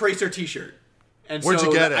have a Tracer t-shirt. And where'd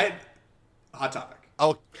you get it? Hot Topic.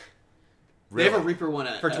 Oh, really? They have a Reaper one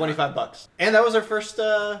for $25. And that was our first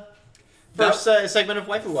segment of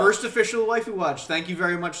Waifu Watch. First official Waifu Watch. Thank you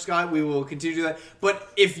very much, Scott. We will continue to do that. But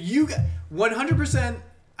if you 100%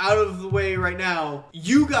 out of the way right now,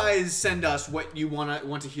 you guys send us what you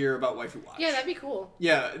want to hear about Waifu Watch. Yeah, that'd be cool.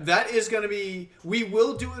 Yeah, that is going to be... We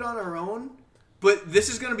will do it on our own, but this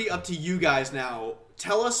is going to be up to you guys now.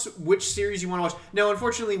 Tell us which series you want to watch. Now,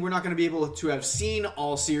 unfortunately, we're not going to be able to have seen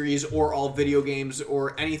all series or all video games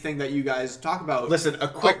or anything that you guys talk about. Listen, a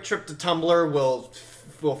quick trip to Tumblr will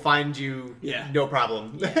will find you no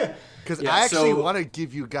problem. Because I actually want to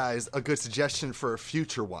give you guys a good suggestion for a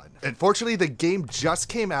future one. Unfortunately, the game just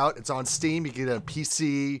came out. It's on Steam. You can get it on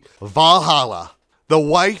PC. Valhalla, the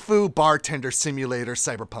waifu bartender simulator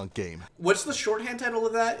cyberpunk game. What's the shorthand title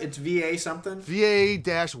of that? It's VA something?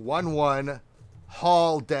 VA-11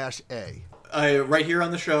 Hall-A. Right here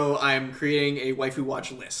on the show, I'm creating a waifu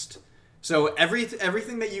watch list. So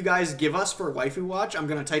everything that you guys give us for waifu watch, I'm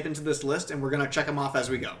going to type into this list, and we're going to check them off as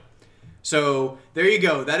we go. So there you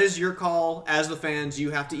go. That is your call. As the fans,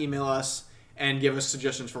 you have to email us and give us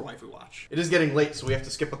suggestions for waifu watch. It is getting late, so we have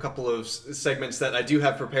to skip a couple of segments that I do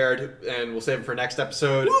have prepared, and we'll save them for next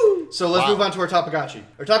episode. Woo! So let's move on to our Topagachi.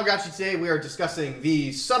 Our Topagachi today, we are discussing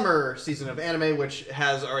the summer season of anime, which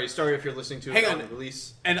has already started if you're listening to it on the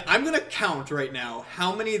release. And I'm going to count right now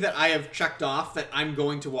how many that I have checked off that I'm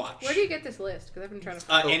going to watch. Where do you get this list? Because I've been trying to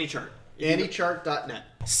find AnyChart. AnyChart.net.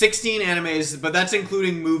 16 animes, but that's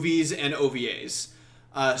including movies and OVAs.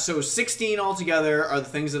 So 16 altogether are the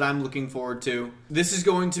things that I'm looking forward to. This is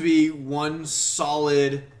going to be one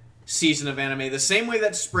solid season of anime, the same way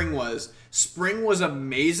that spring was. Spring was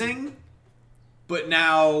amazing, but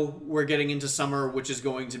now we're getting into summer, which is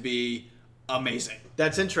going to be amazing.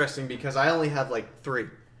 That's interesting because I only have like 3.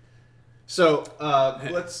 So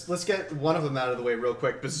let's get one of them out of the way real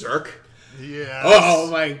quick. Berserk. Yes. Oh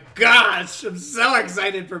my gosh, I'm so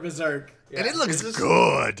excited for Berserk. Yeah. And it looks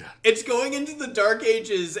good. It's going into the Dark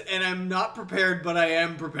Ages, and I'm not prepared, but I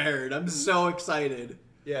am prepared. I'm so excited.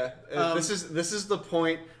 Yeah, this is the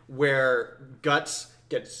point where Guts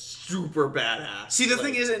gets super badass. See, the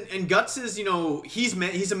thing is, and Guts is, he's a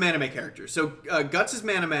Maname character. So Guts is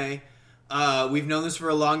Maname. We've known this for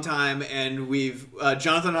a long time, and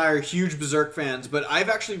Jonathan and I are huge Berserk fans, but I've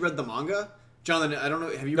actually read the manga. Jonathan, I don't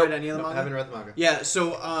know, have you read any of the manga? I haven't read the manga. Yeah,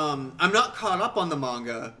 so I'm not caught up on the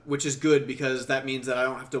manga, which is good because that means that I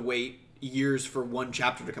don't have to wait years for one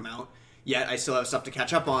chapter to come out. Yet I still have stuff to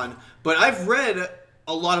catch up on. But I've read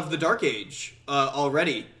a lot of the Dark Age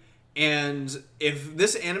already. And if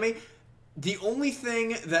this anime... The only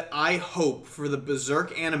thing that I hope for the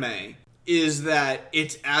Berserk anime is that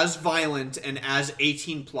it's as violent and as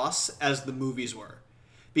 18 plus as the movies were.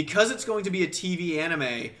 Because it's going to be a TV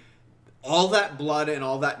anime... all that blood and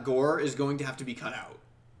all that gore is going to have to be cut out.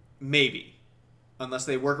 Maybe. Unless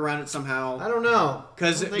they work around it somehow. I don't know. I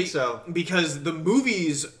don't think so. Because the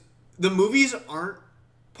movies aren't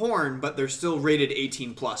porn, but they're still rated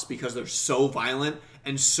 18 plus because they're so violent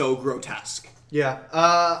and so grotesque. Yeah.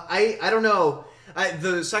 I don't know.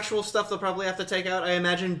 The sexual stuff they'll probably have to take out, I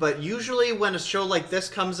imagine, but usually when a show like this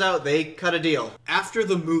comes out, they cut a deal. After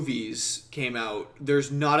the movies came out,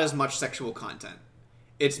 there's not as much sexual content.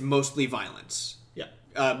 It's mostly violence.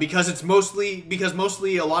 Yeah. Because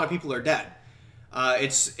mostly a lot of people are dead.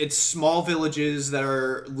 It's small villages that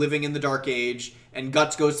are living in the Dark Age, and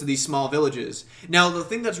Guts goes to these small villages. Now, the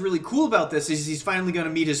thing that's really cool about this is he's finally going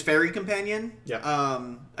to meet his fairy companion. Yeah.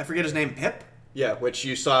 I forget his name, Pip? Yeah, which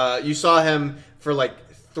you saw him for like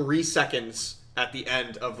 3 seconds at the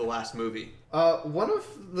end of the last movie. One of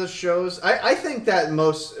the shows... I think that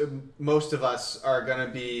most of us are going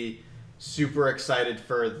to be... super excited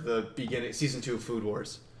for the beginning season 2 of Food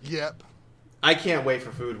Wars. Yep. I can't wait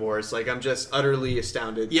for Food Wars. Like, I'm just utterly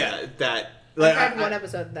astounded. Yeah. That I tried one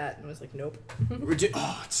episode of that and was like, nope.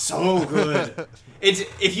 Oh, it's so good.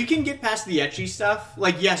 If you can get past the ecchi stuff,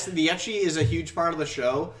 like, yes, the ecchi is a huge part of the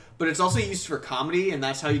show, but it's also used for comedy, and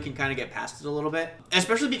that's how you can kind of get past it a little bit.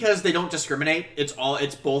 Especially because they don't discriminate. It's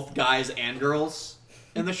both guys and girls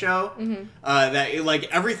in the show. Mm-hmm. That like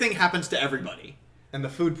everything happens to everybody. And the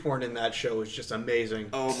food porn in that show is just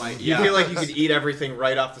amazing. Oh my! You feel like you could eat everything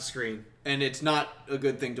right off the screen. And it's not a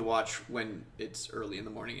good thing to watch when it's early in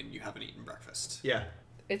the morning and you haven't eaten breakfast. Yeah.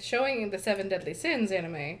 It's showing the 7 Deadly Sins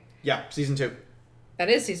anime. Yeah, season 2. That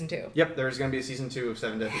is season 2. Yep, there's going to be a season 2 of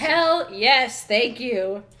 7 Deadly Sins. Hell yes, thank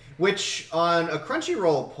you. Which, on a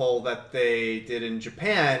Crunchyroll poll that they did in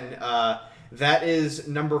Japan, that is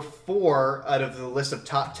number 4 out of the list of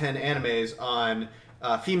top 10 animes on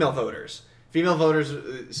female voters. Female voters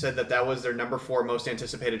said that was their number 4 most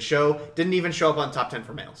anticipated show. Didn't even show up on top 10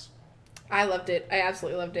 for males. I loved it. I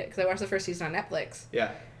absolutely loved it because I watched the first season on Netflix.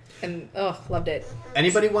 Yeah. And, loved it.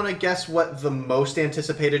 Anybody want to guess what the most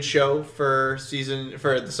anticipated show for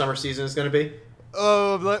the summer season is going to be?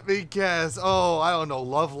 Oh, let me guess. Oh, I don't know.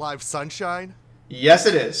 Love Live Sunshine? Yes,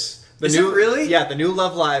 it is. Is it really? Yeah, the new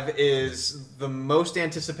Love Live is the most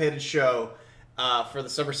anticipated show for the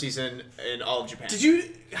summer season in all of Japan.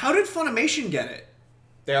 How did Funimation get it?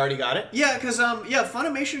 They already got it? Yeah, because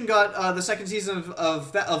Funimation got the second season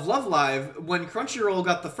of Love Live when Crunchyroll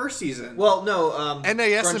got the first season. Well, no.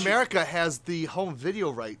 NAS America has the home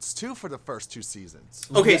video rights, too, for the first 2 seasons.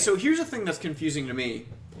 Okay, so here's the thing that's confusing to me.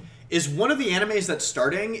 Is one of the animes that's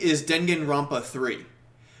starting is Danganronpa 3.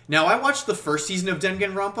 Now, I watched the first season of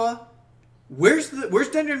Danganronpa. Where's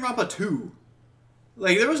Danganronpa 2?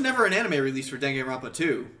 Like, there was never an anime release for Danganronpa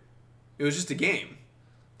 2. It was just a game.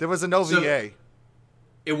 There was an OVA. So,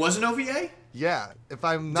 it was an OVA? Yeah, if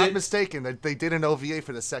I'm not mistaken, they did an OVA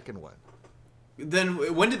for the second one.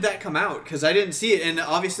 Then when did that come out? Because I didn't see it, and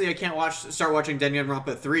obviously I can't start watching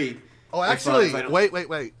Danganronpa 3. Oh, actually,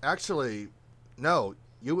 wait. Actually, no,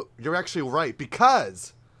 you're actually right,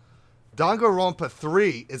 because Danganronpa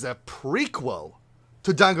 3 is a prequel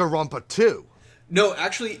to Danganronpa 2. No,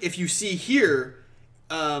 actually, if you see here,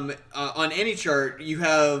 on AnyChart, you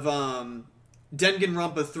have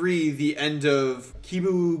Danganronpa 3, the end of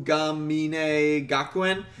Kibugamine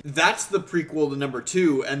Gakuen. That's the prequel to number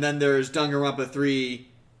 2, and then there's Danganronpa 3.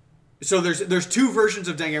 So there's 2 versions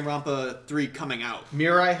of Danganronpa 3 coming out.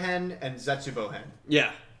 Mirai Hen and Zetsubo Hen.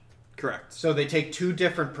 Yeah, correct. So they take 2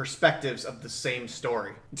 different perspectives of the same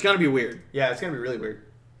story. It's gonna be weird. Yeah, it's gonna be really weird.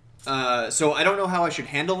 So I don't know how I should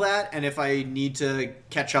handle that, and if I need to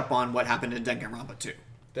catch up on what happened in Danganronpa 2.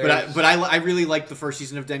 But I really liked the first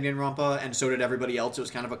season of Danganronpa, and so did everybody else. It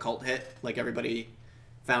was kind of a cult hit. Like, everybody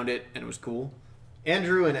found it, and it was cool.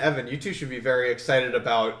 Andrew and Evan, you two should be very excited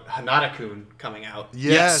about Hanada-kun coming out.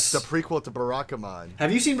 Yes, the prequel to Barakamon.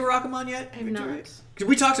 Have you seen Barakamon yet? I've not.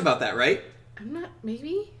 We talked about that, right? I'm not.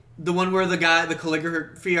 Maybe? The one where the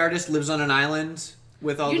calligraphy artist, lives on an island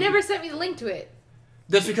with all. You never sent me the link to it.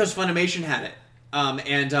 That's because Funimation had it.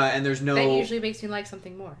 And there's no. That usually makes me like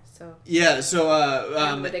something more. So. Yeah. So. I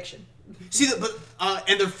have an addiction. See that,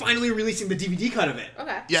 and they're finally releasing the DVD cut of it.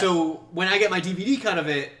 Okay. Yeah. So when I get my DVD cut of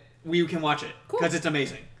it, we can watch it because it's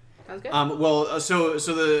amazing. Sounds good. So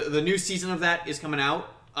the new season of that is coming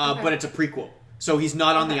out, but it's a prequel. So he's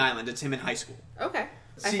not on the island. It's him in high school. Okay.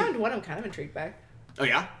 I found one I'm kind of intrigued by. Oh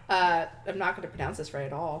yeah. I'm not going to pronounce this right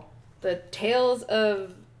at all. The Tales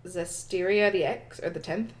of Zestiria the X, or the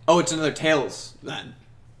 10th. Oh, it's another Tales then.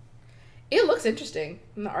 It looks interesting,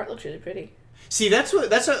 and the art looks really pretty. See, that's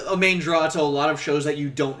a main draw to a lot of shows that you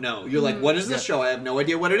don't know. You're like, what is this show? I have no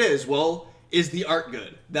idea what it is. Well, is the art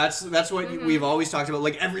good? That's what we've always talked about.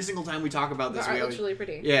 Like, every single time we talk about this, the art looks really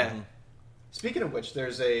pretty. Yeah. Mm-hmm. Speaking of which,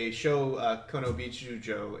 there's a show, Kono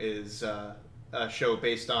Bichujo is a show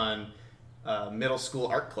based on middle school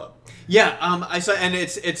art club. Yeah, I saw, and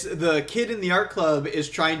it's the kid in the art club is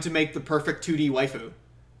trying to make the perfect 2D waifu.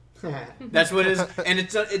 That's what it is, and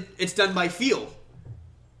it's done by Feel.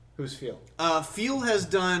 Who's Feel? Feel has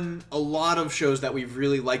done a lot of shows that we've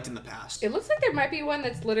really liked in the past. It looks like there might be one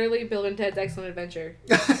that's literally Bill and Ted's Excellent Adventure.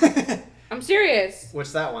 I'm serious.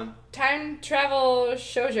 What's that one? Time travel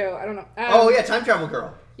shoujo. I don't know. Oh yeah, Time Travel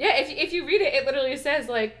Girl. Yeah, if you read it, it literally says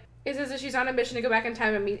like. It says that she's on a mission to go back in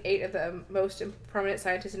time and meet 8 of the most prominent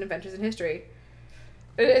scientists and inventors in history.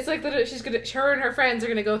 It's like literally, her and her friends are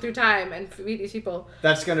gonna go through time and meet these people.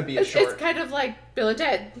 That's gonna be a short. It's kind of like Bill and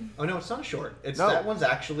Ted. Oh no, it's not a short. That one's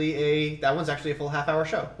actually a full half-hour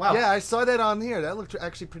show. Wow. Yeah, I saw that on here. That looked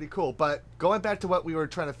actually pretty cool. But going back to what we were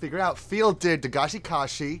trying to figure out, Field did Dagashi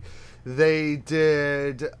Kashi. They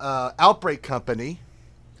did Outbreak Company.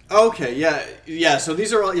 Okay, yeah. So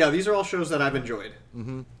these are all shows that I've enjoyed.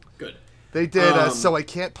 Mm-hmm. Good. They did So I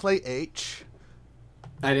Can't Play H.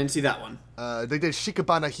 I didn't see that one. They did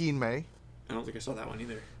Shikabana Hinmei. I don't think I saw that one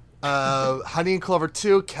either. Honey and Clover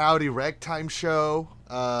 2, Coyote Ragtime Show.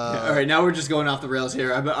 All right, now we're just going off the rails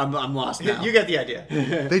here. I'm lost now. You get the idea.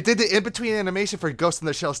 They did the in-between animation for Ghost in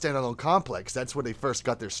the Shell Standalone Complex. That's where they first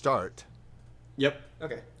got their start. Yep.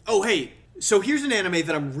 Okay. Oh, hey. So here's an anime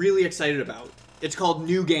that I'm really excited about. It's called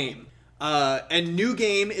New Game. And New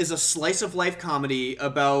Game is a slice-of-life comedy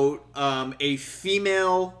about a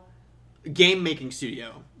female game-making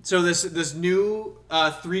studio. So this new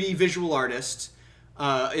 3D visual artist,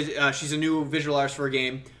 she's a new visual artist for a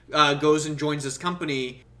game, goes and joins this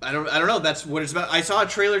company. I don't know. That's what it's about. I saw a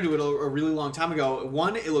trailer to it a really long time ago.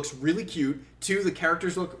 1, it looks really cute. 2, the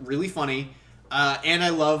characters look really funny. And I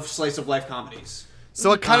love slice-of-life comedies.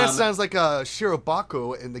 So it kind of sounds like a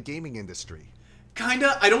Shirobako in the gaming industry.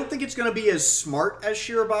 Kinda. I don't think it's going to be as smart as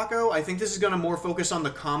Shirobako. I think this is going to more focus on the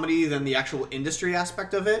comedy than the actual industry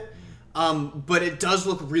aspect of it. But it does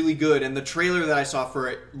look really good, and the trailer that I saw for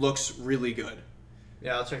it looks really good.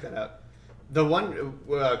 Yeah, I'll check that out. The one,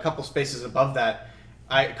 a couple spaces above that,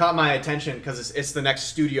 I caught my attention because it's the next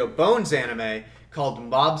Studio Bones anime called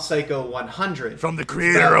Mob Psycho 100. From the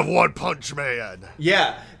creator of One Punch Man.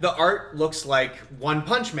 Yeah, the art looks like One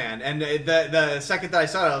Punch Man, and the second that I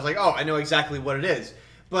saw it, I was like, oh, I know exactly what it is.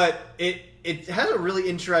 But it has a really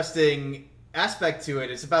interesting aspect to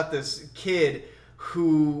it. It's about this kid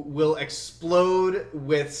who will explode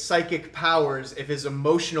with psychic powers if his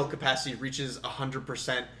emotional capacity reaches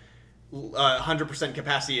 100%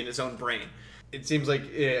 capacity in his own brain. It seems like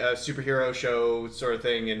a superhero show sort of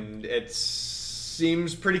thing, and it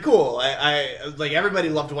seems pretty cool. I like, everybody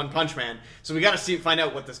loved One Punch Man, so we got to find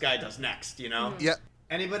out what this guy does next. You know? Yep.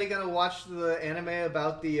 Anybody gonna watch the anime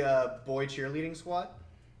about the boy cheerleading squad?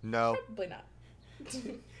 No. Probably not.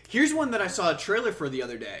 Here's one that I saw a trailer for the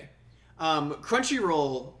other day.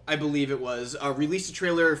 Crunchyroll, I believe it was, released a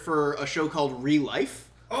trailer for a show called Re-Life.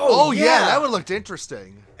 Oh yeah, that would look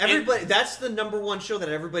interesting. Everybody, that's the #1 show that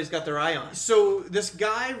everybody's got their eye on. So this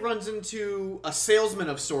guy runs into a salesman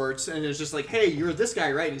of sorts and is just like, hey, you're this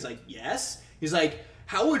guy, right? And he's like, yes. He's like,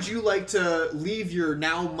 how would you like to leave your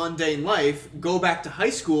now mundane life, go back to high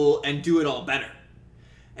school, and do it all better?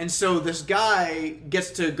 And so this guy gets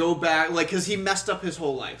to go back, like, because he messed up his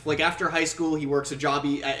whole life. Like, after high school, he works a job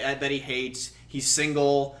that he hates. He's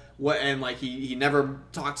single. And like he never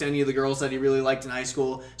talked to any of the girls that he really liked in high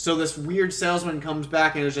school. So this weird salesman comes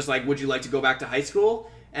back and is just like, would you like to go back to high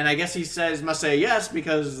school? And I guess he must say yes,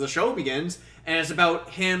 because the show begins, and it's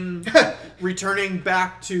about him returning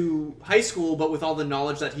back to high school, but with all the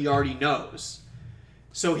knowledge that he already knows.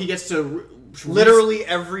 So he gets to literally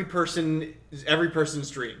every person's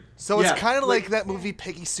dream. So it's kind of like that movie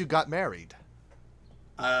Peggy Sue Got Married.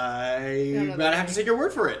 I'm gonna have to take your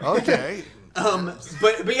word for it. Okay.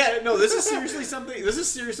 But yeah, no, this is seriously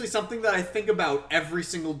something that I think about every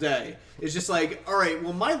single day. It's just like, all right,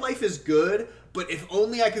 well, my life is good, but if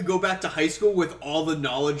only I could go back to high school with all the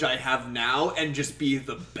knowledge I have now and just be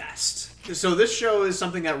the best. So this show is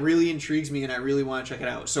something that really intrigues me, and I really want to check it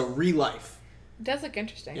out. So Re-Life. It does look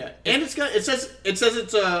interesting. Yeah, and it says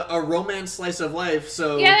it's a romance slice of life.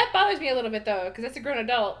 So yeah, that bothers me a little bit though, because that's a grown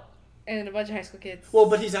adult and a bunch of high school kids. Well,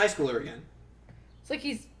 but he's a high schooler again. It's like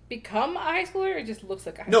he's become a high schooler, or it just looks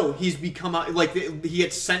like a high schooler? No, he's become he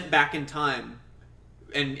gets sent back in time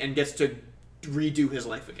and gets to redo his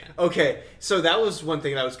life again. Okay, so that was one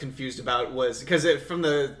thing that I was confused about, was because from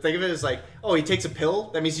the thing of it is like, oh, he takes a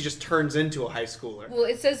pill? That means he just turns into a high schooler. Well,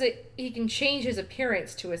 it says that he can change his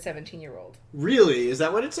appearance to a 17-year-old. Really? Is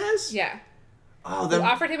that what it says? Yeah. Oh, Who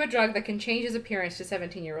offered him a drug that can change his appearance to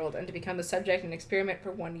 17-year-old and to become the subject of an experiment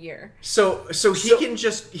for 1 year. So he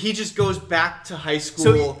just goes back to high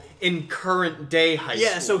school in current day high school.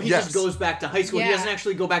 Yeah, so he just goes back to high school. Yeah. He doesn't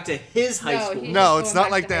actually go back to his high school. No, it's not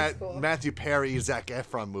like that Matthew Perry, Zac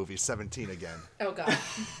Efron movie, 17 again. Oh, God.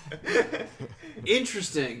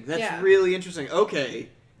 Interesting. That's really interesting. Okay.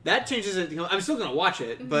 That changes it. I'm still gonna watch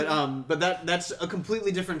it, but that's a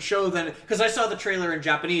completely different show than, because I saw the trailer in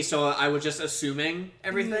Japanese, so I was just assuming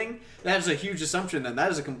everything. That is a huge assumption. Then that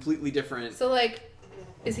is a completely different. So like,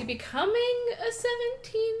 is he becoming a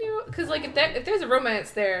 17-year-old? Because like, if there's a romance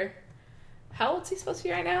there, how old is he supposed to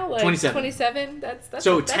be right now? Like 27. 27. That's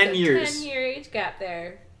so that's 10 a years. 10-year age gap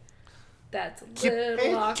there. That's a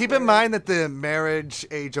little awkward. Keep in mind that the marriage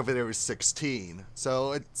age over there is 16,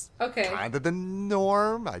 so it's kind of the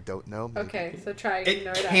norm. I don't know. Maybe. Okay, so try. It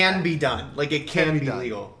can be done. Like, it can be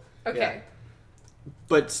legal. Okay. Yeah.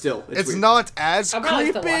 But still, it's weird. not as I'll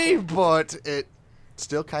probably still creepy, watch but it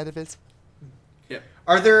still kind of is. Yeah.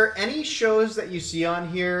 Are there any shows that you see on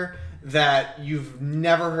here that you've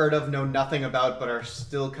never heard of, know nothing about, but are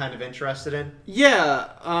still kind of interested in? Yeah.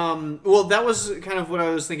 Well, that was kind of what I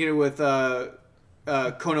was thinking with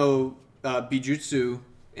Kono Bijutsu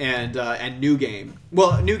and New Game.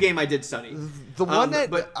 Well, New Game I did study. The one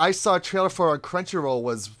that I saw a trailer for on Crunchyroll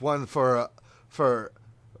was one for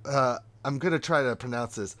I'm gonna try to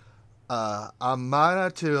pronounce this. Amana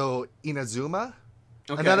to Inazuma.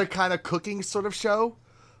 Okay. Another kind of cooking sort of show,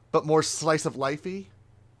 but more slice of lifey.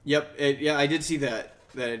 Yep. I did see that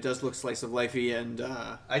it does look slice of lifey, and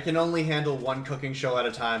I can only handle one cooking show at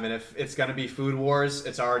a time, and if it's gonna be Food Wars,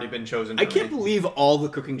 it's already been chosen for I can't believe all the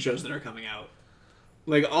cooking shows that are coming out.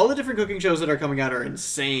 Like, all the different cooking shows that are coming out are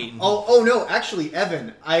insane. Oh no, actually,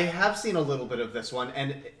 Evan, I have seen a little bit of this one,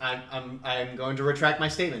 and I'm going to retract my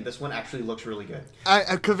statement. This one actually looks really good.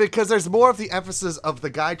 Because there's more of the emphasis of the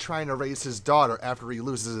guy trying to raise his daughter after he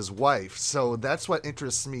loses his wife, so that's what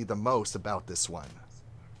interests me the most about this one.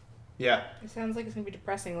 Yeah. It sounds like it's going to be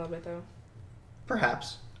depressing a little bit, though.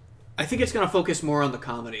 Perhaps. I think it's going to focus more on the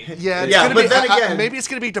comedy. Yeah, but then again... maybe it's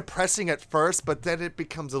going to be depressing at first, but then it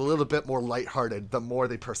becomes a little bit more lighthearted the more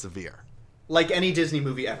they persevere. Like any Disney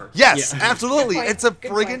movie ever. Yes, Yeah. absolutely. Good point. It's a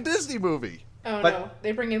Good friggin' point. Disney movie. Oh, But- no.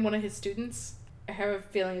 They bring in one of his students. I have a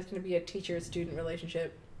feeling it's going to be a teacher-student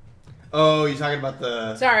relationship. Oh, you're talking about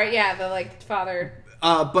the... Sorry, yeah, the, like, father.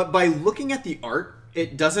 But by looking at the art,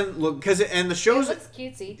 it doesn't look... And the It show's... looks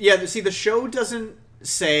cutesy. Yeah, see, the show doesn't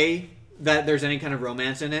say that there's any kind of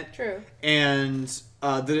romance in it. True. And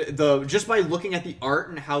the just by looking at the art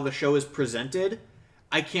and how the show is presented,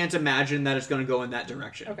 I can't imagine that it's going to go in that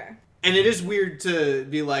direction. Okay. And it is weird to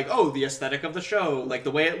be like, oh, the aesthetic of the show, like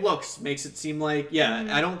the way it looks, makes it seem like,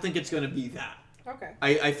 I don't think it's going to be that. Okay.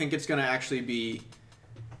 I think it's going to actually be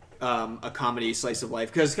a comedy slice of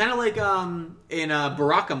life. Because kind of like in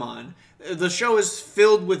Barakamon, the show is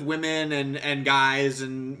filled with women and guys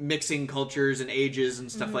and mixing cultures and ages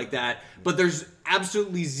and stuff like that. But there's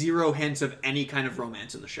absolutely zero hints of any kind of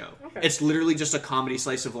romance in the show. Okay. It's literally just a comedy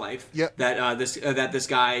slice of life that this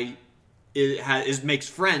guy makes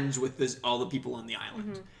friends with all the people on the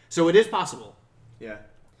island. So it is possible. Yeah.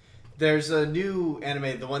 There's a new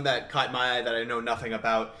anime, the one that caught my eye that I know nothing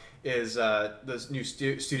about is this new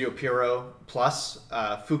Studio Pierrot Plus,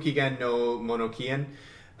 Fukigen no Monokian.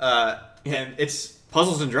 And it's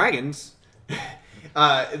Puzzles and Dragons.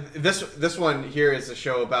 This one here is a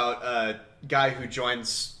show about a guy who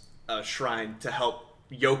joins a shrine to help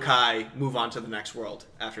yokai move on to the next world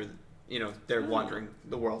after they're wandering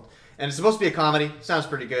the world. And it's supposed to be a comedy. Sounds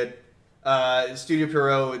pretty good. Studio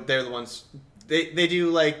Pierrot, they're the ones... They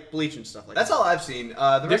do, like, Bleach and stuff like that. That's all I've seen.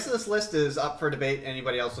 The rest of this list is up for debate.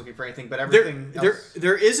 Anybody else looking for anything, but everything else...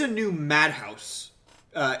 There is a new Madhouse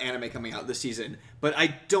anime coming out this season, but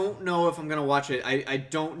I don't know if I'm going to watch it. I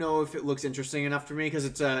don't know if it looks interesting enough for me, because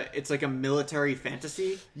it's like a military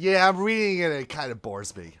fantasy. Yeah, I'm reading it, it kind of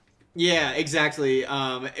bores me. Yeah, exactly.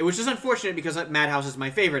 Which is unfortunate, because Madhouse is my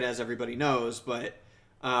favorite, as everybody knows, but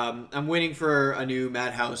I'm waiting for a new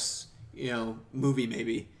Madhouse, movie,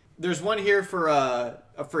 maybe. There's one here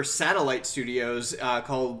for Satellite Studios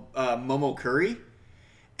called Momokuri,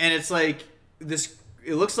 and it's like this.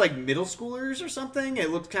 It looks like middle schoolers or something.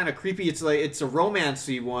 It looks kind of creepy. It's a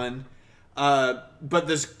romancy one, but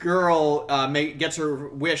this girl gets her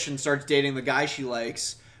wish and starts dating the guy she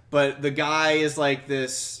likes. But the guy is like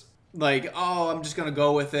this, like, oh, I'm just gonna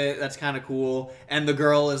go with it. That's kind of cool. And the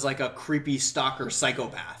girl is like a creepy stalker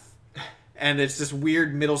psychopath. And it's this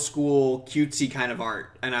weird middle school cutesy kind of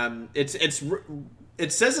art, and it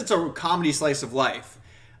says it's a comedy slice of life,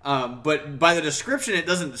 but by the description, it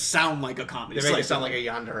doesn't sound like a comedy. They make it sound like a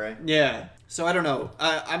yandere. Yeah. So I don't know.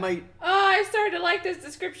 I might. Oh, I started to like this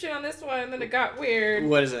description on this one, and then it got weird.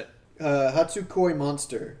 What is it? Hatsukoi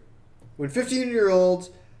Monster. When 15-year-old,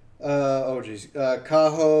 Kaho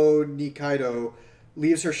Nikaido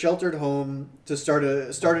leaves her sheltered home to start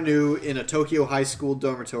anew in a Tokyo high school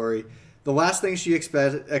dormitory. The last thing she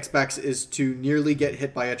expects is to nearly get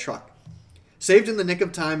hit by a truck. Saved in the nick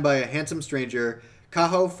of time by a handsome stranger,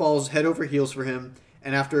 Kaho falls head over heels for him,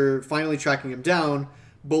 and after finally tracking him down,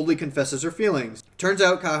 boldly confesses her feelings. Turns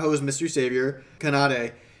out Kaho's Mr. Savior,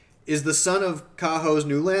 Kanade, is the son of Kaho's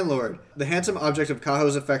new landlord. The handsome object of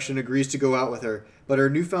Kaho's affection agrees to go out with her, but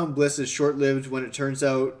her newfound bliss is short-lived when it turns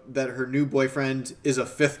out that her new boyfriend is a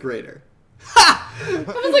 5th grader. Ha! I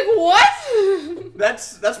was like, what?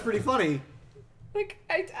 That's pretty funny. Like,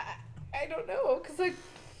 I don't know, because like...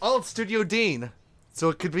 Oh, it's Studio Dean. So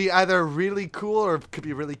it could be either really cool or it could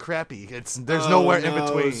be really crappy. There's nowhere in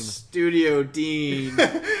between. Studio Dean.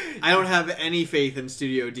 I don't have any faith in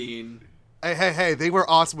Studio Dean. Hey, they were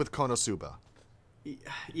awesome with Konosuba.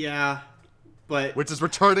 Yeah, but... Which is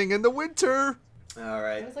returning in the winter. All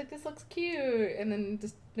right. I was like, this looks cute, and then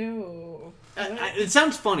just, no. It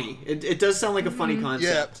sounds funny. It does sound like a funny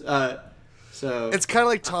concept. Yeah. So it's kind of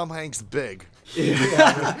like Tom Hanks' Big.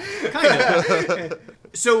 Yeah. Kind of.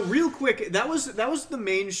 So real quick, that was the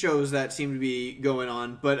main shows that seem to be going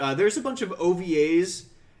on, but there's a bunch of OVAs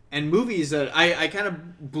and movies that I kind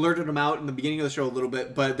of blurted them out in the beginning of the show a little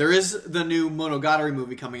bit, but there is the new Monogatari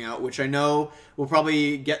movie coming out, which I know we'll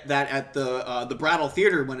probably get that at the Brattle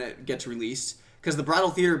Theater when it gets released, because the Brattle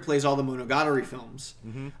Theater plays all the Monogatari films.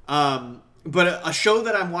 Mm-hmm. But a show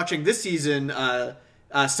that I'm watching this season, Sansha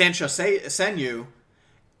Senyu,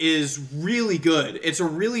 is really good. It's a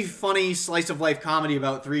really funny slice of life comedy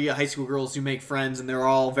about 3 high school girls who make friends, and they're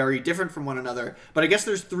all very different from one another. But I guess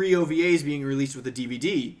there's 3 OVAs being released with a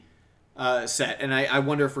DVD set, and I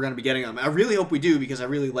wonder if we're going to be getting them. I really hope we do, because I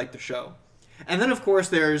really like the show. And then, of course,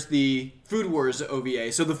 there's the Food Wars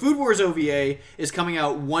OVA. So the Food Wars OVA is coming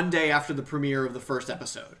out one day after the premiere of the first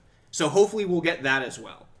episode. So hopefully we'll get that as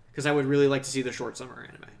well, because I would really like to see the short summer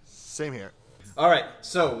anime. Same here. All right,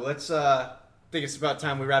 so let's... I think it's about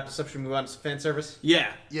time we wrap this up. Should we move on to fan service?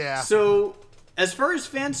 Yeah. Yeah. So as far as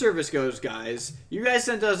fan service goes, guys, you guys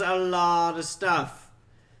sent us a lot of stuff.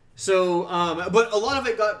 So, but a lot of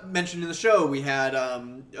it got mentioned in the show. We had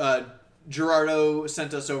Gerardo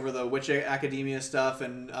sent us over the Witch Academia stuff,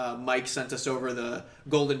 and Mike sent us over the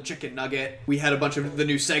Golden Chicken Nugget. We had a bunch of the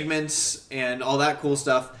new segments and all that cool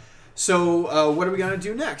stuff. So, what are we going to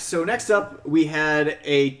do next? So, next up, we had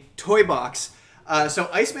a toy box. So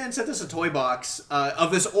Iceman sent us a toy box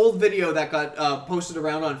of this old video that got posted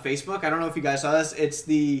around on Facebook. I don't know if you guys saw this. It's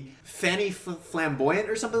the Fanny Flamboyant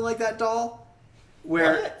or something like that doll.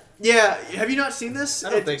 Where, what? Yeah, have you not seen this?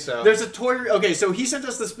 I don't think so. There's a toy... Okay, so he sent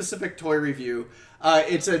us the specific toy review.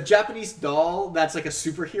 It's a Japanese doll that's like a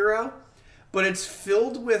superhero, but it's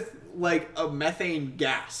filled with like a methane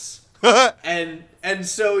gas. and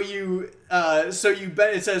so you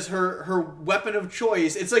bet it says her weapon of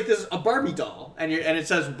choice. It's like a Barbie doll, and it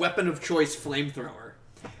says weapon of choice flamethrower.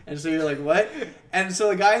 And so you're like, what? And so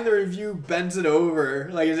the guy in the review bends it over,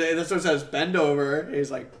 like that's what it says, bend over. And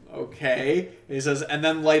he's like, okay. And he says, and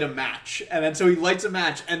then light a match. And then so he lights a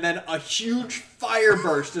match, and then a huge fire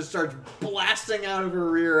burst just starts blasting out of her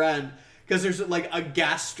rear end. Because there's like a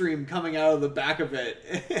gas stream coming out of the back of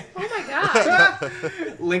it. Oh my god.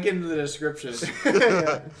 Link in the description.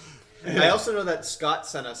 I also know that Scott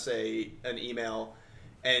sent us an email,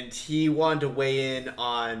 and he wanted to weigh in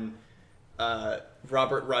on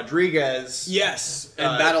Robert Rodriguez. Yes,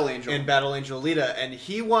 and Battle Angel. And Battle Angel Alita. And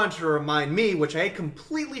he wanted to remind me, which I had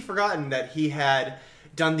completely forgotten that he had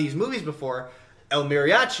done these movies before, El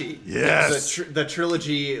Mariachi. Yes. The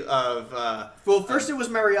trilogy of... well, first it was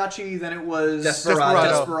Mariachi, then it was...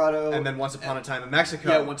 Desperado. And then Once Upon a Time in Mexico.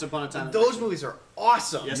 Yeah, Once Upon a Time in Mexico. Those movies are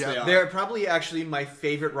awesome. Yes, they are. They're probably actually my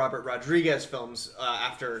favorite Robert Rodriguez films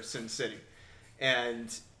after Sin City.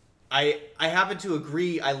 And I happen to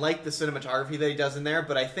agree. I like the cinematography that he does in there,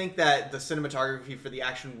 but I think that the cinematography for the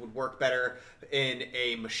action would work better in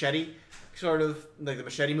a Machete, sort of like the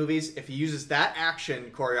Machete movies. If he uses that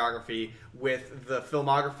action choreography with the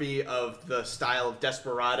filmography of the style of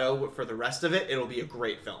Desperado for the rest of it, it'll be a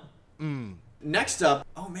great film. Next up,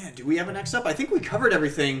 oh man, do we have a next up? I think we covered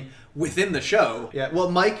everything within the show. Yeah,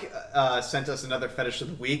 well, Mike sent us another fetish of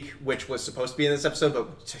the week, which was supposed to be in this episode, but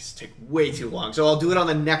it just took way too long. So I'll do it on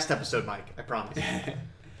the next episode, Mike. I promise.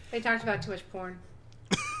 They talked about too much porn.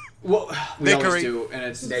 Well, we always do, and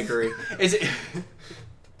it's nakery. Is it?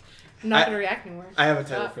 I'm not going to react anymore. I have a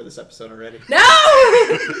title for this episode already. No!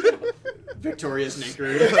 Victoria's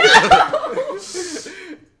nakery.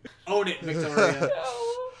 Own it, Victoria.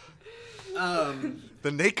 No. The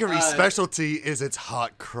nakery specialty is its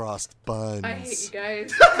hot crossed buns. I hate you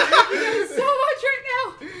guys. I hate you guys so much right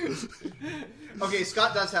now. Okay,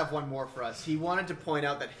 Scott does have one more for us. He wanted to point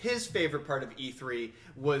out that his favorite part of E3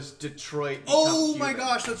 was Detroit. Oh my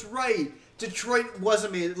gosh, that's right. Detroit was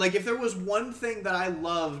amazing. Like, if there was one thing that I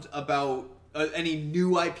loved about any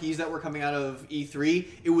new IPs that were coming out of E3,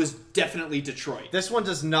 it was definitely Detroit. This one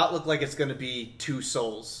does not look like it's going to be Two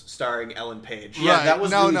Souls starring Ellen Page. Right. Yeah, that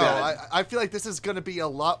was really bad. I feel like this is going to be a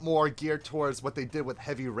lot more geared towards what they did with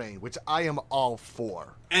Heavy Rain, which I am all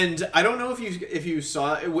for. And I don't know if you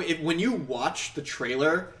saw when you watch the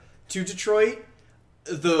trailer to Detroit,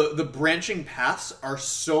 the branching paths are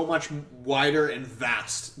so much wider and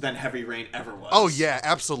vast than Heavy Rain ever was. Oh yeah,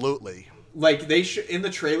 absolutely. Like in the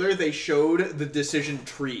trailer, they showed the decision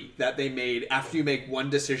tree that they made after you make one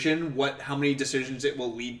decision, how many decisions it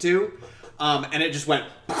will lead to, and it just went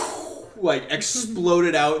like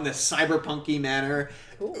exploded out in this cyberpunky manner.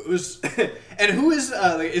 Cool. It was, and who is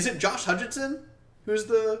it Josh Hutcherson?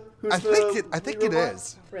 I think it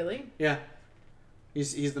is. Really? Yeah.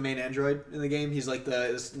 He's the main android in the game. He's like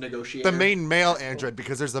this negotiator. The main male android,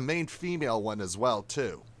 because there's a main female one as well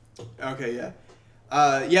too. Okay, yeah.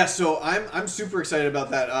 So I'm super excited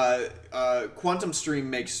about that. Quantum Stream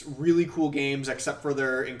makes really cool games, except for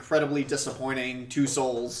their incredibly disappointing Two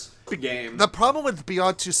Souls game. The problem with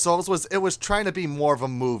Beyond Two Souls was it was trying to be more of a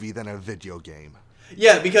movie than a video game.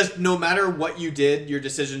 Yeah, because no matter what you did, your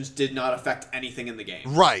decisions did not affect anything in the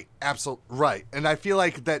game. Right, absolutely right. And I feel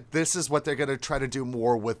like that this is what they're going to try to do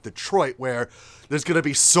more with Detroit, where there's going to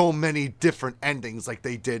be so many different endings like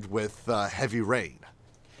they did with Heavy Rain.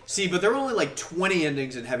 See, but there were only like 20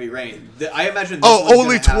 endings in Heavy Rain. I imagine this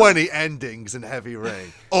only 20 endings in Heavy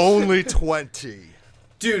Rain. Only 20.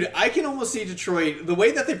 Dude, I can almost see Detroit, the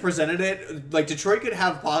way that they presented it, like Detroit could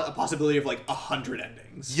have a possibility of like 100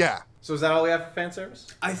 endings. Yeah. So is that all we have for fan service?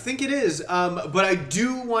 I think it is. But I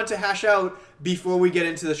do want to hash out, before we get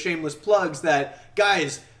into the shameless plugs, that,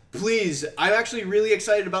 guys, please, I'm actually really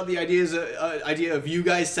excited about the idea of you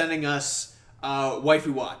guys sending us Waifu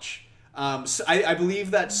Watch. So I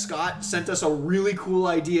believe that Scott sent us a really cool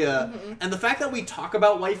idea, and the fact that we talk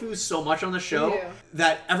about waifus so much on the show,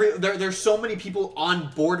 that there's so many people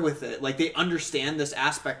on board with it. Like, they understand this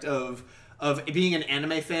aspect of being an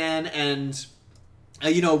anime fan, and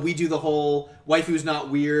we do the whole waifu's not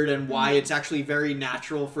weird and why it's actually very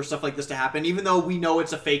natural for stuff like this to happen, even though we know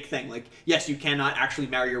it's a fake thing. Like, yes, you cannot actually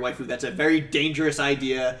marry your waifu. That's a very dangerous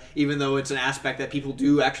idea, even though it's an aspect that people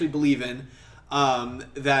do actually believe in.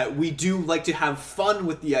 That we do like to have fun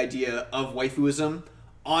with the idea of waifuism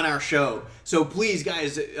on our show. So please,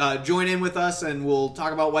 guys, join in with us, and we'll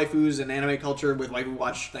talk about waifus and anime culture with Waifu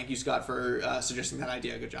Watch. Thank you, Scott, for suggesting that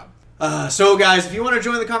idea. Good job. So, guys, if you want to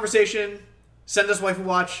join the conversation, send us Waifu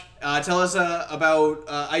Watch. Tell us about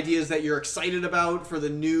ideas that you're excited about for the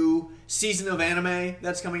new season of anime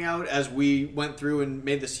that's coming out, as we went through and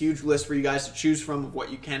made this huge list for you guys to choose from of what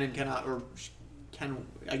you can and cannot, or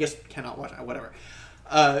cannot watch, whatever.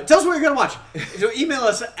 Tell us what you're going to watch. So email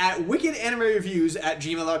us at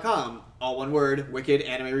wickedanimereviews@gmail.com. All one word,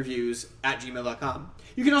 wickedanimereviews@gmail.com.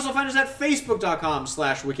 You can also find us at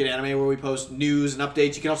facebook.com/wickedanime, where we post news and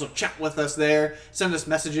updates. You can also chat with us there. Send us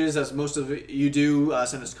messages, as most of you do.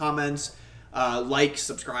 Send us comments. Like,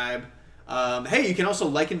 subscribe. Hey, you can also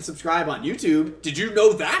like and subscribe on YouTube. Did you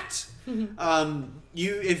know that?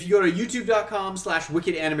 If you go to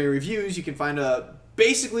youtube.com/wickedanimereviews, you can find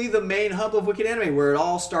basically the main hub of Wicked Anime, where it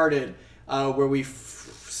all started, where we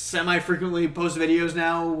semi-frequently post videos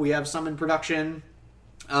now. We have some in production.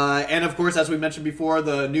 And of course, as we mentioned before,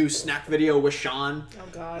 the new snack video with Sean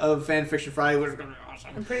of Fanfiction Friday, which is going to be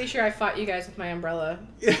awesome. I'm pretty sure I fought you guys with my umbrella.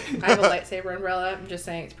 I have a lightsaber umbrella. I'm just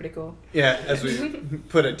saying, it's pretty cool. Yeah, as we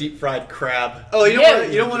put a deep fried crab. Oh, you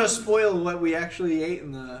don't want to spoil what we actually ate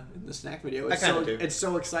in the snack video. It's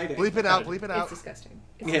so exciting. Bleep it out. Bleep it out. It's disgusting.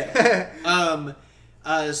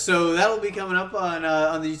 So that'll be coming up on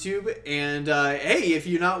the YouTube. And hey, if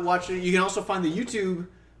you're not watching, you can also find the YouTube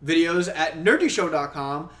videos at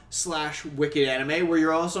nerdyshow.com/wickedanime, where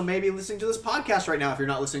you're also maybe listening to this podcast right now if you're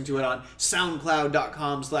not listening to it on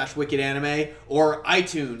soundcloud.com/wickedanime or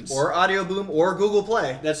iTunes. Or Audio Boom or Google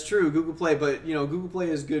Play. That's true, Google Play. But, Google Play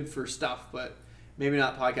is good for stuff, but maybe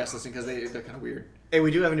not podcast listening because they're kind of weird. Hey, we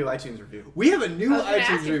do have a new iTunes review. We have a new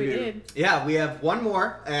iTunes review. Yeah, we have one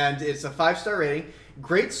more, and it's a 5-star rating.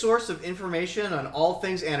 Great source of information on all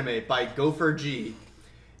things anime by Gopher G.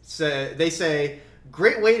 So they say,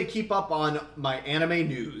 great way to keep up on my anime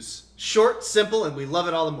news. Short, simple, and we love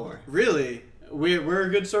it all the more. Really? We're a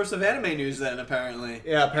good source of anime news then, apparently.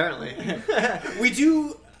 Yeah, apparently. We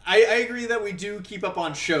do... I agree that we do keep up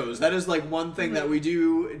on shows. That is like one thing that we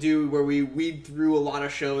do where we weed through a lot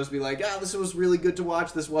of shows, be like, this was really good to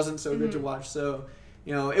watch, this wasn't so good to watch. So,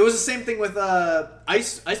 it was the same thing with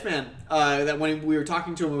Iceman. That when we were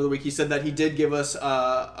talking to him over the week, he said that he did give us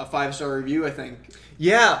a 5-star review, I think.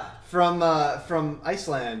 Yeah, from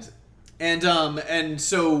Iceland. And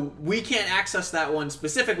so we can't access that one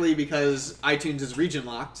specifically because iTunes is region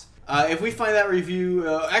locked. If we find that review,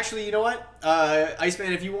 actually, you know what?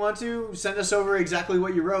 Iceman, if you want to, send us over exactly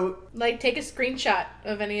what you wrote. Like, take a screenshot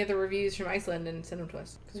of any of the reviews from Iceland and send them to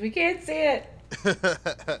us. Because we can't see it.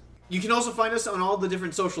 You can also find us on all the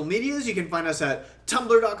different social medias. You can find us at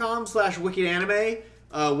tumblr.com/wickedanime,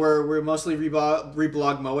 where we're mostly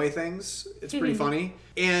reblog Moe things. It's pretty funny.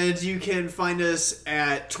 And you can find us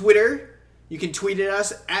at Twitter. You can tweet at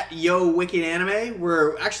us at YoWickedAnime,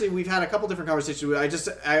 where actually we've had a couple different conversations.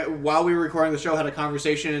 While we were recording the show, had a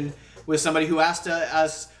conversation with somebody who asked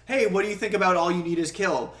us, hey, what do you think about All You Need Is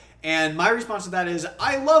Kill? And my response to that is,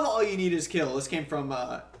 I love All You Need Is Kill. This came from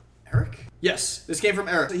Eric? Yes, this came from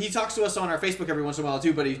Eric. He talks to us on our Facebook every once in a while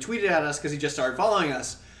too, but he tweeted at us because he just started following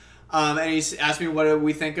us. And he asked me what do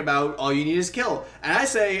we think about All You Need Is Kill. And I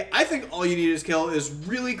say, I think All You Need Is Kill is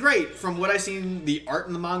really great. From what I've seen, the art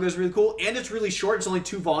in the manga is really cool. And it's really short. It's only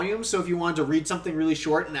 2 volumes. So if you wanted to read something really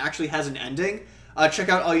short and actually has an ending, check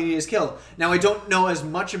out All You Need Is Kill. Now, I don't know as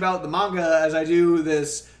much about the manga as I do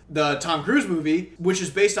the Tom Cruise movie, which is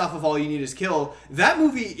based off of All You Need Is Kill. That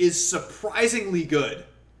movie is surprisingly good.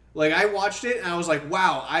 Like, I watched it and I was like,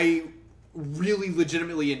 wow, I really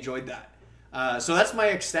legitimately enjoyed that. So that's my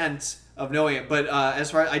extent of knowing it. But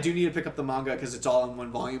as far as I do need to pick up the manga because it's all in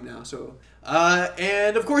 1 volume now. So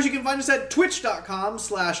and of course you can find us at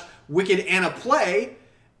twitch.com/wickedanaplay.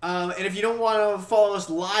 And if you don't want to follow us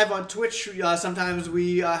live on Twitch, sometimes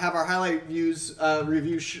we have our highlight reviews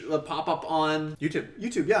pop up on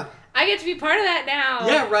YouTube, yeah. I get to be part of that now.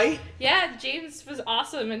 Yeah, right? Yeah, James was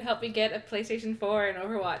awesome and helped me get a PlayStation 4 and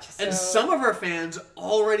Overwatch. So. And some of our fans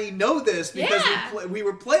already know this because we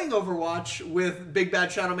were playing Overwatch with Big Bad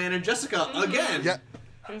Shadow Man and Jessica again. Yeah.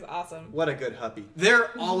 It was awesome. What a good hubby.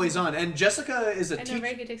 They're always on. And Jessica is a I know teacher.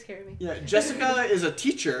 Reagan takes care of me. Yeah, Jessica is a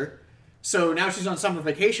teacher. So now she's on summer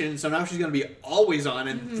vacation. So now she's going to be always on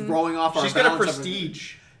and throwing off our She's got a balance of-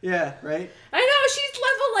 prestige. Yeah, right? I know, she's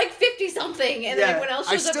level like 50-something, and then everyone else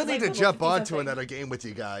I shows up still as, need like, to level jump onto 50-something. another game with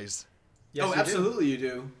you guys. Yes, oh, you do. absolutely you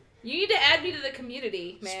do. You need to add me to the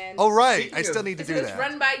community, man. Oh, right. Speaking I still of- need to do It was that.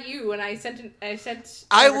 run by you, and I sent. I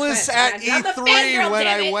a was request, at and I said, "I'm the E3 fangirl, when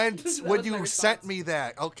damn I it." went, That when was my you response. sent me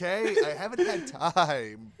that, okay? I haven't had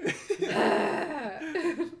time.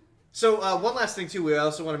 So one last thing too, we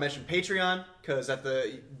also want to mention Patreon because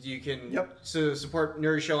you can support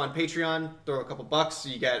Nerdy Show on Patreon. Throw a couple bucks,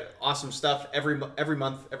 you get awesome stuff every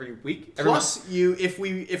month, every week. Every Plus, month. if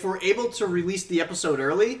we're able to release the episode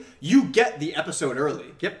early, you get the episode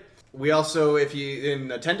early. Yep. We also, if you in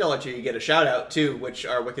a $10 tier, you get a shout out too, which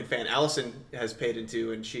our Wicked fan Allison has paid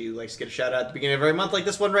into, and she likes to get a shout out at the beginning of every month, like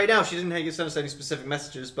this one right now. She didn't send us any specific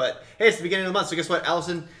messages, but hey, it's the beginning of the month, so guess what,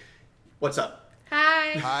 Allison? What's up?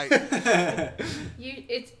 Hi. Hi.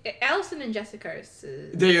 It's Allison and Jessica.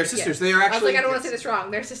 They are sisters. Yeah. They are actually. I was like, I don't want to say this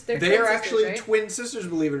wrong. They're sisters. They are twin actually sisters, right? twin sisters,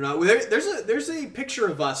 believe it or not. There's a picture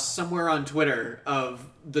of us somewhere on Twitter of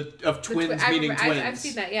twins meeting twins. I've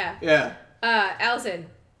seen that. Yeah. Yeah. Allison,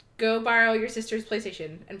 go borrow your sister's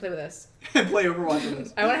PlayStation and play with us. And play Overwatch with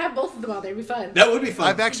us. I want to have both of them on there. It'd be fun. That would be fun.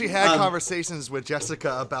 I've actually had conversations with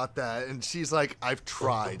Jessica about that, and she's like, I've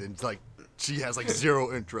tried, and like, she has like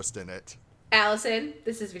zero interest in it. Allison,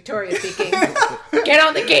 this is Victoria speaking. Get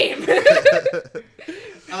on the game.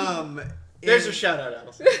 There's a shout out,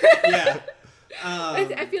 Allison. Yeah.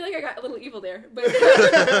 I feel like I got a little evil there, but please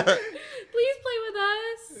play with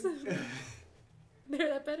us. They're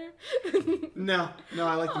that better? No,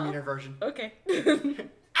 I like the meaner version. Okay.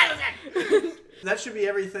 That should be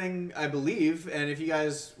everything, I believe. And if you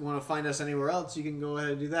guys want to find us anywhere else, you can go ahead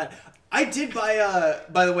and do that. I did buy,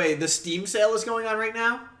 by the way, the Steam sale is going on right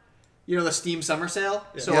now. You know, the Steam summer sale.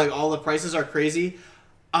 Yeah. So, like, all the prices are crazy.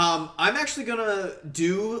 I'm actually going to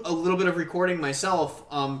do a little bit of recording myself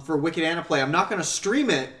for Wicked Anaplay. I'm not going to stream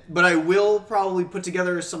it, but I will probably put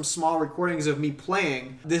together some small recordings of me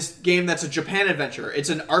playing this game that's a Japan adventure. It's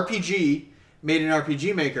an RPG made in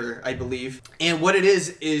RPG Maker, I believe. And what it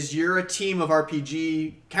is you're a team of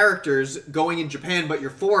RPG characters going in Japan, but you're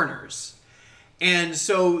foreigners. And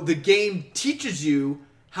so the game teaches you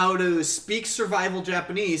how to speak survival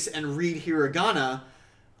Japanese and read hiragana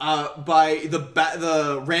by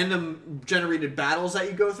the random generated battles that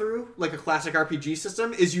you go through, like a classic RPG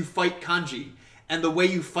system, is you fight kanji. And the way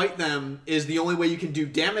you fight them is the only way you can do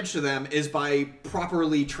damage to them is by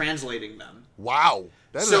properly translating them. Wow.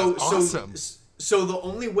 That is awesome. So the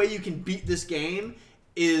only way you can beat this game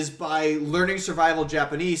is by learning survival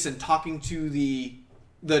Japanese and talking to the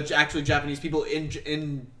actually Japanese people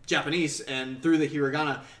in Japanese and through the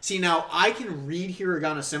hiragana. See, now I can read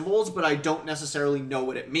hiragana symbols, but I don't necessarily know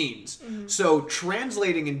what it means. Mm-hmm. So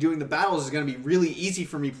translating and doing the battles is going to be really easy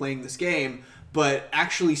for me playing this game, but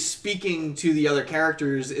actually speaking to the other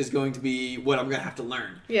characters is going to be what I'm going to have to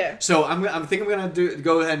learn. Yeah. So I'm going to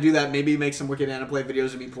go ahead and do that. Maybe make some Wicked Anaplay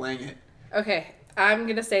videos of me playing it. Okay, I'm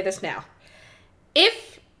going to say this now.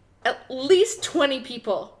 If at least 20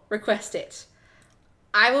 people request it,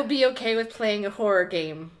 I will be okay with playing a horror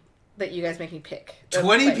game that you guys make me pick.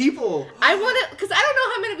 20 people? I want to, because I don't know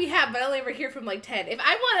how many we have, but I'll ever hear from like 10. If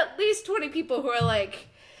I want at least 20 people who are like,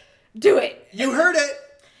 do it. You heard it.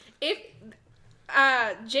 If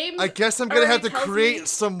James, I guess I'm going to have to tells create me,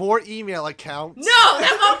 some more email accounts. No,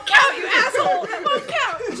 that won't count, you asshole. That won't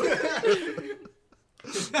count.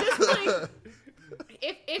 Just like,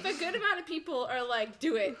 if a good amount of people are like,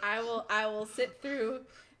 do it, I will sit through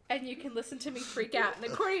and you can listen to me freak out. And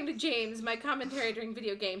according to James, my commentary during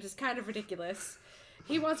video games is kind of ridiculous.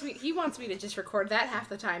 He wants me to just record that half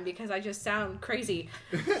the time because I just sound crazy.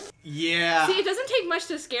 Yeah. See, it doesn't take much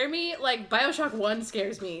to scare me. Like BioShock 1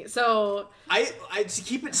 scares me. So I to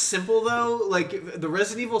keep it simple though, like the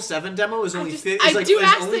Resident Evil 7 demo is only I do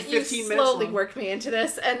ask only that you 15 minutes slowly long. work me into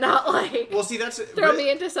this and not like Well, see, that's throw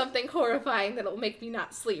me into something horrifying that'll make me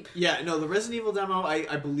not sleep. Yeah, no, the Resident Evil demo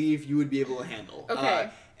I believe you would be able to handle. Okay.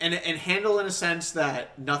 And handle in a sense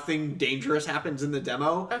that nothing dangerous happens in the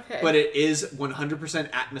demo, okay, but it is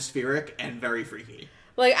 100% atmospheric and very freaky.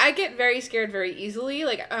 Like, I get very scared very easily.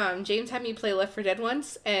 Like, James had me play Left 4 Dead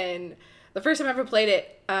once, and the first time I ever played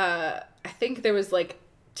it, I think there was, like,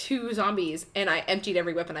 2 zombies, and I emptied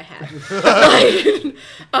every weapon I had.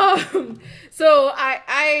 So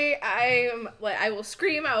I will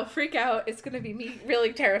scream, I will freak out. It's gonna be me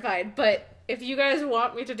really terrified, but if you guys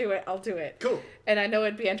want me to do it, I'll do it. Cool. And I know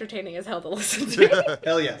it'd be entertaining as hell to listen to.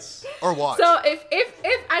 Hell yes. Or watch. So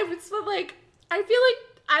if I would, so like, I feel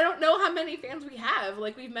like I don't know how many fans we have.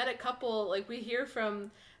 Like, we've met a couple. Like, we hear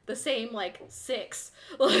from the same, like, 6.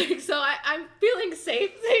 Like, so I'm feeling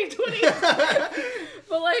safe saying 20.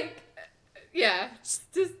 But, like, yeah,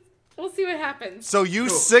 just we'll see what happens. So you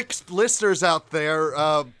 6 listeners out there,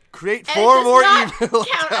 create And 4 more email count.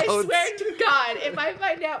 accounts. I swear to God, if I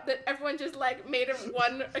find out that everyone just, like, made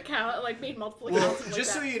one account and, like, made multiple accounts. Well,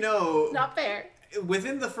 just like so you know, not fair.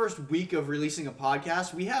 Within the first week of releasing a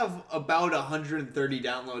podcast, we have about 130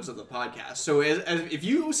 downloads of the podcast. So if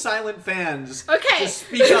you silent fans just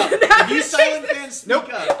speak up. If you silent fans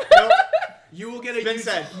speak up, you will get a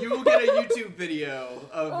YouTube video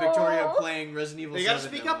of Victoria playing Resident Evil 7. They gotta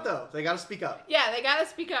speak up, though. They gotta speak up. Yeah, they gotta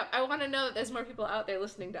speak up. I want to know that there's more people out there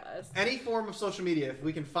listening to us. Any form of social media, if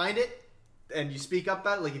we can find it, and you speak up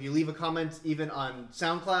about it, like if you leave a comment even on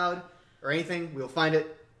SoundCloud or anything, we'll find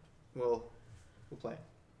it. We'll play.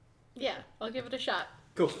 Yeah, I'll give it a shot.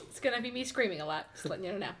 Cool. It's gonna be me screaming a lot. Just letting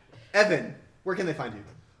you know now. Evan, where can they find you?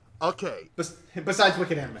 Okay. Besides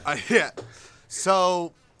Wicked Anime. Yeah.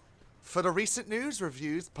 So, for the recent news,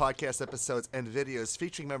 reviews, podcast episodes, and videos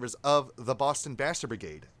featuring members of the Boston Bastard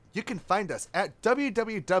Brigade, you can find us at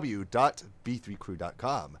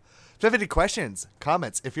www.b3crew.com. If you have any questions,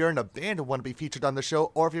 comments, if you're in a band and want to be featured on the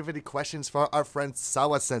show, or if you have any questions for our friend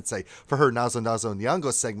Sawa-sensei for her Nazo Nazo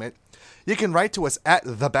Nyango segment, you can write to us at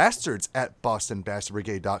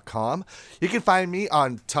thebastards@bostonbastardbrigade.com. You can find me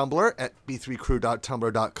on Tumblr at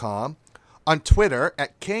b3crew.tumblr.com, on Twitter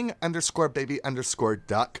at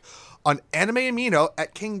king_baby_duck, on Anime Amino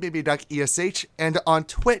at kingbabyduckesh, and on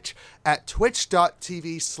Twitch at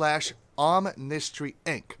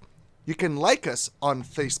twitch.tv/omnistryinc. You can like us on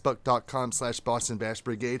facebook.com/Boston Bash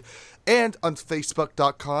Brigade and on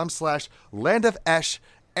facebook.com/Land of Esh.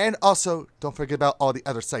 And also, don't forget about all the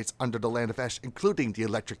other sites under the Land of Esh, including the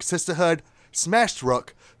Electric Sisterhood, Smashed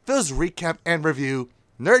Rook, Phil's Recap and Review,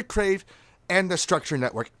 Nerd Crave, and the Structure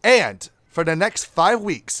Network. And for the next 5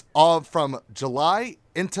 weeks, all from July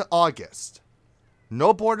into August,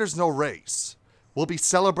 No Borders, No Race will be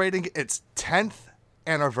celebrating its 10th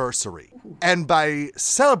anniversary. And by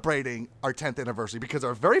celebrating our 10th anniversary, because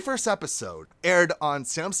our very first episode aired on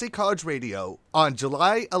Salem State College Radio on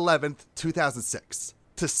July 11th, 2006.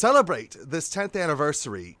 To celebrate this 10th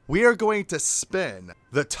anniversary, we are going to spin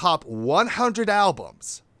the top 100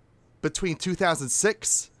 albums between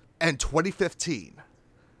 2006 and 2015.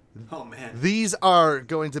 Oh, man. These are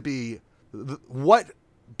going to be what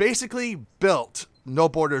basically built No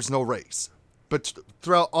Borders, No Race, but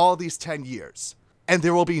throughout all these 10 years. And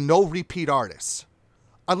there will be no repeat artists.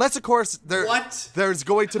 Unless, of course, there's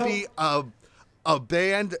going to be a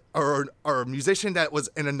band or a musician that was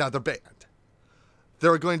in another band.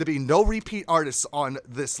 There are going to be no repeat artists on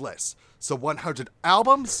this list. So 100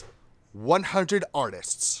 albums, 100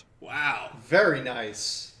 artists. Wow. Very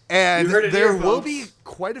nice. And there will folks. be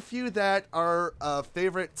quite a few that are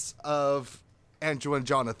favorites of Andrew and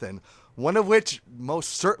Jonathan. One of which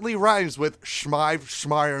most certainly rhymes with Schmive,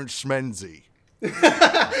 Schmeier, and Schmenzi.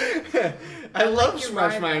 I love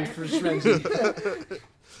Schmeier for Schmenzi.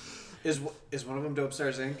 Is one of them Dope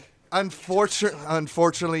Stars Inc.?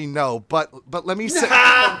 Unfortunately, no. But let me say,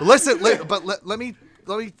 listen. Let me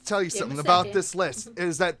tell you something about this list.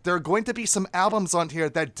 Is that there are going to be some albums on here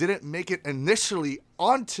that didn't make it initially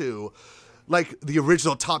onto, like, the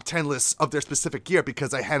original top 10 lists of their specific year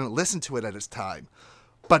because I hadn't listened to it at its time.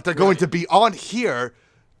 But they're going to be on here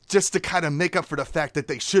just to kind of make up for the fact that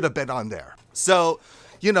they should have been on there. So,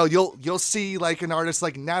 you know, you'll see like an artist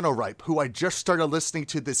like NaNoWriMe, who I just started listening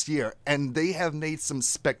to this year, and they have made some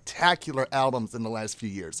spectacular albums in the last few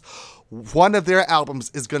years. One of their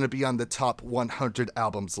albums is going to be on the top 100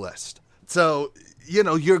 albums list. So, you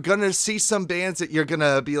know, you're going to see some bands that you're going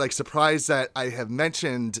to be like surprised that I have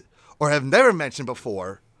mentioned or have never mentioned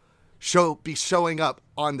before be showing up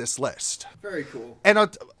on this list. Very cool. And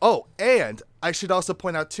and I should also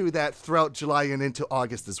point out too that throughout July and into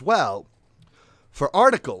August as well, for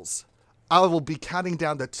articles, I will be counting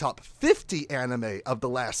down the top 50 anime of the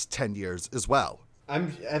last 10 years as well.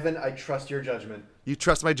 Evan, I trust your judgment. You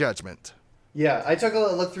trust my judgment. Yeah, I took a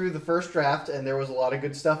look through the first draft, and there was a lot of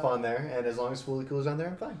good stuff on there, and as long as Fully Cool is on there,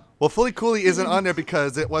 I'm fine. Well, Fully Cooley isn't on there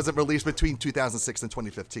because it wasn't released between 2006 and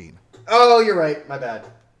 2015. Oh, you're right. My bad.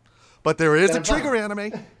 But there is Then a I'm trigger fine.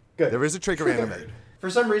 anime. Good. There is a trigger anime. For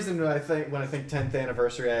some reason, when I think 10th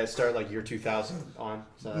anniversary, I start like year 2000 on.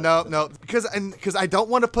 So No, because I don't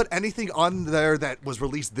want to put anything on there that was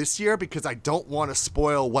released this year because I don't want to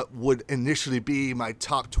spoil what would initially be my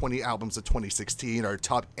top 20 albums of 2016 or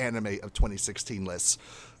top anime of 2016 lists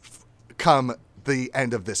come the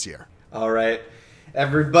end of this year. All right,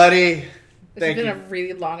 everybody, This has been a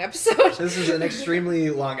really long episode. This is an extremely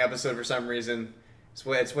long episode for some reason.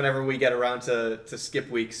 It's whenever we get around to skip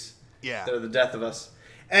weeks. Yeah. They're the death of us.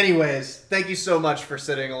 Anyways, thank you so much for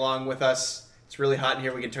sitting along with us. It's really hot in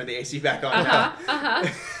here. We can turn the AC back on now.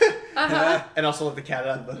 And also let the cat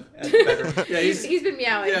out of the bedroom. Yeah, he's been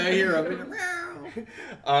meowing. Yeah, I hear him.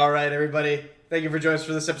 All right, everybody. Thank you for joining us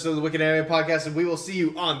for this episode of the Wicked Anime Podcast, and we will see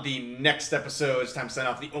you on the next episode. It's time to sign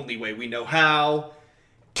off the only way we know how.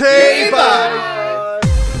 K-bye!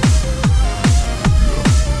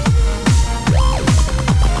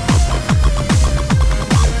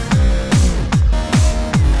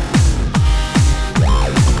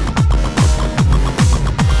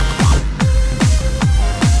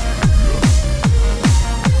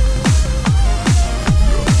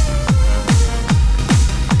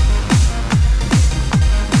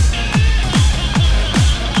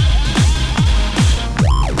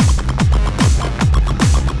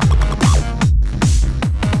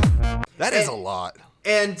 That is a lot.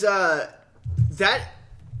 And that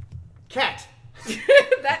cat.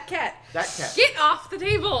 That cat. That cat. Get off the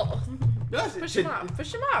table. Push him off.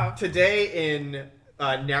 Push him off. Today in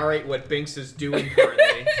narrate what Binks is doing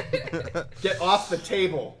currently. Get off the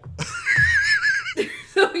table.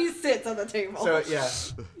 So he sits on the table. So yeah.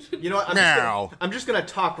 You know what? I'm just gonna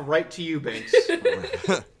talk right to you, Binks.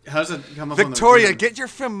 How does it come up Victoria, on the get your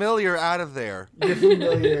familiar out of there. You're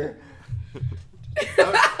familiar.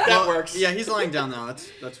 That works. Yeah, he's lying down now.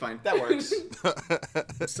 That's fine. That works.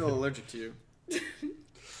 I'm still allergic to you.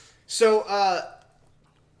 So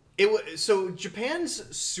so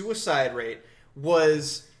Japan's suicide rate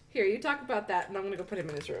was. Here, you talk about that, and I'm gonna go put him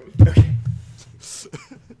in his room. Okay.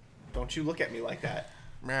 Don't you look at me like that.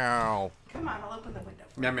 Meow. Come on, I'll open the window.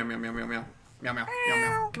 Meow meow meow meow meow meow meow meow meow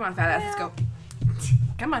meow. Come on, fat ass, let's go.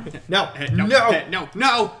 Come on. No.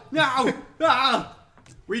 No. Ah!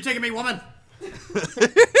 Where are you taking me, woman?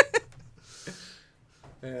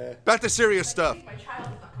 Back to serious stuff. My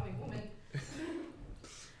child is not coming, woman.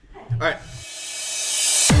 All right.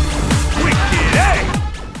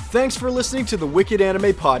 Thanks for listening to the Wicked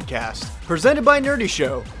Anime Podcast, presented by Nerdy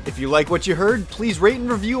Show. If you like what you heard, please rate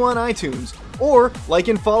and review on iTunes, or like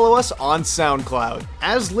and follow us on SoundCloud.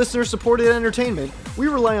 As listener-supported entertainment, we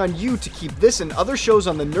rely on you to keep this and other shows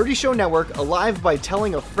on the Nerdy Show Network alive by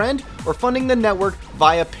telling a friend or funding the network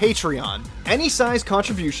via Patreon. Any size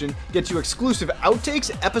contribution gets you exclusive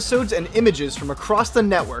outtakes, episodes, and images from across the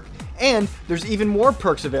network. And there's even more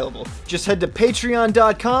perks available. Just head to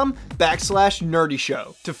patreon.com/Nerdy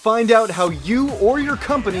Show to find out how you or your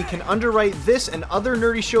company can underwrite this and other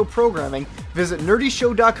Nerdy Show programming. Visit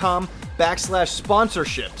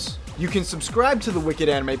nerdyshow.com/sponsorships. You can subscribe to the Wicked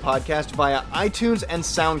Anime Podcast via iTunes and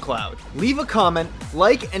SoundCloud. Leave a comment,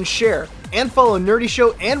 like, and share, and follow Nerdy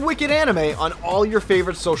Show and Wicked Anime on all your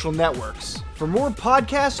favorite social networks. For more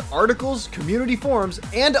podcasts, articles, community forums,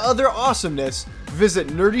 and other awesomeness, visit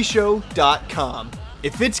nerdyshow.com.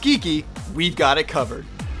 If it's geeky, we've got it covered.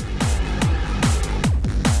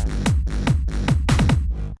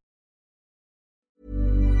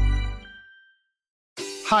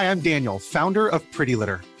 Hi, I'm Daniel, founder of Pretty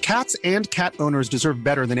Litter. Cats and cat owners deserve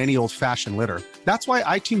better than any old-fashioned litter. That's why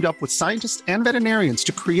I teamed up with scientists and veterinarians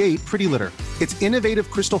to create Pretty Litter. Its innovative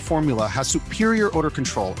crystal formula has superior odor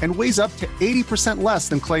control and weighs up to 80% less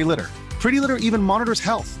than clay litter. Pretty Litter even monitors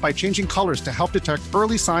health by changing colors to help detect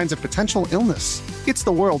early signs of potential illness. It's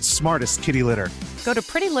the world's smartest kitty litter. Go to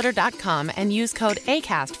prettylitter.com and use code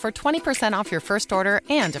ACAST for 20% off your first order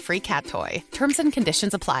and a free cat toy. Terms and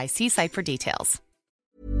conditions apply. See site for details.